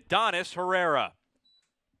by Adonis Herrera.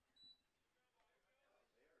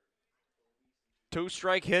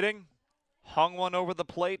 Two-strike hitting. Hung one over the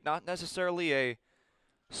plate. Not necessarily a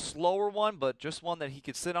slower one, but just one that he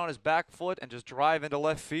could sit on his back foot and just drive into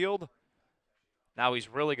left field. Now he's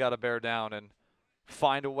really got to bear down and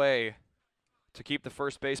find a way to keep the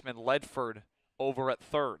first baseman Ledford over at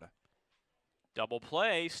third. Double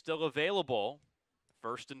play still available.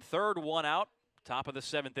 First and third, one out, top of the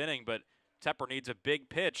 7th inning, but Tepper needs a big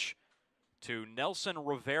pitch to Nelson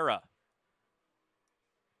Rivera.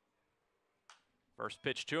 First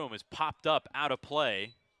pitch to him is popped up out of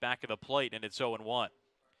play, back of the plate, and it's 0-1.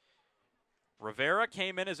 Rivera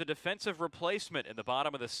came in as a defensive replacement in the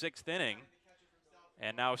bottom of the 6th inning.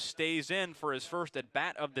 and now stays in for his first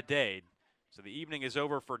at-bat of the day. So the evening is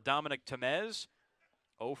over for Dominic Temez.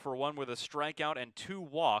 0 for 1 with a strikeout and 2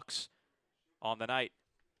 walks on the night.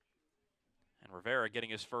 And Rivera getting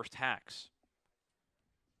his first hacks.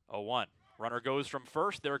 0-1. Runner goes from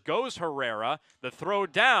first. There goes Herrera. The throw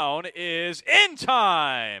down is in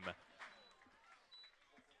time.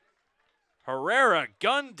 Herrera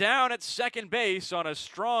gunned down at second base on a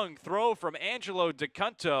strong throw from Angelo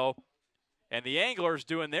DeCunto. And the Anglers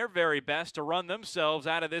doing their very best to run themselves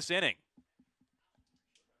out of this inning.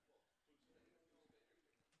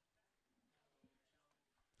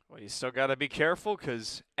 Well, you still got to be careful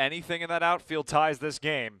because anything in that outfield ties this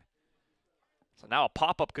game. So now a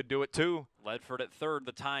pop-up could do it too. Ledford at third,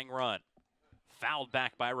 the tying run. Fouled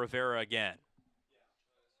back by Rivera again.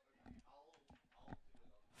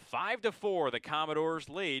 5-4, the Commodores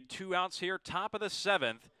lead. 2 outs here, top of the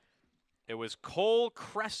 7th. It was Cole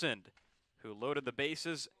Crescent who loaded the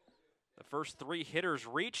bases. The first 3 hitters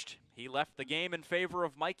reached. He left the game in favor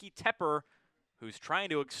of Mikey Tepper, who's trying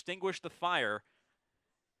to extinguish the fire.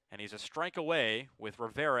 And he's a strike away with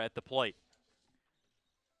Rivera at the plate.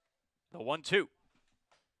 The 1-2.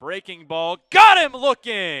 Breaking ball. Got him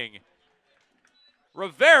looking!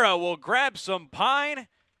 Rivera will grab some pine.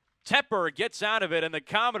 Tepper gets out of it, and the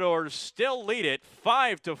Commodores still lead it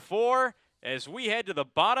 5-4 as we head to the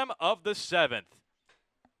bottom of the 7th.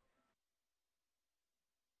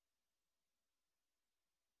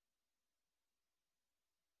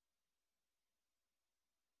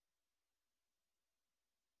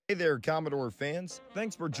 Hey there, Commodore fans.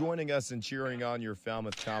 Thanks for joining us and cheering on your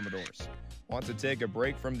Falmouth Commodores. Want to take a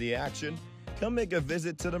break from the action? Come make a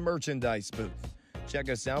visit to the merchandise booth. Check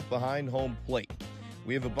us out behind home plate.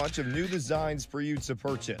 We have a bunch of new designs for you to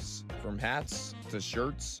purchase, from hats to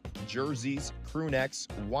shirts, jerseys, crew necks,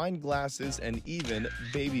 wine glasses, and even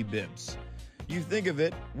baby bibs. You think of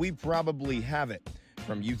it, we probably have it.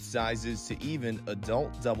 From youth sizes to even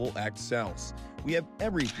adult double XLs. We have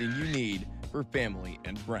everything you need for family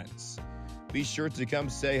and friends. Be sure to come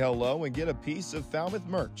say hello and get a piece of Falmouth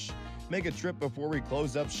merch. Make a trip before we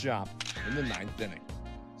close up shop in the 9th inning.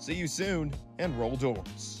 See you soon, and roll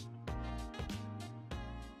doors.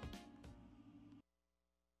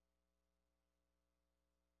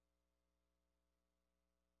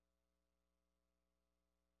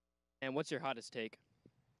 And what's your hottest take?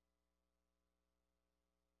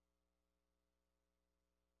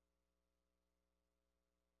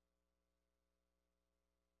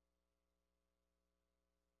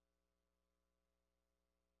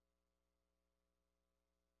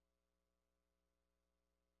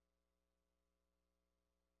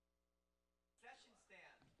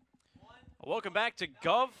 Welcome back to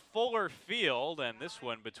Guv Fuller Field, and this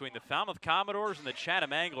one between the Falmouth Commodores and the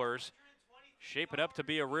Chatham Anglers shaping up to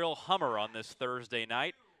be a real hummer on this Thursday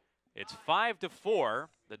night. It's 5-4.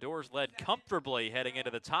 The Doors led comfortably heading into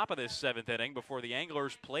the top of this 7th inning before the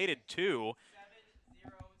Anglers plated 2,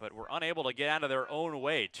 but were unable to get out of their own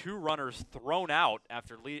way. 2 runners thrown out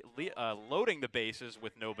after loading the bases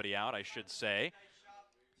with nobody out, I should say.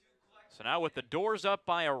 So now with the Doors up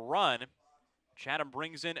by a run, Chatham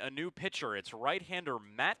brings in a new pitcher. It's right-hander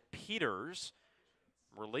Matt Peters,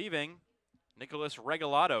 relieving Nicholas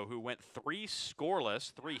Regalado, who went 3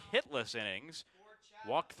 scoreless, 3 hitless innings,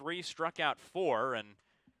 walked 3, struck out 4, and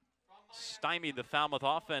stymied the Falmouth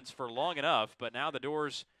offense for long enough. But now the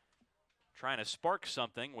Doors trying to spark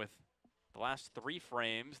something with the last 3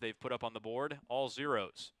 frames they've put up on the board, all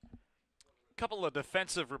zeros. A couple of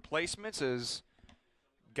defensive replacements is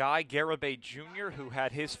Guy Garibay Jr., who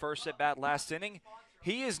had his first at-bat last inning.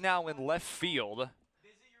 He is now in left field.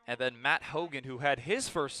 And then Matt Hogan, who had his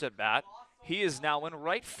first at-bat, he is now in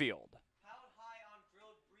right field.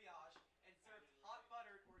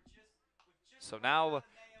 So now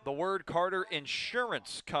the word Carter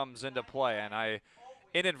insurance comes into play, and I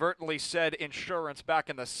inadvertently said insurance back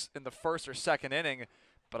in the first or second inning,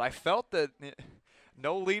 but I felt that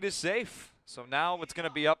no lead is safe. So now it's going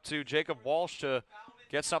to be up to Jacob Walsh to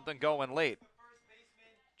get something going late.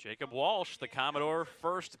 Jacob Walsh, the Commodore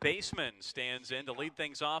first baseman, stands in to lead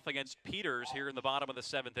things off against Peters here in the bottom of the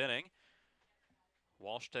 7th inning.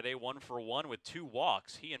 Walsh today 1 for 1 with 2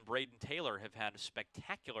 walks. He and Braden Taylor have had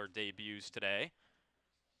spectacular debuts today.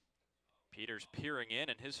 Peters peering in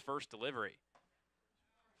his first delivery.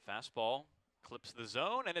 Fastball clips the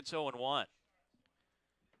zone, and it's 0-1.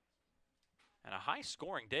 And a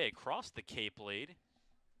high-scoring day across the Cape League,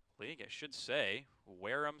 I should say.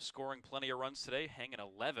 Wareham scoring plenty of runs today, hanging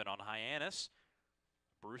 11 on Hyannis.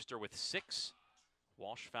 Brewster with 6.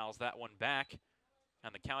 Walsh fouls that one back,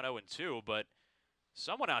 and the count 0-2, but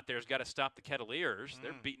Someone out there's got to stop the Kettleers.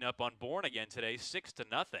 They're beating up on Bourne again today, 6-0.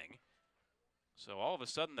 So all of a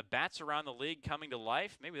sudden, the bats around the league coming to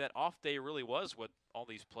life. Maybe that off day really was what all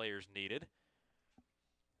these players needed.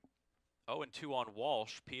 0-2 on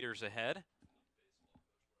Walsh. Peters ahead.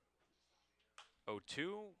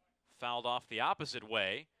 0-2, fouled off the opposite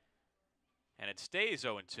way, and it stays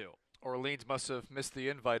 0-2. Orleans must have missed the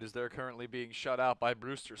invite as they're currently being shut out by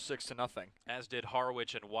Brewster 6-0. As did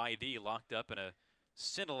Harwich and YD, locked up in a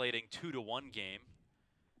scintillating 2-1 game.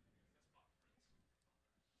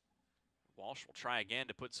 Walsh will try again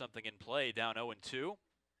to put something in play, down 0-2.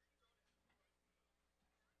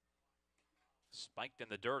 Spiked in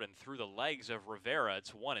the dirt and through the legs of Rivera.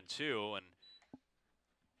 It's 1-2, and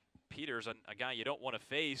Peters, a guy you don't want to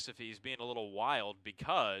face if he's being a little wild,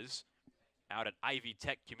 because out at Ivy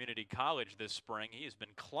Tech Community College this spring, he has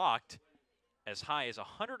been clocked as high as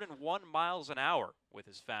 101 miles an hour with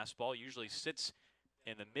his fastball. Usually sits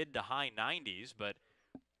in the mid to high 90s, but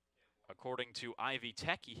according to Ivy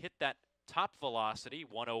Tech, he hit that top velocity,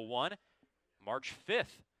 101, March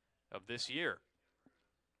 5th of this year.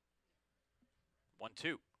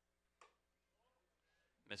 1-2.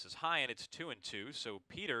 Misses high, and it's 2-2. So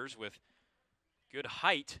Peters with good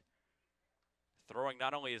height, throwing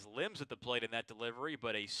not only his limbs at the plate in that delivery,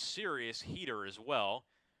 but a serious heater as well.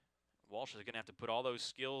 Walsh is going to have to put all those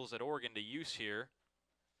skills at Oregon to use here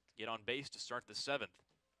to get on base to start the 7th.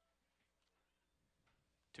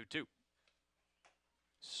 2-2.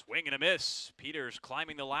 Swing and a miss. Peters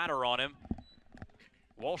climbing the ladder on him.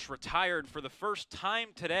 Walsh retired for the first time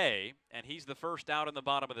today, and he's the first out in the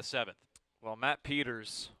bottom of the 7th. Well, Matt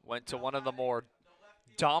Peters went to one of the more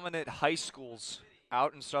dominant high schools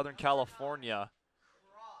out in Southern California,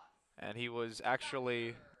 and he was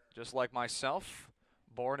actually, just like myself,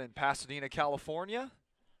 born in Pasadena, California.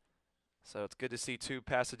 So it's good to see two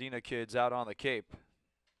Pasadena kids out on the Cape.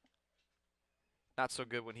 Not so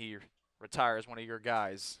good when he retires one of your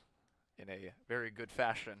guys in a very good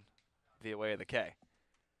fashion via way of the K.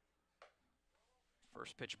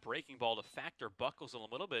 First pitch breaking ball to Factor, buckles a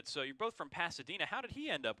little bit. So you're both from Pasadena. How did he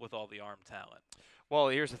end up with all the arm talent? Well,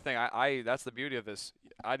 here's the thing. That's the beauty of this.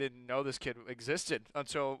 I didn't know this kid existed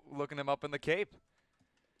until looking him up in the Cape.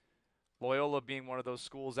 Loyola being one of those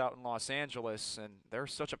schools out in Los Angeles, and they're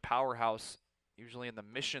such a powerhouse, usually in the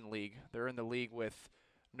Mission League. They're in the league with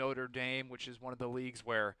Notre Dame, which is one of the leagues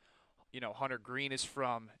where, Hunter Green is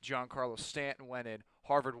from, Giancarlo Stanton went in.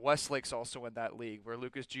 Harvard Westlake's also in that league, where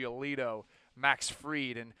Lucas Giolito, Max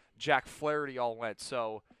Fried, and Jack Flaherty all went.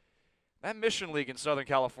 So that Mission League in Southern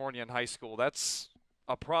California in high school, that's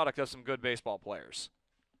a product of some good baseball players.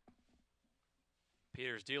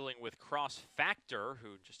 Peters dealing with Cross Factor,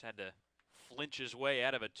 who just had to flinch his way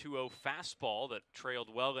out of a 2-0 fastball that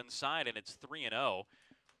trailed well inside, and it's 3-0.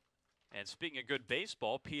 And speaking of good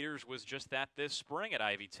baseball, Peters was just that this spring at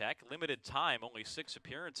Ivy Tech. Limited time, only 6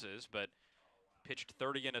 appearances, but pitched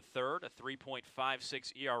 30 1/3, a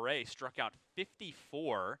 3.56 ERA, struck out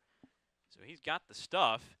 54. So he's got the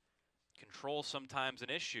stuff. Control sometimes an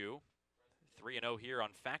issue. 3-0 here on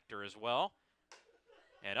Factor as well.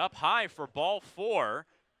 And up high for ball 4.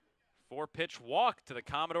 4-pitch walk to the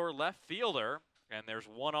Commodore left fielder. And there's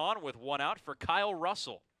one on with one out for Kyle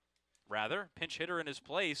Russell. Rather, pinch hitter in his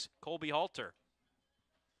place, Colby Halter.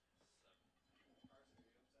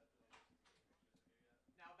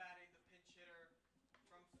 Now batting the pinch hitter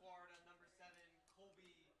from Florida, number 7,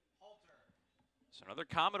 Colby Halter. So another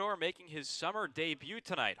Commodore making his summer debut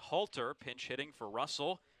tonight. Halter pinch hitting for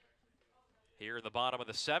Russell here in the bottom of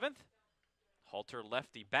the 7th. Halter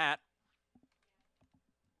lefty bat.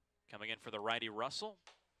 Coming in for the righty Russell.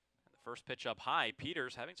 And the first pitch up high.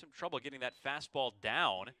 Peters having some trouble getting that fastball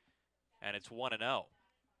down. And it's 1-0.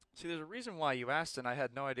 See, there's a reason why you asked, and I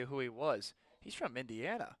had no idea who he was. He's from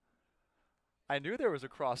Indiana. I knew there was a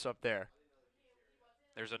cross up there.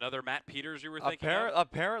 There's another Matt Peters you were thinking of?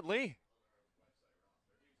 Apparently.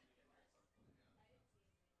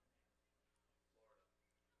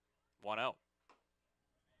 One out.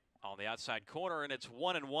 On the outside corner, and it's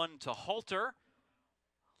 1-1 to Halter.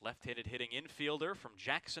 Left-handed hitting infielder from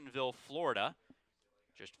Jacksonville, Florida.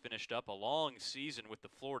 Just finished up a long season with the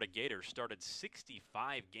Florida Gators. Started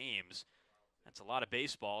 65 games. That's a lot of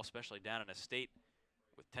baseball, especially down in a state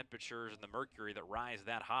with temperatures and the mercury that rise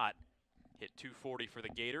that hot. Hit 240 for the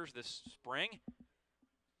Gators this spring.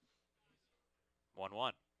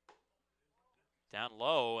 1-1. Down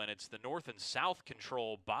low, and it's the north and south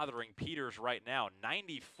control bothering Peters right now.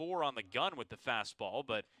 94 on the gun with the fastball,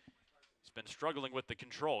 but he's been struggling with the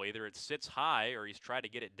control. Either it sits high or he's tried to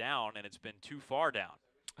get it down, and it's been too far down.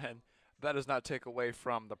 And that does not take away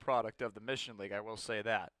from the product of the Mission League, I will say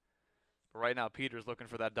that. But right now, Peters looking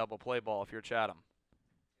for that double play ball if you're Chatham.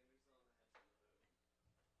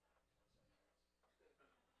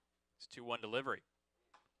 It's 2-1 delivery.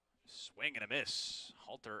 Swing and a miss.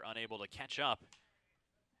 Halter unable to catch up.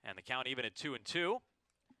 And the count even at 2-2.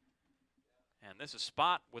 And this is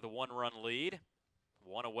Spot with a 1-run lead.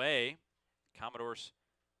 1 away. Commodores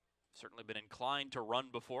certainly been inclined to run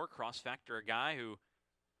before. Cross factor, a guy who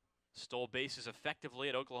stole bases effectively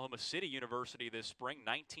at Oklahoma City University this spring.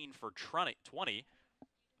 19 for 20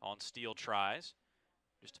 on steal tries.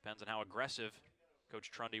 Just depends on how aggressive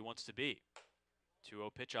Coach Trundy wants to be.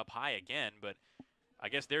 2-0 pitch up high again, but I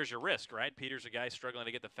guess there's your risk, right? Peters, a guy struggling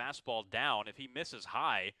to get the fastball down. If he misses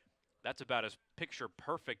high, that's about as picture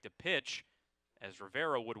perfect a pitch as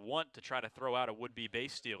Rivera would want to try to throw out a would-be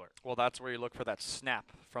base stealer. Well, that's where you look for that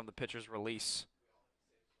snap from the pitcher's release.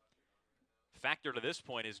 Factor to this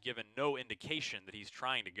point is given no indication that he's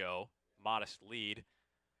trying to go. Modest lead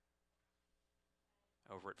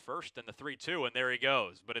over at first, and the 3-2, and there he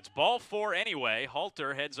goes. But it's ball 4 anyway.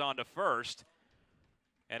 Halter heads on to first,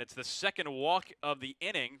 and it's the second walk of the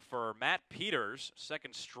inning for Matt Peters.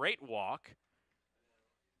 Second straight walk.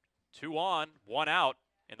 2 on, 1 out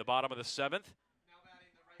in the bottom of the 7th.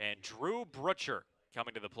 And Drew Brutcher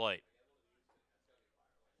coming to the plate.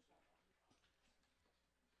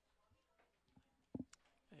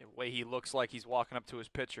 The way he looks like he's walking up to his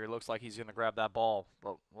pitcher, it looks like he's going to grab that ball.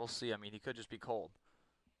 But we'll see. I mean, he could just be cold.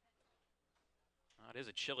 It is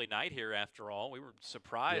a chilly night here after all. We were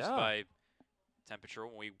surprised by temperature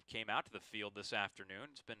when we came out to the field this afternoon.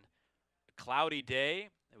 It's been a cloudy day.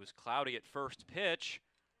 It was cloudy at first pitch.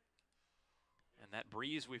 And that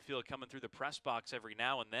breeze we feel coming through the press box every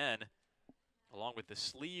now and then, along with the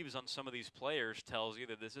sleeves on some of these players, tells you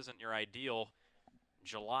that this isn't your ideal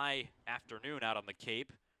July afternoon out on the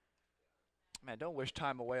Cape. Man, don't wish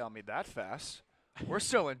time away on me that fast. We're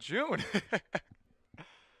still in June.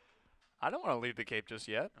 I don't want to leave the Cape just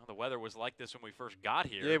yet. Well, the weather was like this when we first got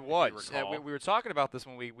here. It was. We were talking about this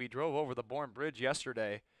when we drove over the Bourne Bridge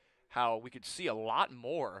yesterday, how we could see a lot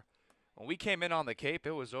more. When we came in on the Cape,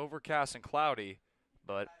 it was overcast and cloudy,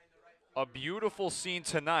 but a beautiful scene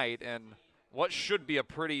tonight, and what should be a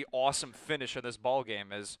pretty awesome finish of this ball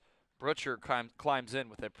game as Brutcher climbs in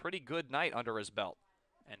with a pretty good night under his belt.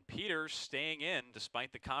 And Peters staying in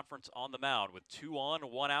despite the conference on the mound with 2 on,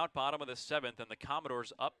 1 out, bottom of the 7th, and the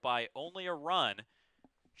Commodores up by only a run.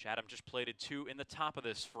 Chatham just plated 2 in the top of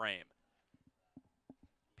this frame.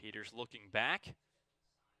 Peters looking back.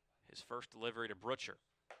 His first delivery to Brutcher.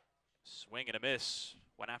 Swing and a miss.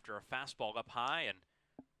 Went after a fastball up high and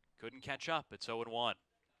couldn't catch up. It's 0-1.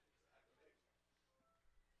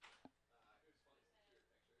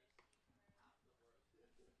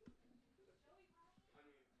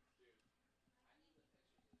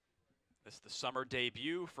 This is the summer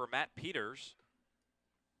debut for Matt Peters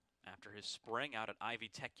after his spring out at Ivy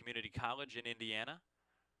Tech Community College in Indiana.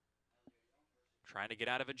 Trying to get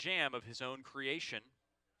out of a jam of his own creation.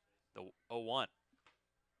 The 0-1.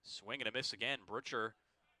 Swing and a miss again. Brutcher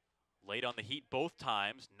late on the heat both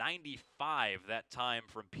times. 95 that time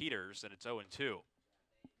from Peters, and it's 0-2.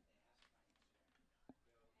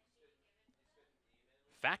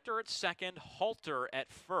 Factor at second, Halter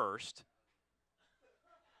at first.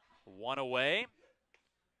 1 away.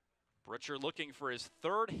 Brutcher looking for his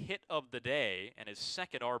 3rd hit of the day and his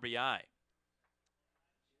 2nd RBI.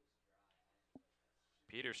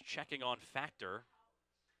 Peters checking on Factor,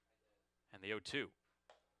 and the 0-2.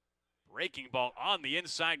 Breaking ball on the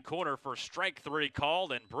inside corner for strike 3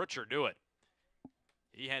 called, and Brutcher do it.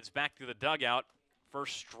 He heads back to the dugout.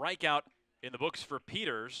 First strikeout in the books for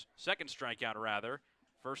Peters. 2nd strikeout, rather.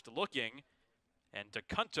 First looking, and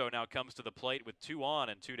DeCunto now comes to the plate with 2 on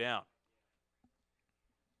and 2 down.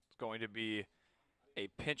 It's going to be a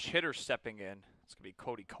pinch hitter stepping in. It's going to be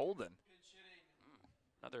Cody Colden.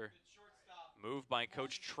 Another move by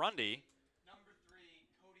Coach Trundy.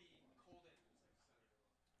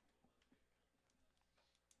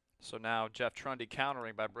 So now Jeff Trundy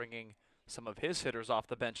countering by bringing some of his hitters off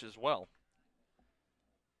the bench as well.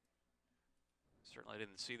 Certainly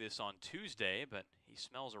didn't see this on Tuesday, but he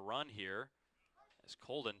smells a run here as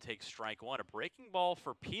Colden takes strike 1. A breaking ball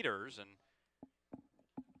for Peters, and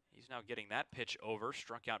he's now getting that pitch over.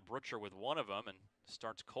 Struck out Brutcher with one of them and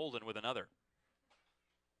starts Colden with another.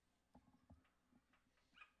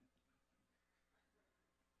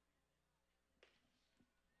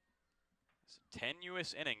 It's a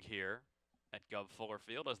tenuous inning here at Guv Fuller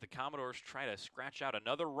Field as the Commodores try to scratch out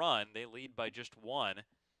another run. They lead by just 1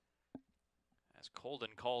 as Colden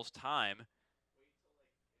calls time.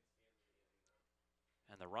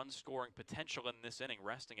 And the run scoring potential in this inning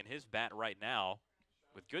resting in his bat right now.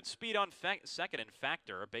 with good speed on second and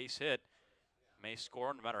factor. A base hit may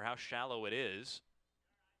score no matter how shallow it is.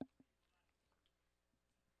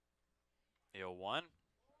 The 0-1.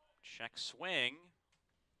 Check swing.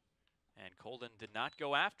 And Colden did not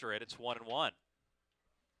go after it. It's 1-1.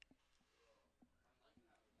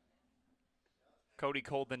 Cody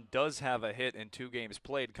Colden does have a hit in 2 games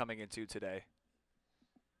played coming into today.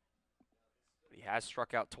 He has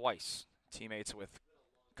struck out twice. Teammates with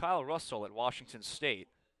Kyle Russell at Washington State.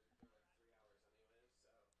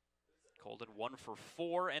 Colden 1 for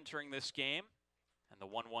 4 entering this game. And the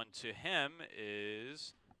 1-1 to him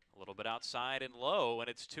is a little bit outside and low, and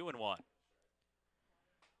it's 2-1.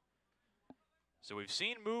 So we've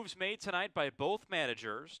seen moves made tonight by both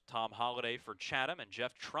managers, Tom Holliday for Chatham and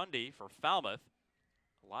Jeff Trundy for Falmouth.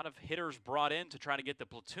 A lot of hitters brought in to try to get the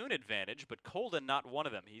platoon advantage, but Colden not one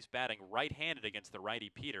of them. He's batting right-handed against the righty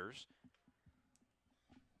Peters.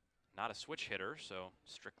 Not a switch hitter, so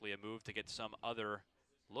strictly a move to get some other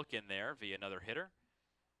look in there via another hitter.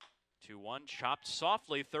 2-1, chopped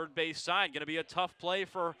softly, third base side. Going to be a tough play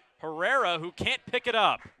for Herrera, who can't pick it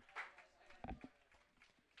up.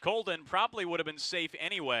 Colden probably would have been safe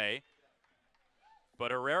anyway, but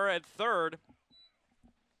Herrera at third,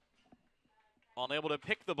 unable to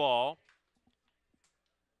pick the ball.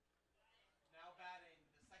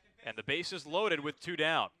 And the base is loaded with 2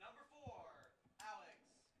 down.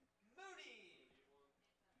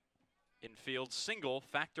 Infield single,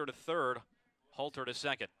 factor to third, Halter to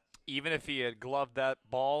second. Even if he had gloved that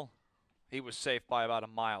ball, he was safe by about a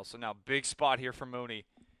mile. So now big spot here for Mooney.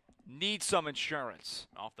 Needs some insurance.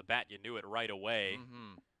 Off the bat, you knew it right away.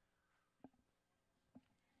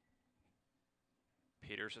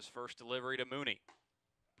 Peters' first delivery to Mooney.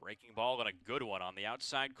 Breaking ball and a good one on the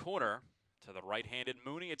outside corner to the right-handed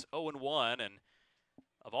Mooney. It's 0-1, and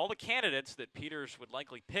of all the candidates that Peters would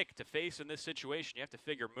likely pick to face in this situation, you have to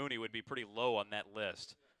figure Mooney would be pretty low on that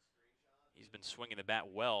list. He's been swinging the bat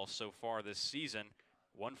well so far this season.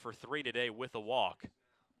 1 for 3 today with a walk.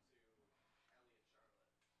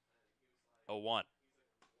 0-1.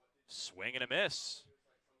 Swing and a miss.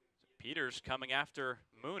 Peters coming after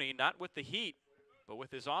Mooney, not with the heat, but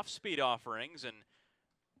with his off-speed offerings, and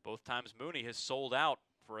both times Mooney has sold out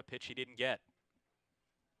for a pitch he didn't get.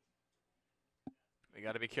 We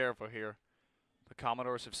got to be careful here. The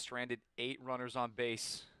Commodores have stranded 8 runners on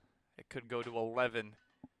base. It could go to 11.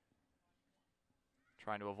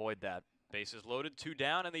 Trying to avoid that. Bases loaded, 2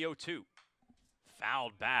 down, and the 0-2.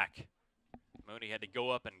 Fouled back. Mooney had to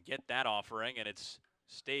go up and get that offering, and it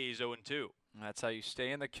stays 0-2. That's how you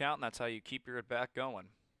stay in the count, and that's how you keep your at-bat going.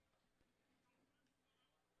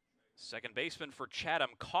 Second baseman for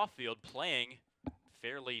Chatham, Caulfield, playing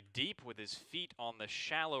fairly deep with his feet on the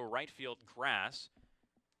shallow right field grass.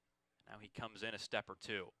 Now he comes in a step or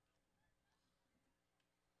 2.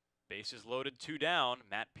 Bases loaded, 2 down.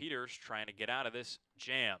 Matt Peters trying to get out of this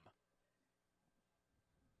jam.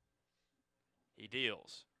 He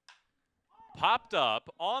deals. Popped up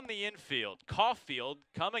on the infield. Caulfield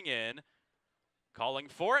coming in, calling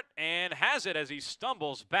for it, and has it as he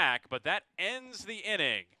stumbles back, but that ends the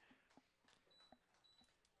inning.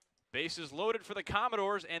 Bases loaded for the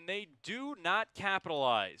Commodores, and they do not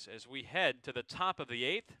capitalize as we head to the top of the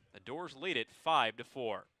 8th. The Doors lead it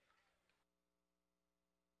 5-4.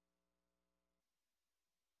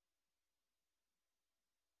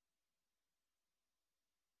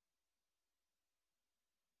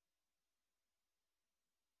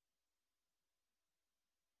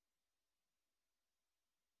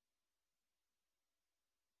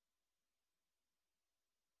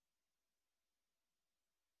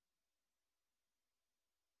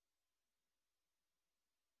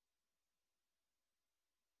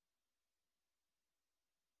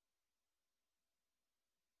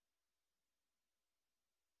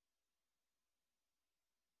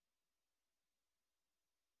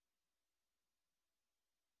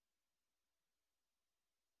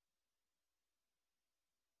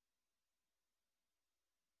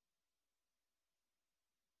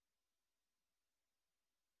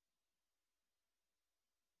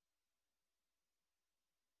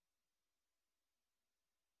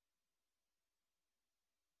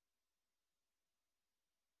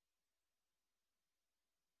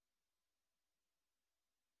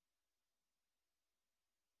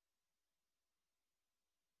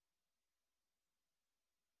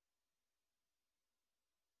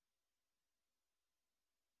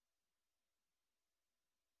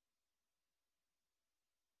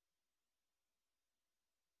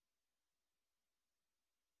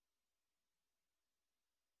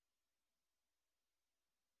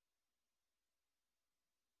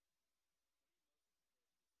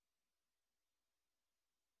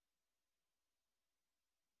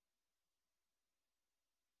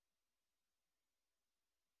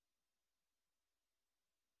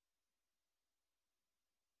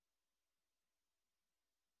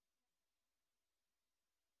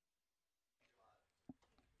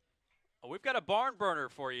 Well, we've got a barn burner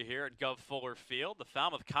for you here at Guv Fuller Field. The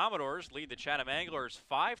Falmouth Commodores lead the Chatham Anglers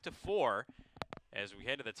 5-4 as we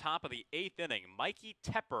head to the top of the 8th inning. Mikey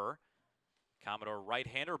Tepper, Commodore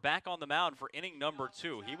right-hander, back on the mound for inning number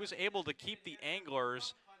 2. He was able to keep the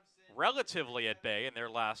Anglers relatively at bay in their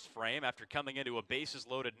last frame after coming into a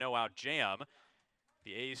bases-loaded no-out jam.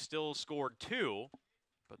 The A's still scored 2,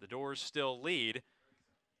 but the Doors still lead.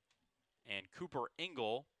 And Cooper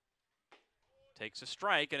Engel takes a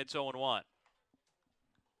strike, and it's 0-1.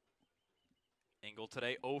 Engel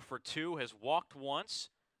today 0 for 2, has walked once.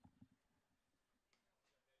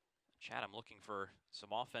 Chatham looking for some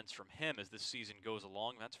offense from him as this season goes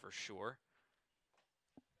along, that's for sure.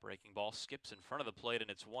 Breaking ball skips in front of the plate, and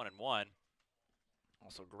it's 1-1.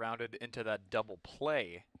 Also grounded into that double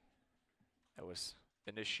play that was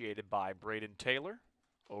initiated by Braden Taylor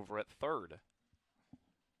over at third.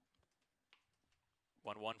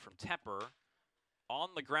 1-1 from Tepper. On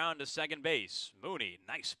the ground to second base. Mooney,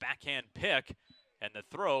 nice backhand pick, and the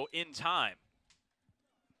throw in time.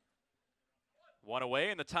 One away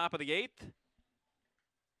in the top of the 8th.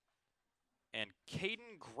 And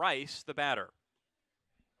Caden Grice, the batter.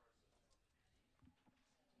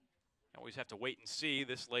 Always have to wait and see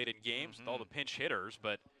this late in games with all the pinch hitters,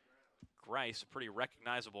 but Grice, a pretty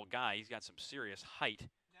recognizable guy. He's got some serious height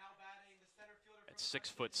at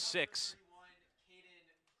 6'6".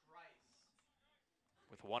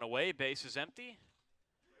 With one away, base is empty.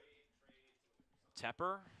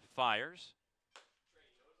 Tepper fires.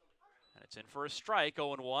 And it's in for a strike,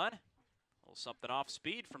 0-1. A little something off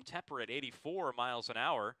speed from Tepper at 84 miles an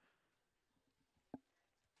hour.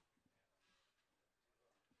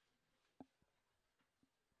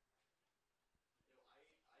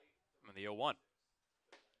 And the 0-1.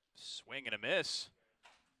 Swing and a miss.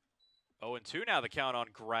 0-2 now the count on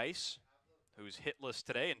Grice, who's hitless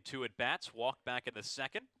today in 2 at-bats, walked back in the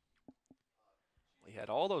second. He had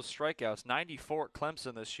all those strikeouts, 94 at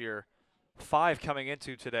Clemson this year, 5 coming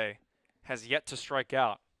into today, has yet to strike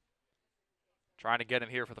out. Trying to get him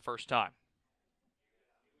here for the first time.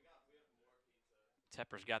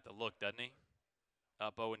 Tepper's got the look, doesn't he?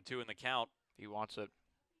 Up 0-2 in the count. He wants it.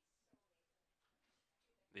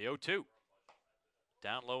 The 0-2.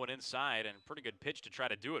 Down low and inside, and pretty good pitch to try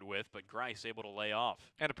to do it with, but Grice able to lay off.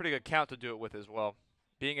 And a pretty good count to do it with as well.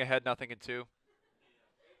 Being ahead 0-2.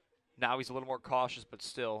 Now he's a little more cautious, but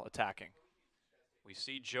still attacking. We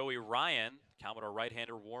see Joey Ryan, Commodore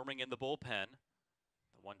right-hander, warming in the bullpen.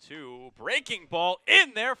 The 1-2, breaking ball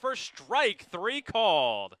in there for strike 3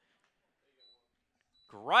 called.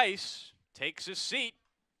 Grice takes his seat,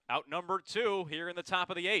 out number 2 here in the top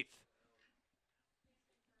of the 8th.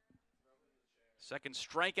 Second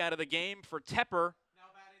strikeout of the game for Tepper,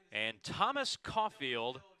 and Thomas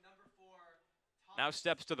Caulfield now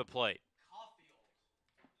steps to the plate.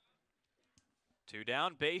 2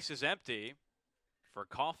 down, base is empty for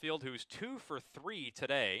Caulfield, who's 2 for 3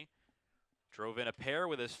 today. Drove in a pair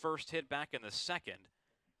with his first hit back in the second.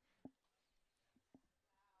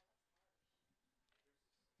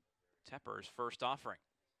 Tepper's first offering.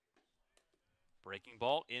 Breaking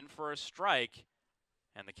ball in for a strike.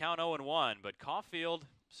 And the count 0-1, but Caulfield,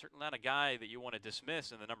 certainly not a guy that you want to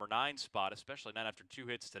dismiss in the number 9 spot, especially not after 2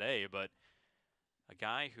 hits today, but a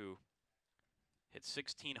guy who hit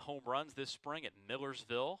 16 home runs this spring at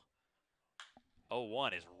Millersville.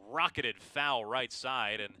 0-1 is rocketed foul right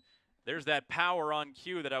side, and there's that power on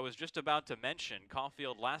cue that I was just about to mention.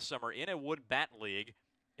 Caulfield last summer in a Wood Bat League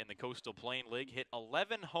in the Coastal Plain League hit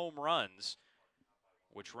 11 home runs,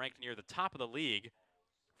 which ranked near the top of the league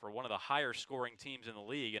for one of the higher scoring teams in the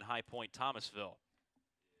league in High Point, Thomasville.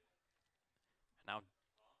 Now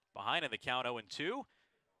behind in the count 0-2.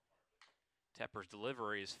 Tepper's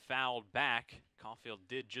delivery is fouled back. Caulfield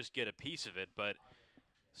did just get a piece of it, but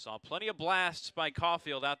saw plenty of blasts by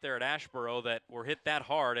Caulfield out there at Ashboro that were hit that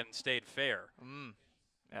hard and stayed fair.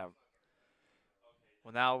 Yeah.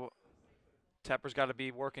 Well, now Tepper's got to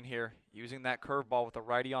be working here, using that curveball with the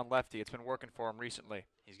righty on lefty. It's been working for him recently.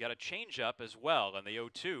 He's got a changeup as well, and the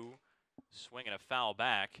 0-2, swinging a foul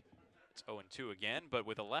back. It's 0-2 again, but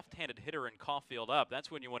with a left-handed hitter in Caulfield up,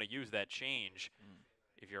 that's when you want to use that change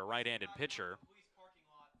if you're a right-handed pitcher.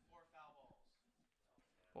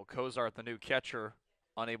 Well, Cozart, the new catcher,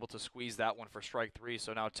 unable to squeeze that one for strike 3,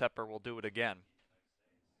 so now Tepper will do it again.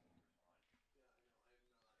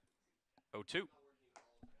 0-2.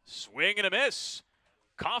 Swing and a miss.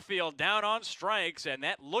 Caulfield down on strikes, and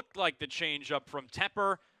that looked like the changeup from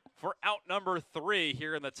Tepper for out number 3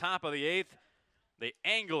 here in the top of the 8th. The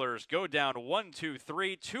Anglers go down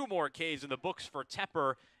 1-2-3. 2 more Ks in the books for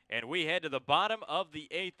Tepper, and we head to the bottom of the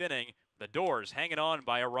 8th inning. The Doors hanging on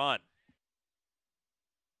by a run.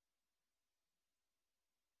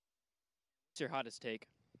 What's your hottest take?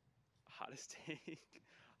 Hottest take.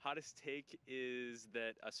 Hottest take is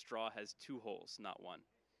that a straw has 2 holes, not 1.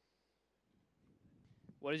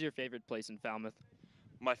 What is your favorite place in Falmouth?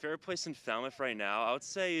 My favorite place in Falmouth right now, I would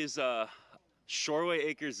say, is Shoreway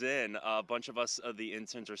Acres Inn. A bunch of us, the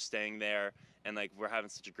interns, are staying there, and like we're having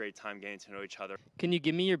such a great time getting to know each other. Can you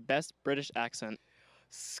give me your best British accent?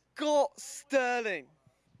 Scott Sterling.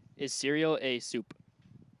 Is cereal a soup?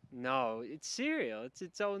 No, it's cereal. It's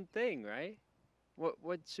its own thing, right?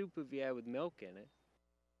 What soup have you had with milk in it?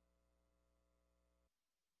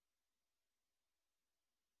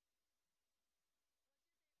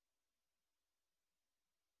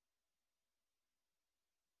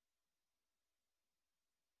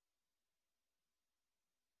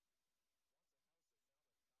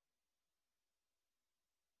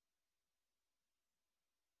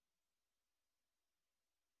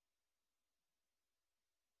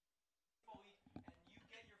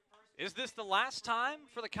 Is this the last time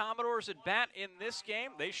for the Commodores at bat in this game?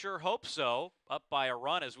 They sure hope so. Up by a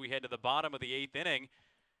run as we head to the bottom of the 8th inning.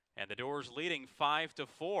 And the Doors leading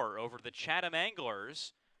 5-4 over the Chatham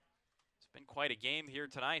Anglers. It's been quite a game here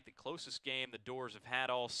tonight. The closest game the Doors have had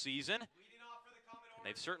all season. And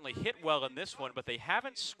they've certainly hit well in this one, but they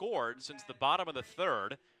haven't scored since the bottom of the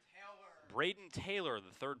 3rd. Braden Taylor,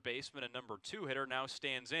 the third baseman and number 2 hitter, now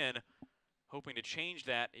stands in, hoping to change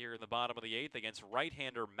that here in the bottom of the 8th against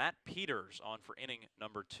right-hander Matt Peters on for inning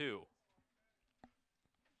number 2.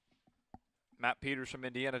 Matt Peters from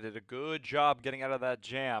Indiana did a good job getting out of that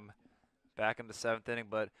jam back in the 7th inning,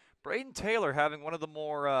 but Braden Taylor having one of the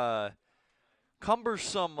more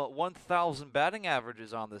cumbersome 1,000 batting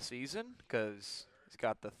averages on the season because he's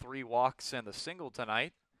got the 3 walks and the single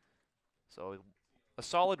tonight. So a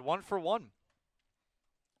solid 1-for-1.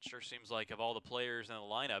 Sure seems like of all the players in the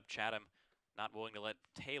lineup, Chatham not willing to let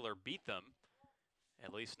Taylor beat them,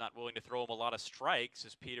 at least not willing to throw him a lot of strikes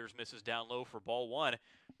as Peters misses down low for ball 1.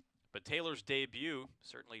 But Taylor's debut,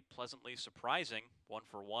 certainly pleasantly surprising,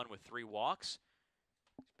 1-for-1 with 3 walks.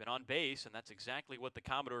 He's been on base, and that's exactly what the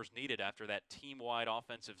Commodores needed after that team-wide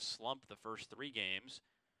offensive slump the first 3 games.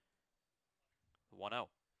 1-0.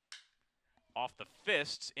 Off the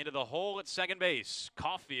fists, into the hole at second base.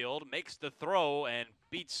 Caulfield makes the throw and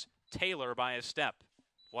beats Taylor by a step.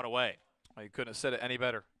 1 away. You couldn't have said it any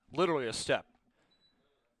better. Literally a step.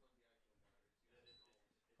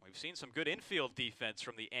 We've seen some good infield defense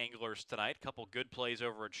from the Anglers tonight. A couple good plays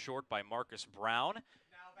over at short by Marcus Brown.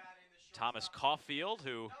 Thomas Caulfield,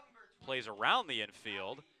 who plays around the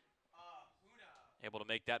infield, able to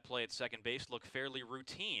make that play at second base look fairly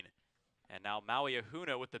routine. And now Maui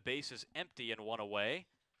Ahuna with the bases empty and 1 away.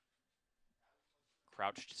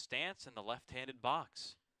 Crouched stance in the left-handed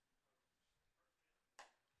box.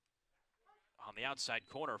 On the outside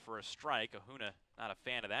corner for a strike. Ahuna not a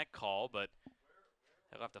fan of that call, but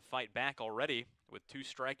he'll have to fight back already with 2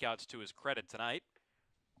 strikeouts to his credit tonight.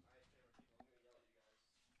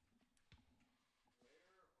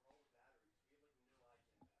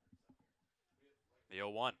 The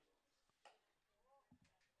 0-1.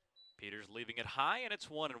 Peters leaving it high, and it's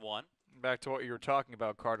 1-1. Back to what you were talking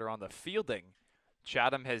about, Carter, on the fielding.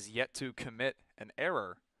 Chatham has yet to commit an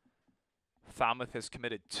error. Falmouth has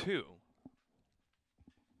committed 2.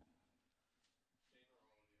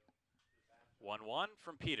 1-1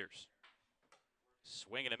 from Peters.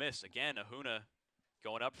 Swing and a miss. Again, Ahuna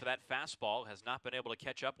going up for that fastball. Has not been able to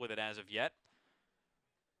catch up with it as of yet.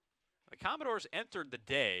 The Commodores entered the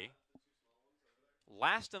day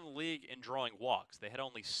last in the league in drawing walks. They had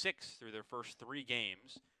only 6 through their first 3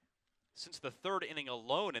 games. Since the 3rd inning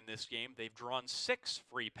alone in this game, they've drawn 6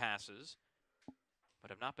 free passes,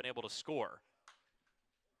 but have not been able to score.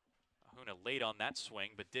 Ahuna late on that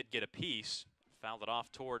swing, but did get a piece. Fouled it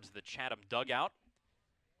off towards the Chatham dugout.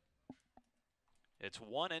 It's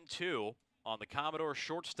 1-2 on the Commodore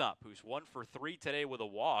shortstop, who's 1 for 3 today with a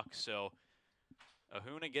walk. So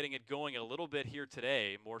Ahuna getting it going a little bit here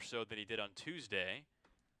today, more so than he did on Tuesday.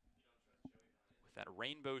 With that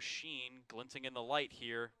rainbow sheen glinting in the light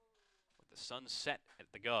here with the sun set at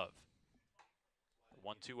the Guv.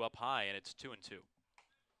 1-2 up high, and it's 2-2.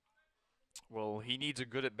 Well, he needs a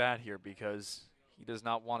good at-bat here because he does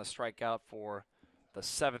not want to strike out for the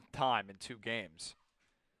 7th time in 2 games.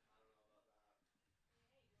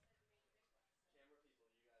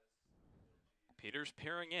 Peters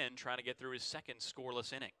peering in, trying to get through his 2nd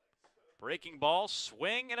scoreless inning. Breaking ball,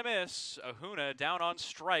 swing and a miss. Ahuna down on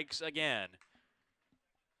strikes again.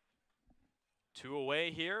 2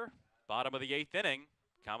 away here, bottom of the 8th inning.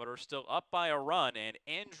 Commodores still up by a run, and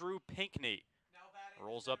Andrew Pinckney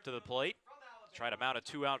rolls up to the plate to try to mount a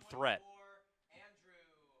 2-out threat.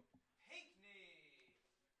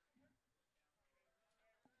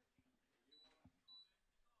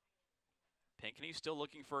 Pinckney still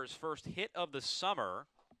looking for his first hit of the summer.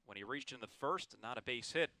 When he reached in the first, not a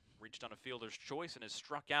base hit, reached on a fielder's choice and has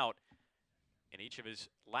struck out in each of his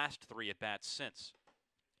last 3 at-bats since.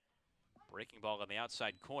 Breaking ball on the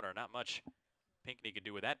outside corner. Not much Pinckney could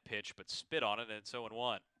do with that pitch, but spit on it, and it's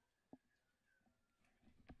 0-1.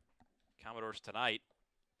 Commodores tonight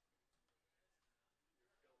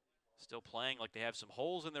still playing like they have some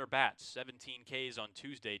holes in their bats. 17 Ks on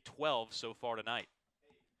Tuesday, 12 so far tonight.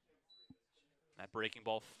 That breaking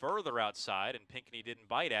ball further outside, and Pinckney didn't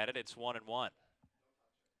bite at it. It's 1-1.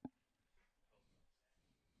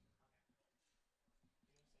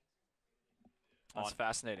 That's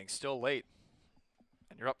fascinating. Still late.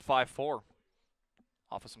 And you're up 5-4.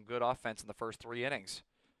 Off of some good offense in the first 3 innings.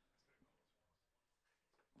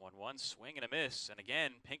 1-1, swing and a miss. And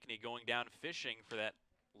again, Pinckney going down fishing for that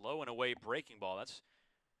low and away breaking ball. That's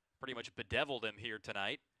pretty much bedeviled him here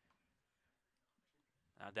tonight.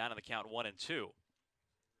 Now down to the count 1-2.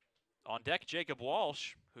 On deck, Jacob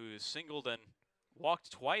Walsh, who's singled and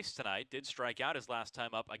walked twice tonight, did strike out his last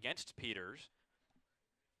time up against Peters.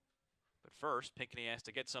 But first, Pinckney has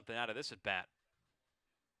to get something out of this at bat.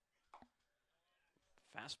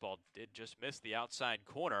 Fastball did just miss the outside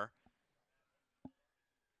corner.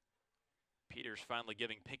 Peters finally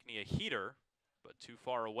giving Pinckney a heater, but too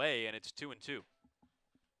far away, and it's 2-2.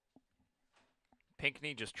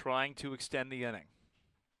 Pinckney just trying to extend the inning.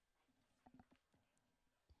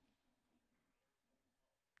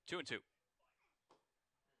 2-2.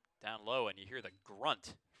 Down low, and you hear the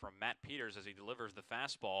grunt from Matt Peters as he delivers the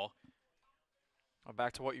fastball. Well,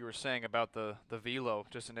 back to what you were saying about the velo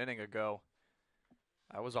just an inning ago.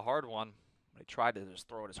 That was a hard one. He tried to just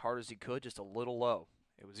throw it as hard as he could, just a little low.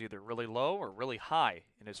 It was either really low or really high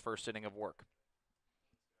in his first inning of work.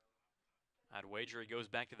 I'd wager he goes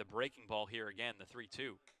back to the breaking ball here again, the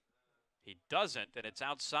 3-2. He doesn't, and it's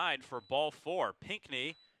outside for ball 4.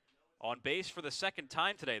 Pinckney on base for the second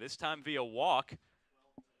time today, this time via walk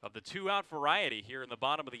of the 2-out variety here in the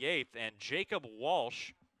bottom of the 8th, and Jacob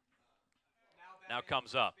Walsh now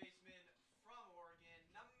comes up.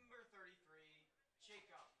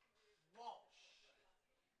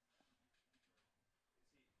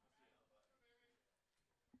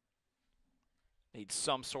 Needs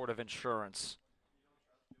some sort of insurance.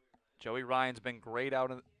 Joey Ryan's been great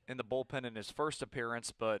out in the bullpen in his first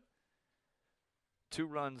appearance, but 2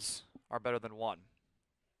 runs are better than 1.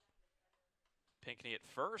 Pinckney at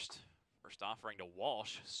first offering to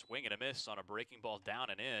Walsh. Swing and a miss on a breaking ball down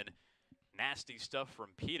and in. Nasty stuff from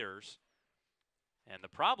Peters. And the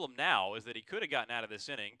problem now is that he could have gotten out of this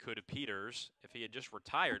inning, could have Peters, if he had just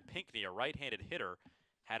retired. Pinckney, a right-handed hitter,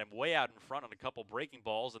 had him way out in front on a couple breaking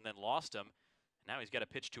balls and then lost him. Now he's got to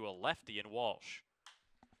pitch to a lefty in Walsh.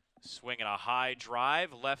 Swinging a high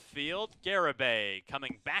drive, left field. Garibay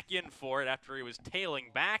coming back in for it after he was tailing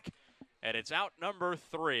back. And it's out number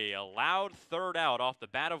 3. A loud third out off the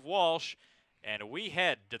bat of Walsh. And we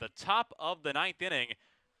head to the top of the 9th inning.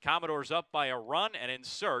 Commodores up by a run and in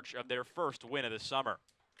search of their first win of the summer.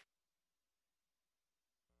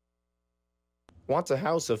 Want a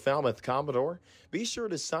house of Falmouth Commodore? Be sure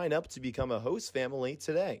to sign up to become a host family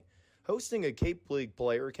today. Hosting a Cape League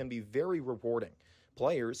player can be very rewarding.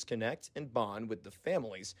 Players connect and bond with the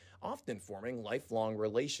families, often forming lifelong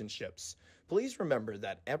relationships. Please remember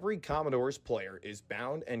that every Commodores player is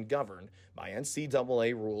bound and governed by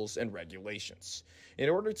NCAA rules and regulations. In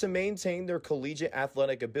order to maintain their collegiate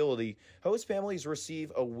athletic ability, host families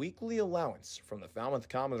receive a weekly allowance from the Falmouth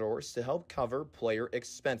Commodores to help cover player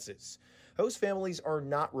expenses. Host families are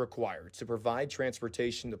not required to provide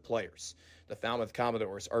transportation to players. The Falmouth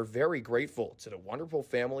Commodores are very grateful to the wonderful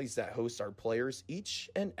families that host our players each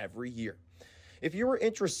and every year. If you are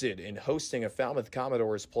interested in hosting a Falmouth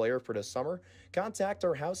Commodores player for the summer, contact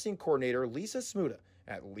our housing coordinator, Lisa Smuda,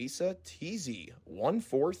 at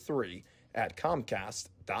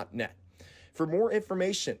lisatz143@comcast.net. For more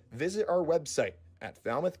information, visit our website at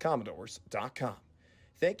falmouthcommodores.com.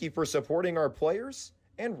 Thank you for supporting our players,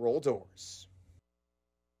 and roll doors.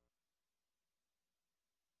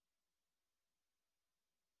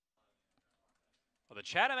 Well, the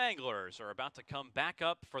Chatham Anglers are about to come back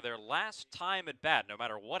up for their last time at bat, no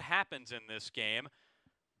matter what happens in this game.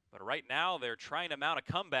 But right now, they're trying to mount a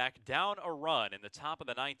comeback down a run in the top of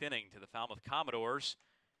the 9th inning to the Falmouth Commodores.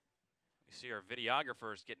 We see our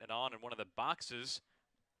videographers getting it on in one of the boxes,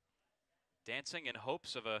 dancing in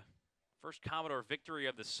hopes of a first Commodore victory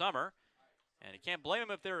of the summer. And you can't blame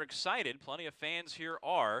them if they're excited. Plenty of fans here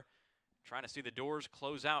are trying to see the Doors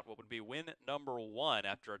close out what would be win number 1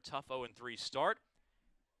 after a tough 0-3 start.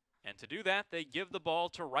 And to do that, they give the ball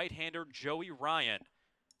to right-hander Joey Ryan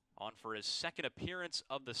on for his second appearance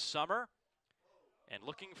of the summer. and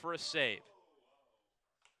looking for a save.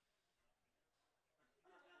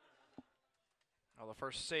 Well, the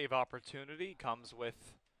first save opportunity comes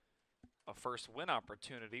with a first win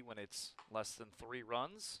opportunity when it's less than 3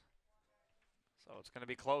 runs. So it's going to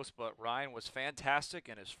be close, but Ryan was fantastic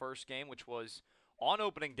in his first game, which was on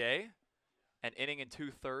opening day, an inning and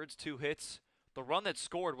 2/3, 2 hits. The run that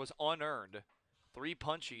scored was unearned, 3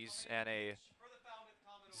 punchies and a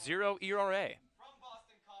 0 ERA.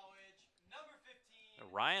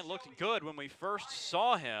 Ryan looked good when we first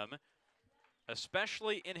saw him,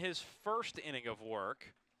 especially in his first inning of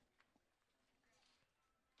work.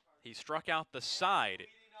 He struck out the side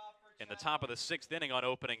in the top of the 6th inning on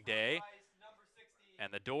opening day.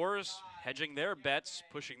 And the Doors hedging their bets,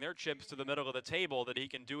 pushing their chips to the middle of the table that he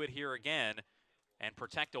can do it here again and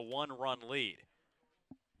protect a 1-run lead.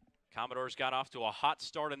 Commodores got off to a hot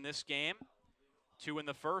start in this game. 2 in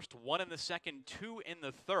the first, 1 in the second, 2 in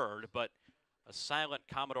the third, but a silent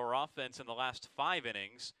Commodore offense in the last 5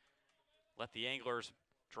 innings let the Anglers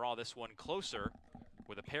draw this one closer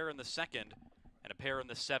with a pair in the second and a pair in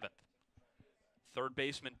the 7th. Third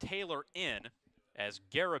baseman Taylor in as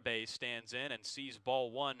Garibay stands in and sees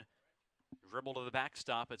ball 1 dribble to the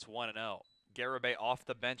backstop. It's 1-0. Garibay off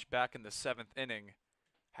the bench back in the 7th inning.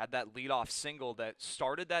 Had that leadoff single that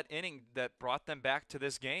started that inning that brought them back to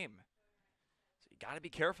this game. So you got to be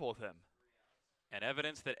careful with him. And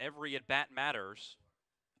evidence that every at-bat matters,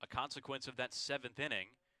 a consequence of that 7th inning,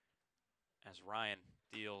 as Ryan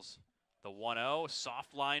deals the 1-0.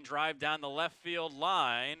 Soft line drive down the left field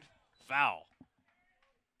line. Foul.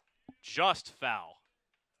 Just foul.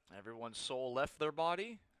 Everyone's soul left their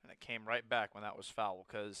body, and it came right back when that was foul,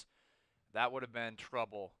 because that would have been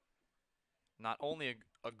trouble. Not only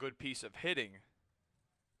a good piece of hitting,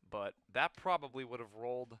 but that probably would have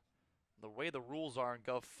rolled, the way the rules are in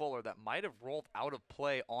Guv Fuller, that might have rolled out of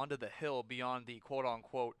play onto the hill beyond the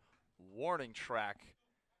quote-unquote warning track,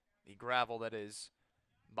 the gravel that is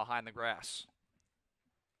behind the grass.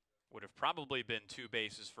 Would have probably been 2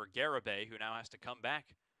 bases for Garibay, who now has to come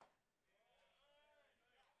back.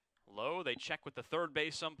 Low, they check with the third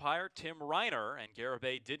base umpire, Tim Reiner, and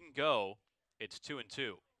Garibay didn't go. It's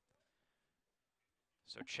 2-2.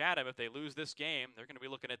 So Chatham, if they lose this game, they're going to be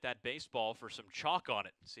looking at that baseball for some chalk on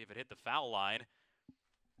it. See if it hit the foul line.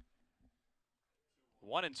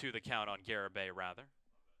 1-2 the count on Garibay, rather.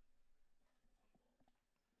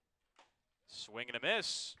 Swing and a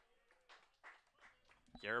miss.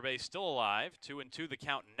 Garibay still alive. 2-2 the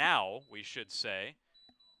count now, we should say.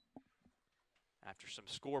 After some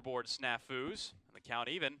scoreboard snafus, and the count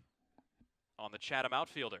even on the Chatham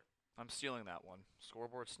outfielder. I'm stealing that one.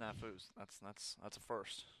 Scoreboard snafus. That's a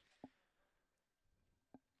first.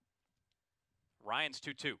 Ryan's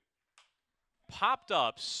 2-2. Popped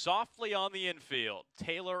up softly on the infield.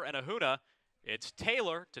 Taylor and Ahuna. It's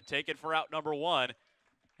Taylor to take it for out number 1.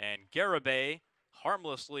 And Garibay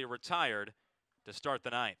harmlessly retired to start the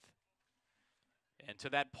 9th. And to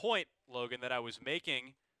that point, Logan, that I was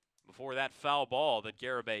making before that foul ball that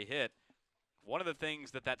Garibay hit, one of the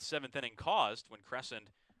things that 7th inning caused when Crescent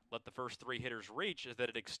let the first 3 hitters reach is that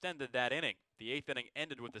it extended that inning. The 8th inning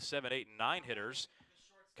ended with the 7, 8, and 9 hitters.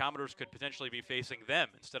 Commodores could potentially be facing them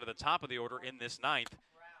instead of the top of the order in this 9th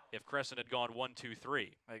if Crescent had gone 1, 2,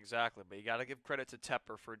 3. Exactly, but you got to give credit to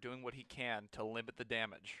Tepper for doing what he can to limit the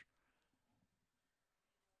damage.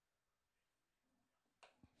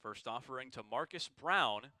 First offering to Marcus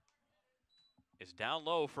Brown is down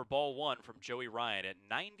low for ball 1 from Joey Ryan at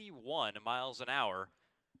 91 miles an hour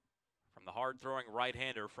from the hard-throwing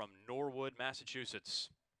right-hander from Norwood, Massachusetts.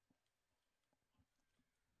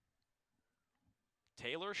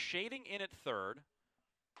 Taylor shading in at third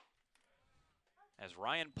as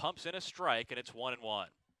Ryan pumps in a strike, and it's 1-1.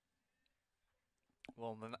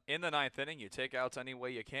 Well, in the 9th inning, you take outs any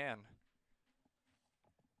way you can.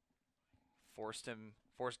 Forced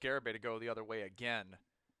Garibay to go the other way again.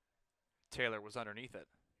 Taylor was underneath it.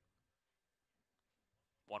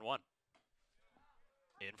 1-1.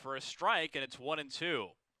 In for a strike, and it's 1-2.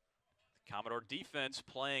 Commodore defense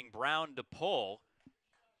playing Brown to pull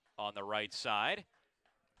on the right side.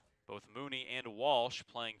 Both Mooney and Walsh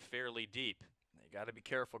playing fairly deep. You got to be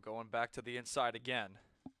careful going back to the inside again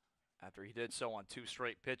after he did so on 2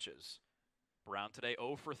 straight pitches. Brown today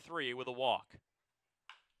 0 for 3 with a walk.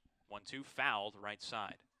 1-2 fouled right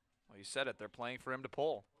side. Well, you said it. They're playing for him to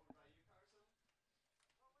pull.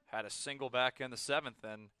 Had a single back in the 7th,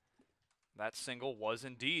 and that single was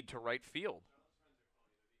indeed to right field.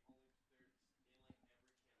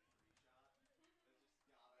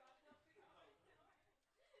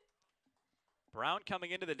 Brown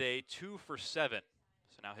coming into the day 2 for 7.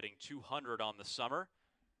 So now hitting 200 on the summer.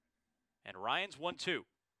 And Ryan's 1-2.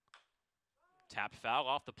 Tap foul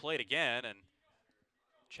off the plate again, and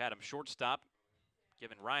Chatham shortstop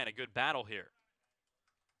giving Ryan a good battle here.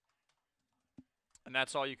 And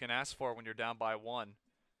that's all you can ask for when you're down by 1.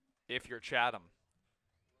 If you're Chatham.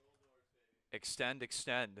 Extend,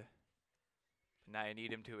 extend. Now you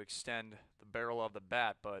need him to extend the barrel of the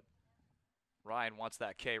bat, but Ryan wants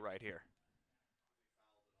that K right here.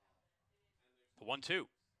 The 1-2.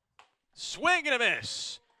 Swing and a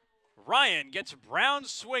miss. Ryan gets Brown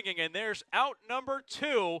swinging, and there's out number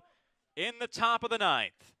 2 in the top of the 9th.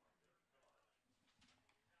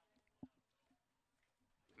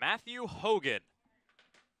 Matthew Hogan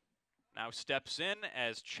now steps in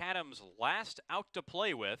as Chatham's last out to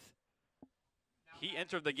play with. He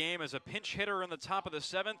entered the game as a pinch hitter in the top of the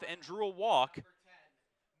 7th and drew a walk.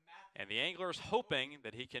 And the Anglers hoping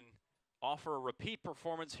that he can offer a repeat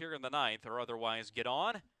performance here in the 9th or otherwise get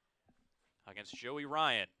on against Joey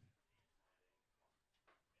Ryan.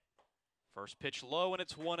 First pitch low, and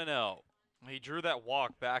it's 1-0. He drew that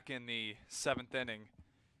walk back in the 7th inning,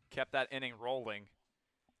 kept that inning rolling.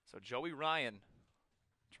 So Joey Ryan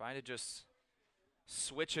trying to just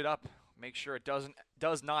switch it up, make sure it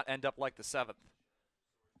does not end up like the 7th.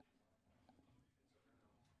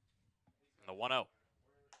 And the 1-0.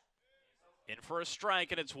 In for a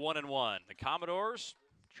strike, and it's 1-1. The Commodores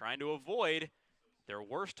trying to avoid their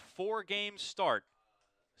worst 4-game start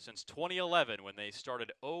since 2011 when they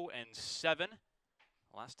started 0-7.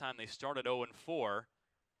 Last time they started 0-4.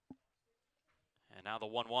 And now the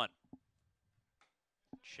 1-1.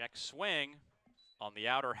 Check swing on the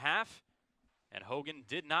outer half, and Hogan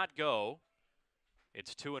did not go.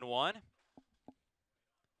 It's 2-1.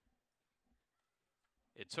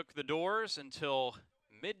 It took the Doors until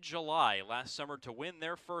mid-July last summer to win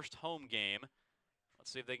their first home game.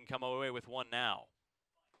 Let's see if they can come away with one now.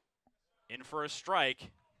 In for a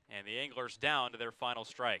strike, and the Anglers down to their final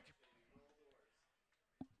strike.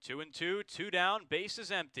 2-2, 2 down,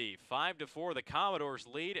 bases empty. 5-4, the Commodores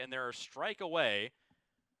lead, and they're a strike away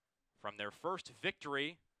from their first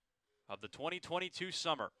victory of the 2022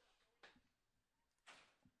 summer.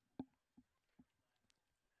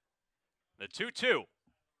 The 2-2.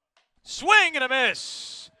 Swing and a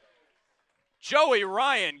miss. Joey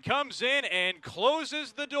Ryan comes in and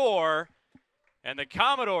closes the door, and the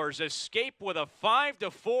Commodores escape with a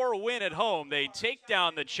 5-4 win at home. They take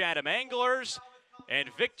down the Chatham Anglers, and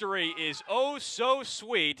victory is oh so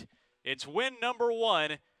sweet. It's win number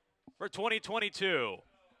 1 for 2022.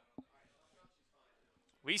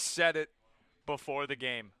 We said it before the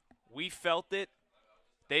game. We felt it.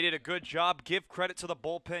 They did a good job. Give credit to the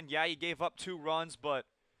bullpen. Yeah, you gave up 2 runs, but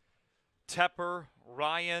Tepper,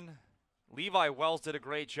 Ryan, Levi Wells did a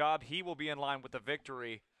great job. He will be in line with the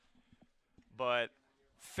victory. But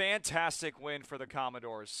fantastic win for the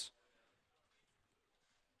Commodores.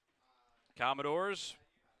 Commodores,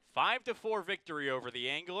 5-4 victory over the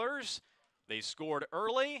Anglers. They scored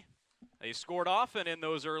early. They scored often in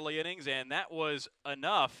those early innings, and that was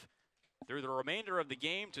enough through the remainder of the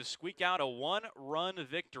game to squeak out a 1-run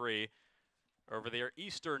victory over their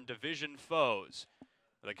Eastern Division foes.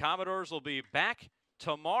 The Commodores will be back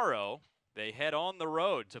tomorrow. They head on the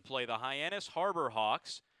road to play the Hyannis Harbor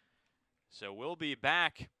Hawks. So we'll be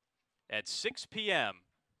back at 6 p.m.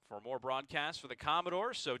 for more broadcasts for the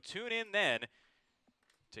Commodores. So tune in then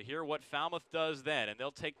to hear what Falmouth does then. And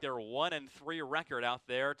they'll take their 1-3 record out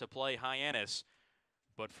there to play Hyannis.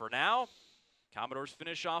 But for now, Commodores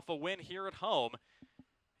finish off a win here at home.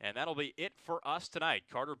 And that'll be it for us tonight.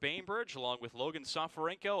 Carter Bainbridge, along with Logan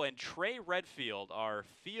Soforenko and Trey Redfield, our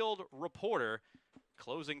field reporter,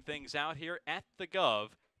 closing things out here at the Guv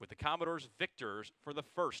with the Commodores victors for the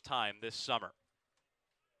first time this summer.